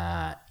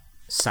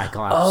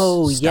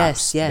Cyclops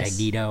stops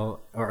Magneto,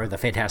 or the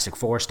Fantastic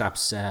Four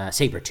stops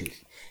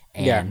Sabretooth,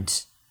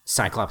 and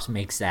Cyclops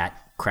makes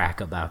that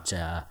crack about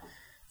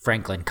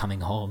Franklin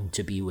coming home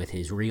to be with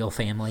his real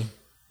family?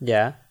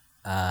 Yeah.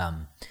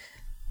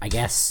 I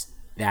guess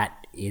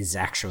that is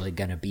actually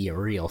going to be a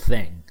real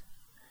thing.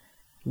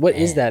 What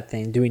is that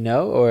thing? Do we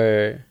know,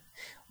 or?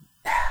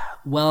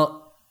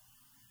 Well,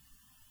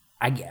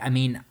 I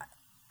mean,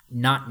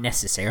 not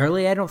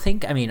necessarily, I don't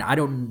think. I mean, I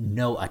don't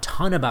know a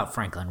ton about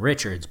Franklin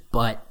Richards,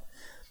 but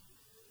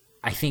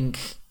I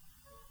think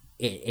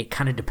it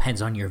kind of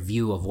depends on your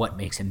view of what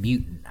makes a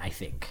mutant, I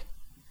think.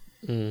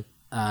 Is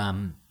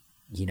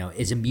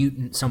a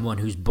mutant someone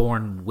who's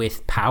born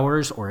with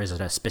powers, or is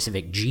it a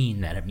specific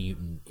gene that a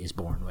mutant is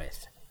born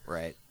with?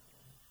 Right.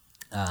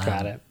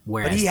 Got it.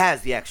 But he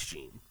has the X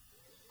gene,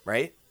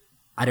 right?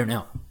 I don't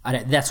know.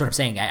 That's what I'm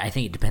saying. I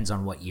think it depends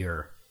on what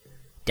your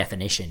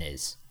definition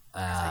is.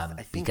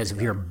 Because if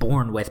you're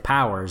born with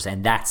powers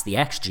and that's the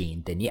X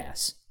gene, then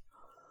yes.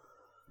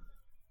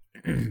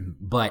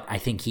 But I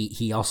think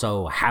he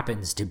also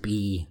happens to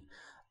be,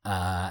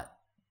 the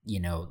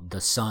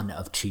son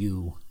of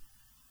two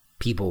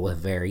people with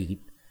very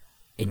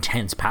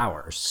intense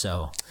powers.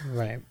 So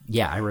right.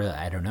 Yeah,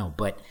 I don't know,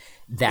 but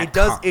that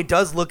it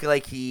does look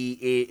like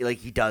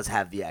he does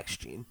have the X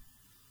gene.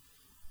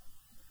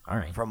 All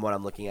right. From what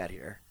I'm looking at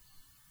here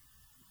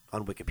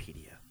on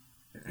Wikipedia.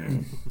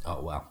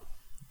 Oh well.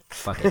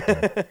 Fuck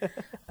it.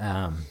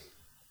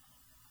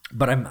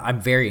 But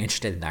I'm very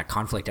interested in that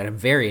conflict, and I'm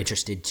very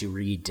interested to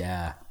read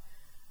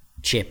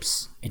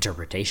Chip's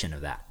interpretation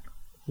of that.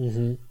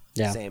 Mm-hmm.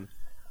 Yeah. Same.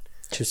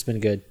 Chip's been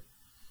good.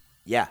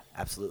 Yeah,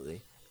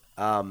 absolutely.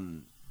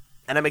 And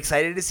I'm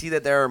excited to see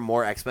that there are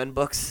more X-Men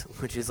books,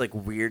 which is like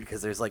weird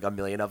because there's like a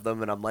million of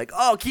them, and I'm like,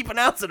 oh, keep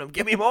announcing them,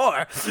 give me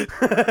more.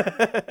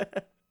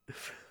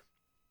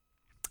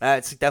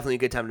 It's definitely a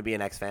good time to be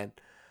an X fan.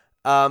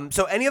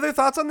 So any other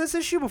thoughts on this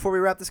issue before we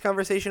wrap this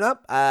conversation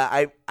up?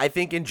 I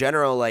think in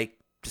general, like,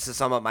 just to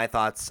sum up my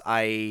thoughts,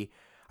 I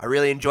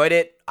really enjoyed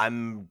it.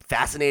 I'm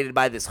fascinated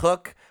by this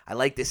hook. I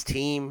like this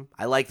team.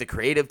 I like the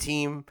creative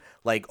team.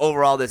 Like,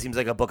 overall, this seems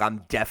like a book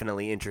I'm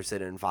definitely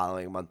interested in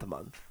following month to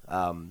month.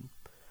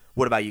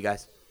 What about you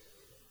guys?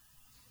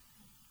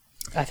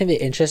 I think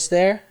the interest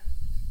there,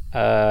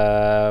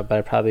 but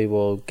I probably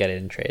will get it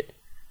in trade.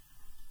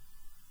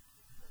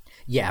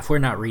 Yeah, if we're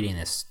not reading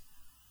this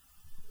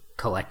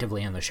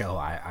collectively on the show,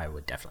 I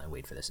would definitely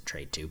wait for this in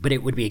trade too. But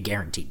it would be a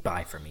guaranteed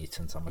buy for me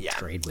since I'm a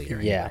trade leader.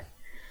 Anyway. Yeah,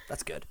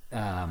 that's good.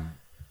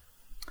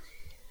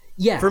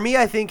 Yeah, for me,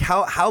 I think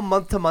how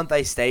month to month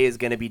I stay is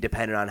going to be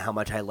dependent on how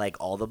much I like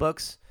all the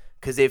books.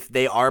 Because if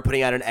they are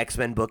putting out an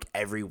X-Men book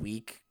every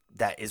week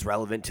that is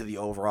relevant to the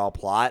overall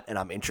plot and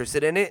I'm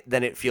interested in it,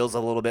 then it feels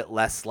a little bit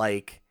less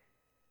like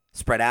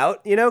spread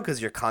out,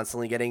 because you're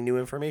constantly getting new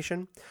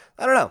information.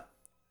 I don't know.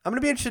 I'm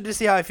going to be interested to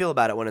see how I feel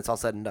about it when it's all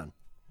said and done.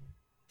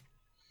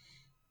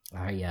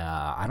 I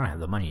don't have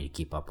the money to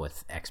keep up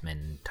with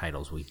X-Men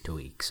titles week to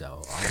week,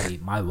 so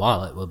my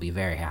wallet will be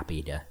very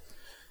happy to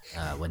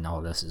when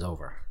all this is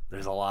over.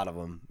 There's a lot of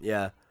them,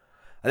 yeah.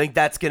 I think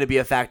that's going to be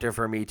a factor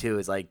for me too.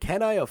 Is like,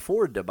 can I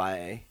afford to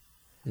buy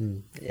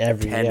 10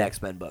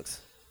 X-Men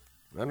books?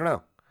 I don't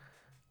know.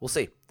 We'll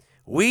see.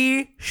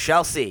 We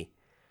shall see.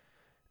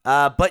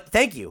 But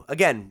thank you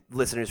again,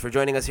 listeners, for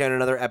joining us here on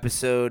another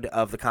episode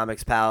of the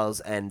Comics Pals,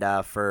 and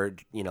for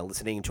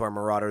listening to our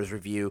Marauders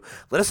review.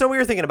 Let us know what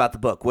you're thinking about the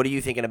book. What are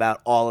you thinking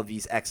about all of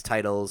these X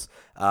titles?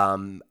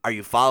 Are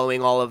you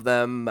following all of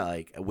them?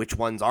 Like, which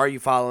ones are you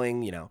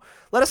following?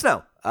 Let us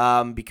know.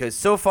 Because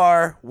so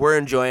far we're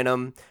enjoying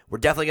them. We're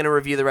definitely going to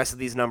review the rest of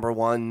these number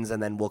ones,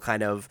 and then we'll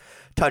kind of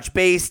touch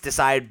base,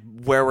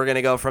 decide where we're going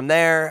to go from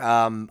there.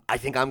 I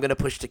think I'm going to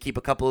push to keep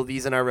a couple of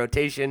these in our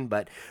rotation,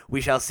 but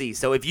we shall see.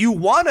 So if you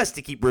want us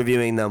to keep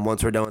reviewing them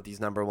once we're done with these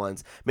number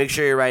ones, make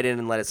sure you write in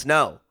and let us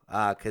know,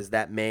 because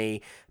that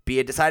may be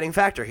a deciding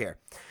factor here.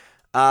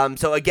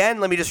 So again,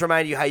 let me just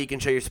remind you how you can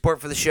show your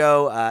support for the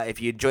show. If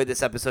you enjoyed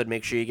this episode,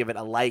 make sure you give it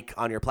a like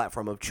on your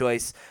platform of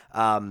choice.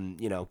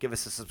 Give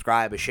us a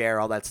subscribe, a share,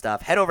 all that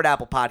stuff. Head over to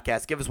Apple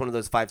Podcasts. Give us one of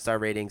those 5-star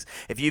ratings.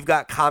 If you've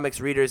got comics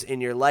readers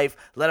in your life,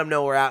 let them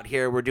know we're out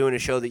here. We're doing a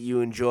show that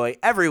you enjoy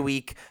every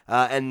week,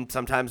 and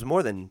sometimes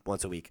more than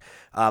once a week,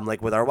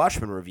 like with our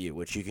Watchmen review,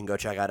 which you can go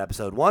check out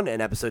episode 1,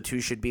 and episode 2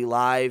 should be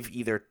live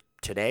either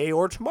today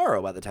or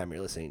tomorrow by the time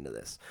you're listening to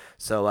this.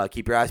 So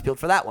keep your eyes peeled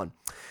for that one.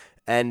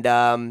 And,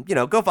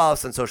 go follow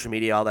us on social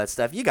media, all that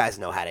stuff. You guys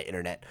know how to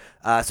internet.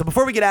 So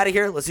before we get out of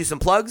here, let's do some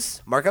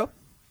plugs. Marco?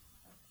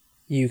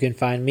 You can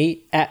find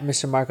me at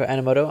Mr. Marco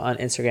Animoto on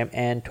Instagram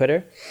and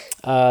Twitter.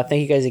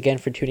 Thank you guys again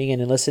for tuning in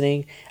and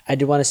listening. I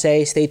do want to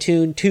say, stay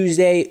tuned.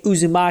 Tuesday,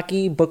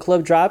 Uzumaki book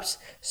club drops.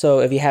 So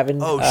if you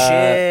haven't,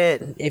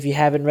 if you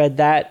haven't read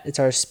that, it's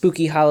our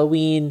spooky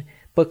Halloween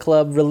book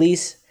club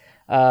release.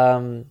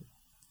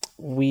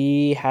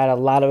 We had a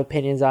lot of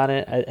opinions on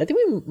it. I think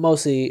we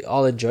mostly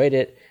all enjoyed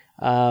it.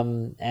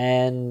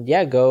 And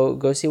yeah,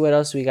 go see what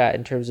else we got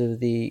in terms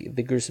of the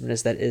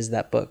gruesomeness that is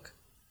that book.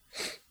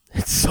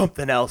 It's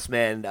something else,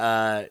 man.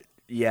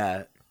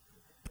 Yeah.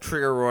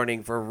 Trigger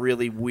warning for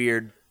really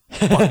weird,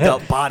 fucked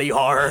up body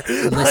horror.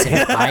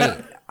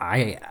 Listen,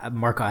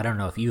 Marco, I don't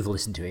know if you've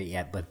listened to it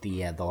yet, but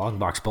the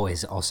Longbox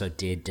Boys also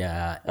did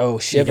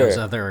Shiver. Ito's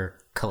other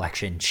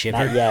collection,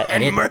 Shiver. Not yet.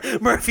 And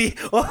Murphy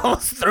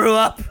almost threw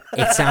up.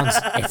 It sounds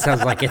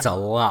like it's a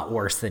lot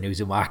worse than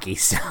Uzumaki.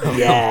 So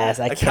yes,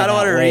 I kind of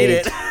want to read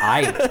it.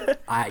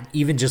 I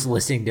even just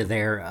listening to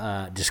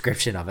their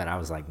description of it, I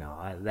was like,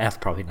 no, that's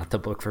probably not the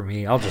book for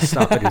me. I'll just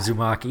stop at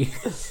Uzumaki.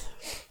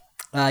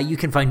 You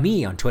can find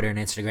me on Twitter and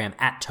Instagram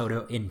at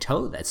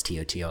TotoIntow. That's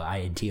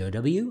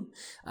TOTOINTOW.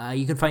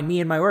 You can find me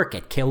and my work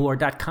at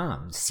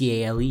caleward.com,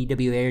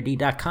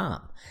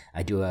 CALEWARD.com.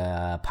 I do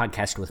a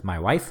podcast with my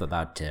wife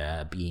about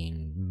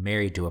being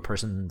married to a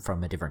person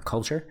from a different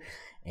culture,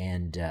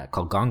 and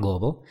called Gone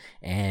Global.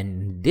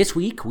 And this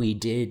week we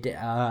did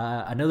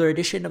another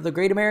edition of the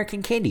Great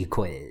American Candy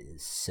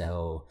Quiz.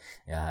 So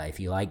if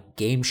you like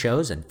game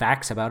shows and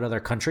facts about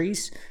other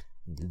countries,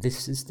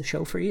 this is the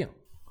show for you.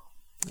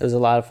 It was a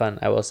lot of fun,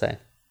 I will say.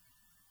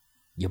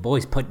 Your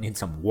boy's putting in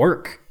some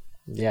work.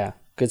 Yeah,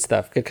 good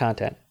stuff, good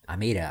content. I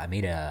made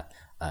a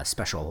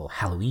special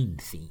Halloween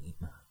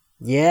theme.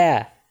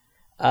 Yeah.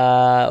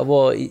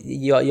 Well,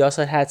 you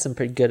also had some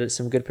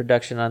good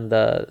production on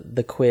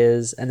the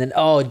quiz, and then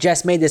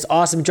Jess made this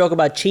awesome joke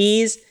about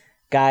cheese.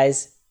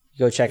 Guys,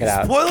 go check it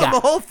out. Spoil the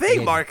whole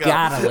thing, Marco.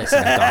 Gotta listen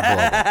to Gone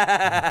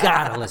Global.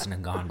 Gotta listen to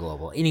Gone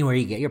Global. Anywhere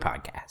you get your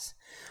podcasts.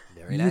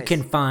 You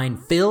can find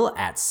Phil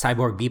at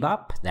Cyborg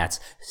Bebop. That's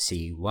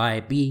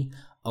CYBORG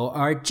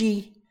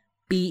BOBOP.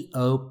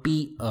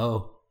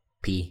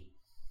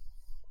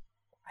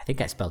 I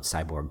think I spelled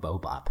Cyborg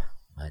Bobop.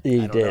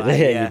 You did.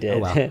 Yeah, you did. Oh,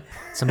 well.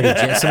 Somebody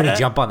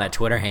jump on that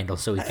Twitter handle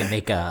so we can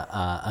make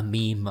a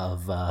meme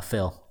of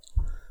Phil.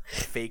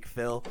 Fake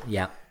Phil.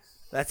 Yeah.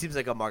 That seems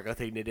like a Marco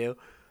thing to do.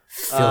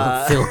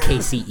 Phil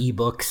Casey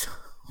ebooks.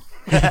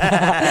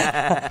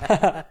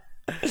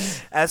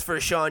 As for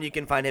Sean, you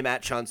can find him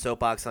at Sean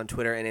Soapbox on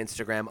Twitter and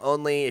Instagram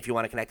only. If you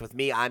want to connect with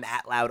me, I'm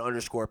at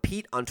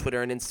loud_Pete on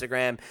Twitter and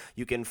Instagram.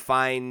 You can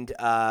find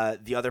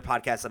the other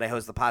podcasts that I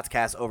host, the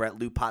podcast, over at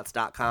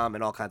looppots.com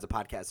and all kinds of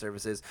podcast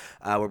services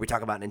where we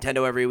talk about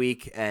Nintendo every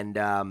week. And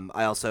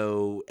I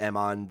also am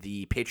on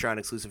the Patreon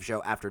exclusive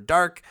show After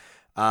Dark.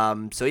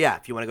 So yeah,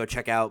 if you want to go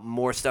check out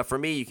more stuff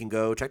from me, you can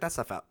go check that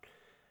stuff out.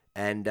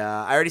 And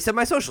I already said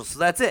my socials, so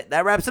that's it.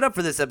 That wraps it up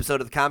for this episode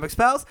of the Comics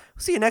Pals.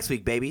 We'll see you next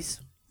week,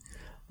 babies.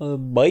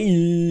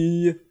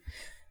 Bye.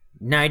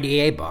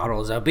 98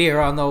 bottles of beer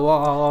on the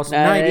walls.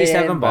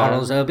 97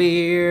 bottles of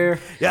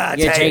beer. Yeah,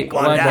 you take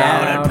one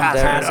down and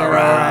pass it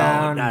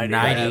around.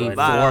 94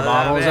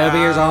 bottles of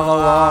beers on the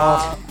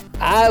wall.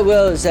 I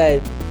will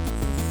say,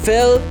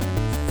 Philip.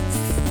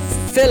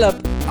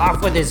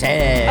 Off with his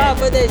head.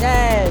 Off with his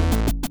head.